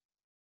about this.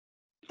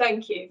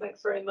 Thank you.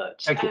 Thanks very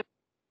much. Thank you.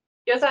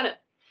 Josanna?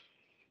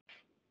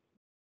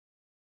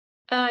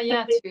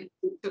 Yeah,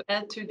 to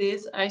add to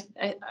this,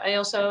 I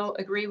also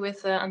agree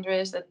with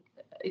Andreas that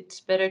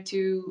it's better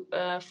to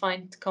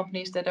find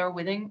companies that are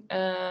willing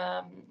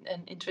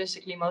and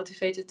intrinsically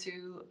motivated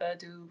to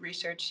do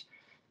research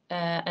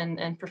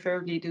and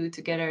preferably do it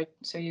together,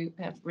 so you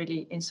have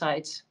really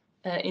inside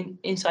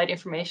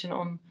information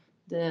on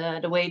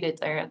the way that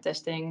they're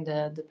testing,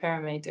 the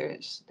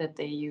parameters that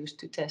they use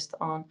to test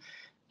on,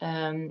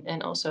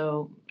 and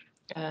also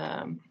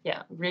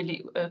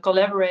really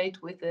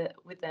collaborate with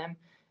them.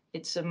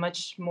 It's a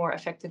much more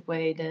effective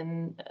way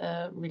than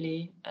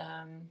really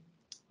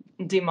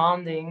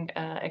demanding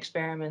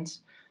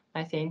experiments,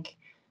 I think,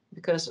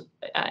 because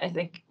I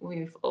think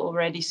we've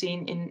already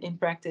seen in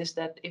practice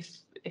that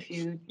if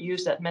you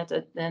use that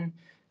method, then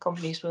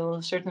companies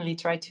will certainly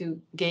try to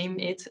game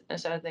it,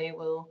 so they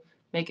will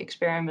make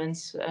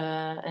experiments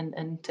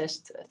and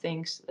test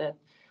things that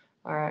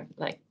are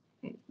like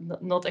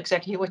not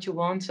exactly what you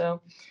want.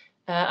 So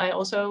I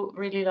also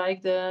really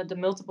like the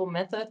multiple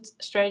method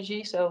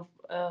strategy. So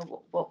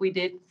what we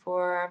did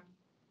for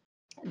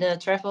the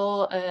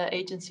travel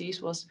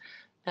agencies was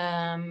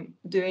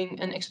doing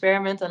an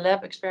experiment, a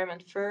lab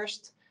experiment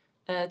first,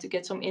 to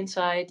get some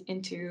insight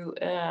into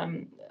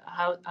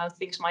how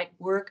things might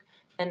work,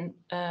 and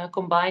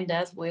combine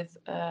that with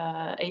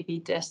A/B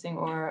testing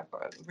or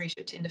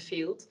research in the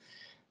field.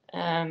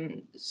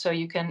 So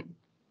you can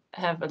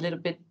have a little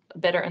bit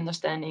better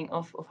understanding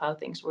of how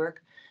things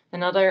work.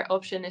 Another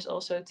option is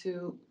also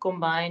to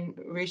combine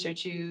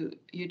research you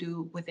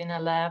do within a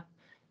lab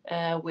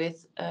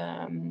with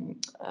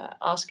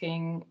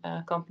asking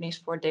companies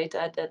for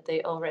data that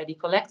they already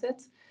collected.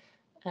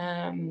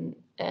 and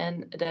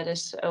that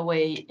is a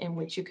way in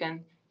which you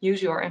can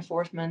use your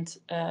enforcement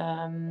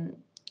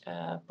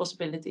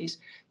possibilities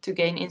to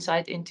gain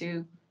insight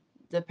into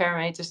the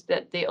parameters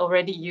that they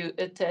already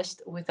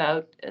test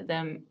without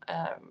them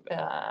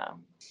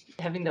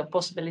having the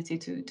possibility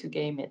to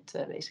game it,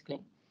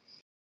 basically.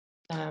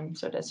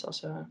 So that's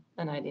also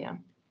an idea.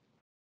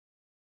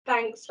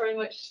 Thanks very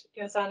much,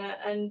 Josanna,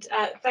 and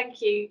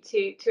thank you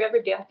to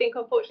everybody. I think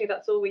unfortunately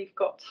that's all we've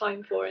got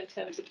time for in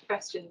terms of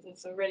questions, and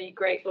some really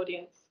great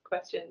audience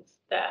questions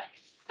there.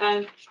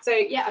 So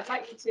yeah, I'd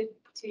like you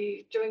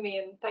to join me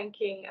in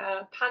thanking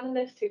our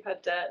panelists who've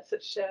had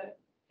such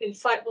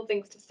insightful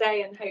things to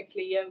say, and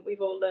hopefully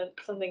we've all learned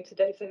something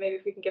today. So maybe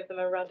if we can give them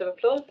a round of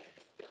applause.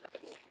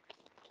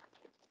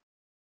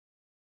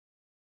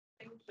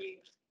 Thank you.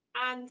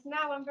 And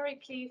now I'm very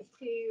pleased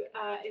to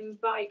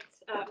invite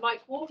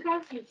Mike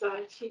Walker, who's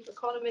our Chief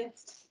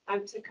Economist,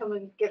 to come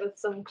and give us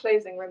some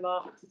closing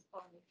remarks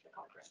on the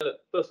conference.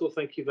 First of all,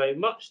 thank you very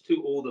much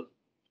to all the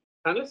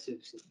panelists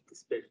who've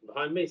participated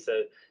behind me.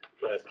 So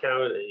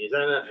Karen and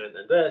Josanna and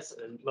Andreas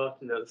and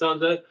Martin and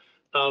Alessandro,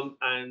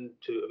 and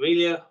to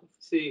Amelia,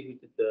 obviously, who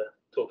did the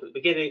talk at the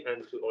beginning,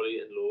 and to Ollie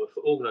and Laura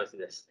for organising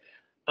this.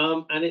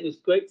 And it was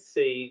great to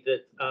see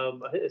that I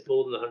think there's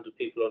more than 100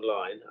 people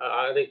online.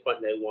 I don't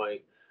quite know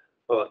why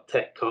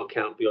tech can't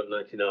count beyond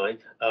 99,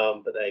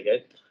 but there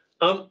you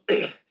go.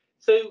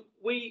 So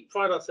we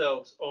pride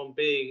ourselves on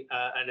being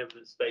an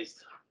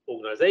evidence-based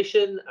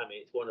organisation. I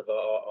mean, it's one of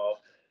our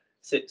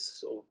 6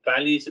 sort of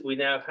values that we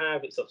now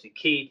have. It's obviously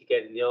key to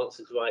getting the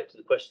answers right to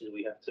the questions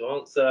we have to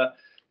answer.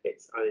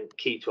 It's, I think,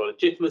 key to our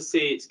legitimacy.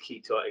 It's key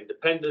to our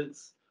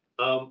independence.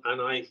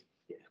 And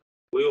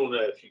we all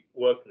know, if you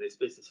work in this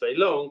business very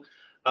long,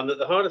 that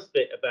the hardest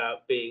bit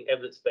about being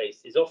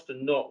evidence-based is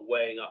often not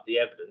weighing up the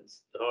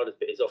evidence. The hardest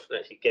bit is often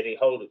actually getting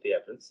hold of the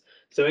evidence.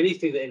 So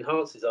anything that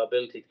enhances our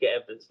ability to get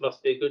evidence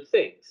must be a good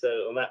thing. So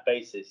on that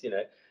basis,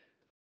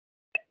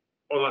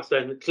 online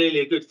experiment clearly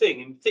a good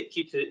thing, in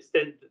particular to the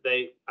extent that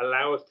they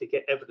allow us to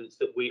get evidence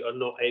that we are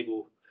not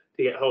able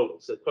to get hold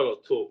of. So quite a lot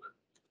of talk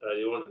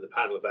earlier on in the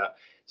panel about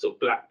sort of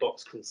black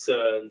box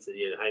concerns and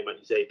how you might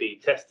use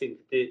A/B testing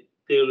to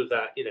deal with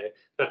that.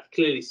 That's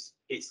clearly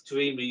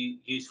extremely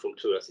useful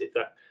to us if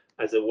that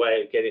as a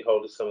way of getting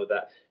hold of some of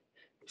that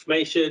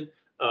information.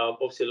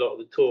 Obviously, a lot of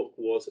the talk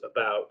was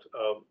about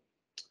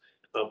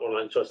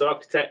online choice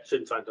architecture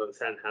and trying to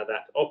understand how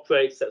that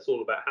operates. That's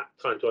all about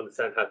trying to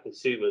understand how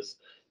consumers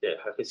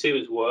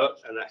work,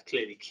 and that's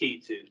clearly key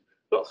to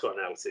lots of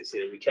analysis.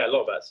 We care a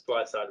lot about the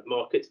supply side of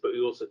markets, but we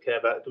also care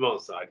about the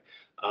demand side,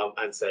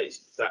 and so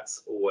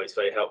that's always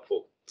very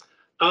helpful.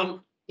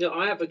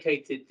 I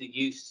advocated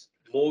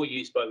more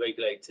use by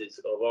regulators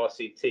of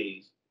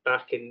RCTs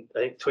back in, I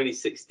think,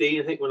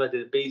 2016, when I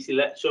did a BC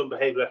lecture on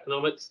behavioural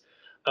economics,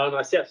 and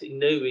I see absolutely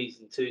no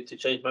reason to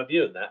change my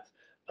view on that.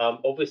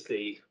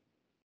 Obviously,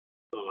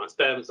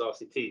 experiments,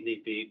 RCTs need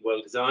to be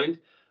well designed.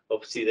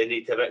 Obviously, they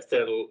need to have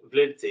external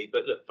validity,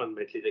 but look,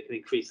 fundamentally, they can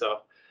increase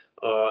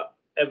our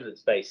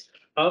evidence base.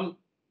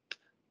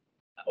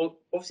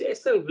 Obviously,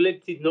 external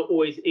validity is not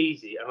always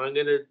easy, and I'm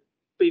going to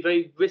be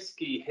very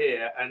risky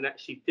here and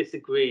actually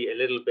disagree a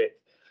little bit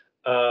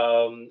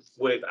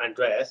with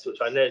Andreas, which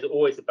I know is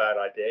always a bad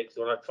idea, because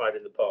when I've tried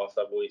in the past,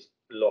 I've always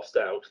lost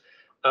out.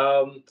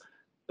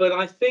 But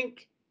I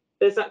think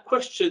there's that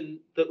question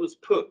that was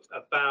put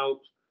about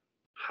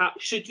how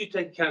should you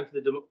try and take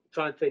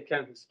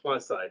account of the supply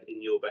side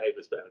in your behavioural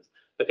experiments?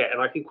 Okay,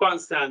 and I can quite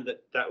understand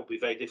that would be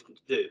very difficult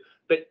to do.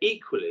 But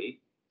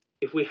equally,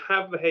 if we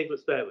have a behavioural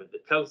experiment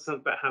that tells us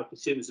something about how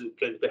consumers are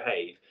going to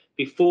behave,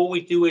 before we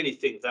do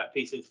anything with that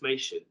piece of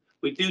information,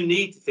 we do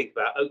need to think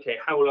about, okay,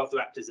 how will other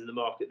actors in the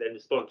market then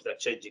respond to that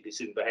changing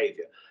consumer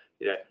behaviour?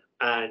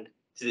 And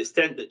to the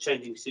extent that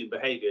changing consumer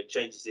behaviour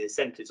changes the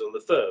incentives on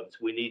the firms,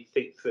 we need to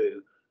think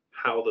through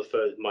how the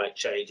firms might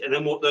change, and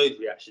then what those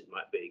reactions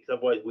might be, because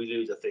otherwise we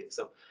lose, I think,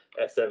 some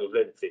external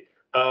validity.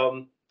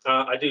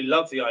 I do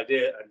love the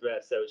idea,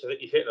 Andreas, which I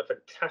think you've hit a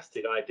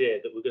fantastic idea,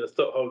 that we're going to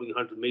start holding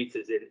 100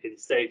 metres in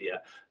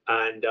stadia,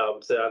 and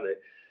so I don't know,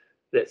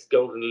 let's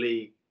Golden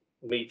League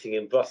meeting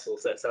in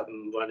Brussels, let's have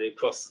them running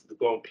across the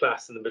Grand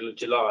Place in the middle of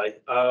July.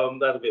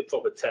 That'll be a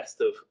proper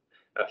test of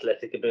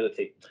athletic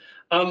ability.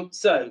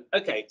 So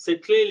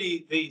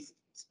clearly these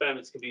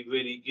experiments can be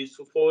really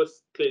useful for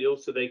us. Clearly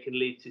also they can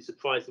lead to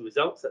surprising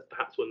results. That's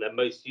perhaps when they're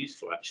most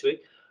useful,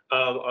 actually.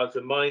 I was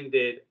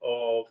reminded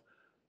of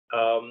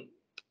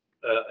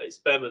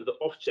experiment that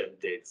Ofgem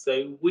did.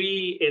 So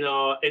we, in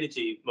our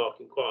energy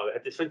market inquiry,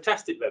 had this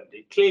fantastic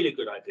remedy, clearly a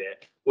good idea,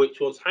 which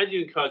was how do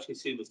you encourage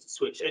consumers to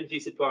switch energy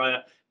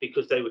supplier,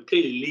 because they were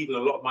clearly leaving a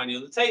lot of money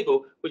on the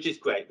table, which is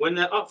great. When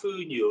they're up for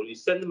renewal, you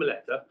send them a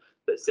letter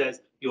that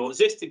says your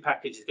existing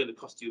package is going to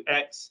cost you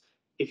X.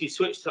 If you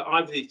switch to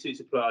either of these 2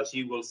 suppliers,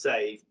 you will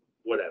save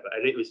whatever.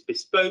 And it was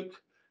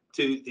bespoke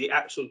to the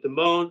actual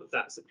demand of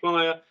that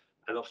supplier.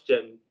 And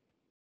Ofgem,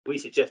 we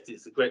suggested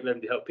it's a great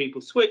remedy to help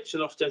people switch.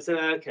 And Ofgem said,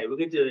 okay, we're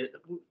going to do it.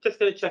 We're just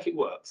going to check it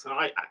works. And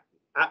I,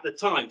 at the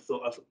time,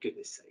 thought, oh, for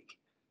goodness sake,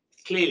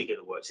 it's clearly going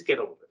to work. So get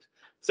on with it.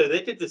 So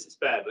they did this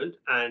experiment,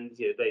 and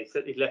they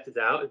sent these letters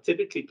out, and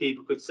typically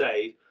people could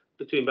save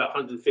between about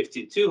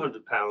 150 and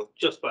 200 pounds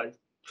just by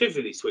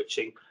trivially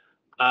switching.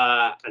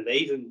 And they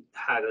even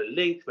had a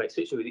link to make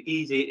switching really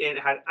easy, and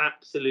it had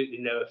absolutely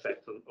no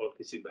effect on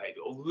consumer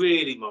behaviour, or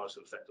really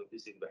marginal effect on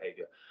consumer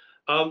behaviour.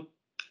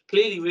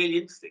 Clearly really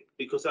interesting,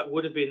 because that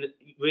would have been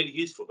really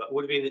useful. That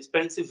would have been an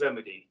expensive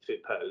remedy to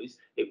impose.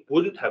 It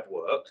wouldn't have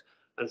worked.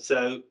 And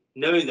so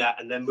knowing that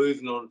and then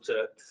moving on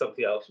to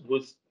something else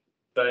was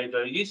very,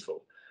 very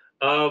useful.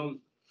 I mean,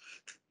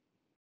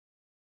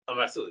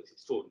 I thought it's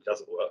extraordinary, it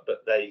doesn't work,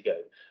 but there you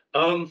go.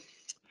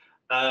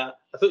 I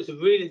thought it was a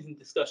really interesting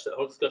discussion, a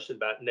whole discussion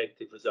about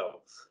negative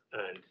results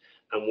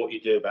and what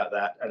you do about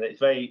that. And I'm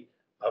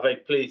very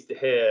pleased to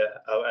hear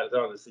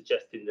Alexander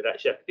suggesting that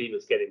actually academia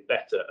is getting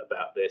better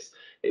about this.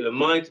 It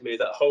reminds me of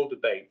that whole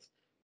debate,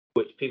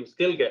 which people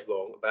still get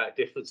wrong, about a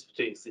difference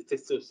between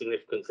statistical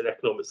significance and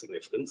economic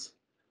significance.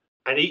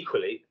 And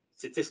equally,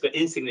 statistical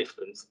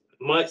insignificance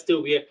might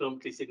still be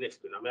economically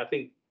significant. I mean, I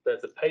think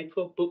there's a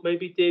paper book,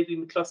 maybe Deirdre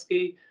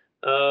McCluskey,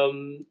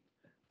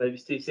 maybe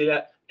Steve see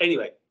that.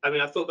 Anyway, I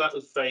mean, I thought that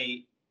was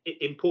very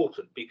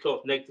important,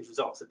 because negative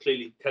results are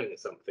clearly telling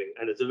us something.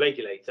 And as a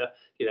regulator,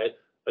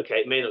 okay,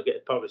 it may not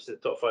get published in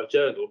the top 5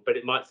 journal, but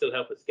it might still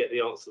help us get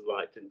the answer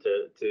right and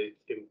to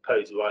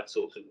impose the right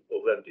sorts of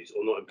remedies,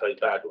 or not impose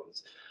bad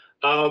ones.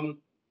 I'm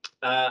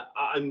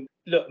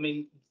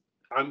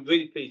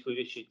really pleased we've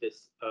issued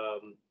this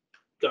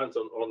guidance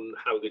on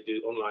how we're going to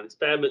do online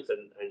experiments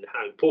and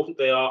how important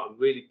they are. I'm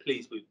really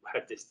pleased we've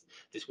had this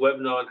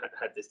webinar and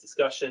had this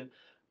discussion.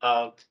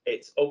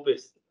 It's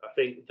obvious, I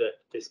think, that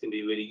this can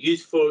be really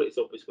useful. It's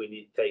obvious we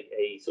need to take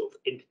a sort of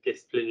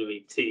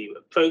interdisciplinary team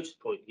approach,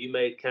 the point you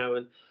made,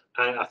 Karen.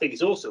 And I think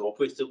it's also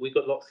obvious that we've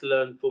got lots to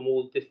learn from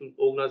all different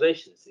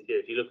organisations.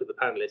 If you look at the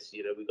panellists,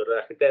 we've got an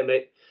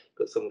academic,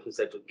 got someone from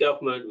central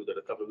government, we've got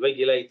a couple of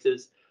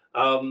regulators.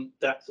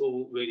 That's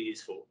all really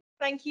useful.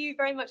 Thank you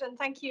very much, and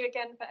thank you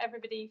again for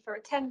everybody for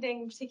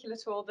attending,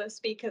 particularly to all the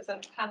speakers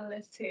and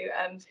panelists who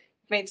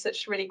made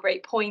such really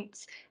great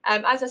points.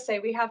 As I say,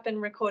 we have been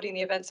recording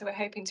the event, so we're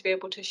hoping to be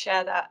able to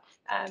share that.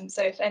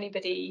 So if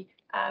anybody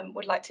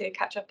would like to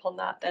catch up on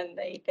that, then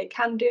they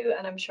can do,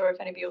 and I'm sure if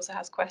anybody also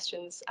has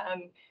questions,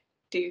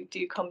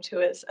 do come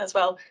to us as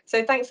well.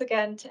 So thanks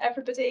again to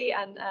everybody,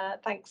 and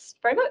thanks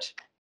very much.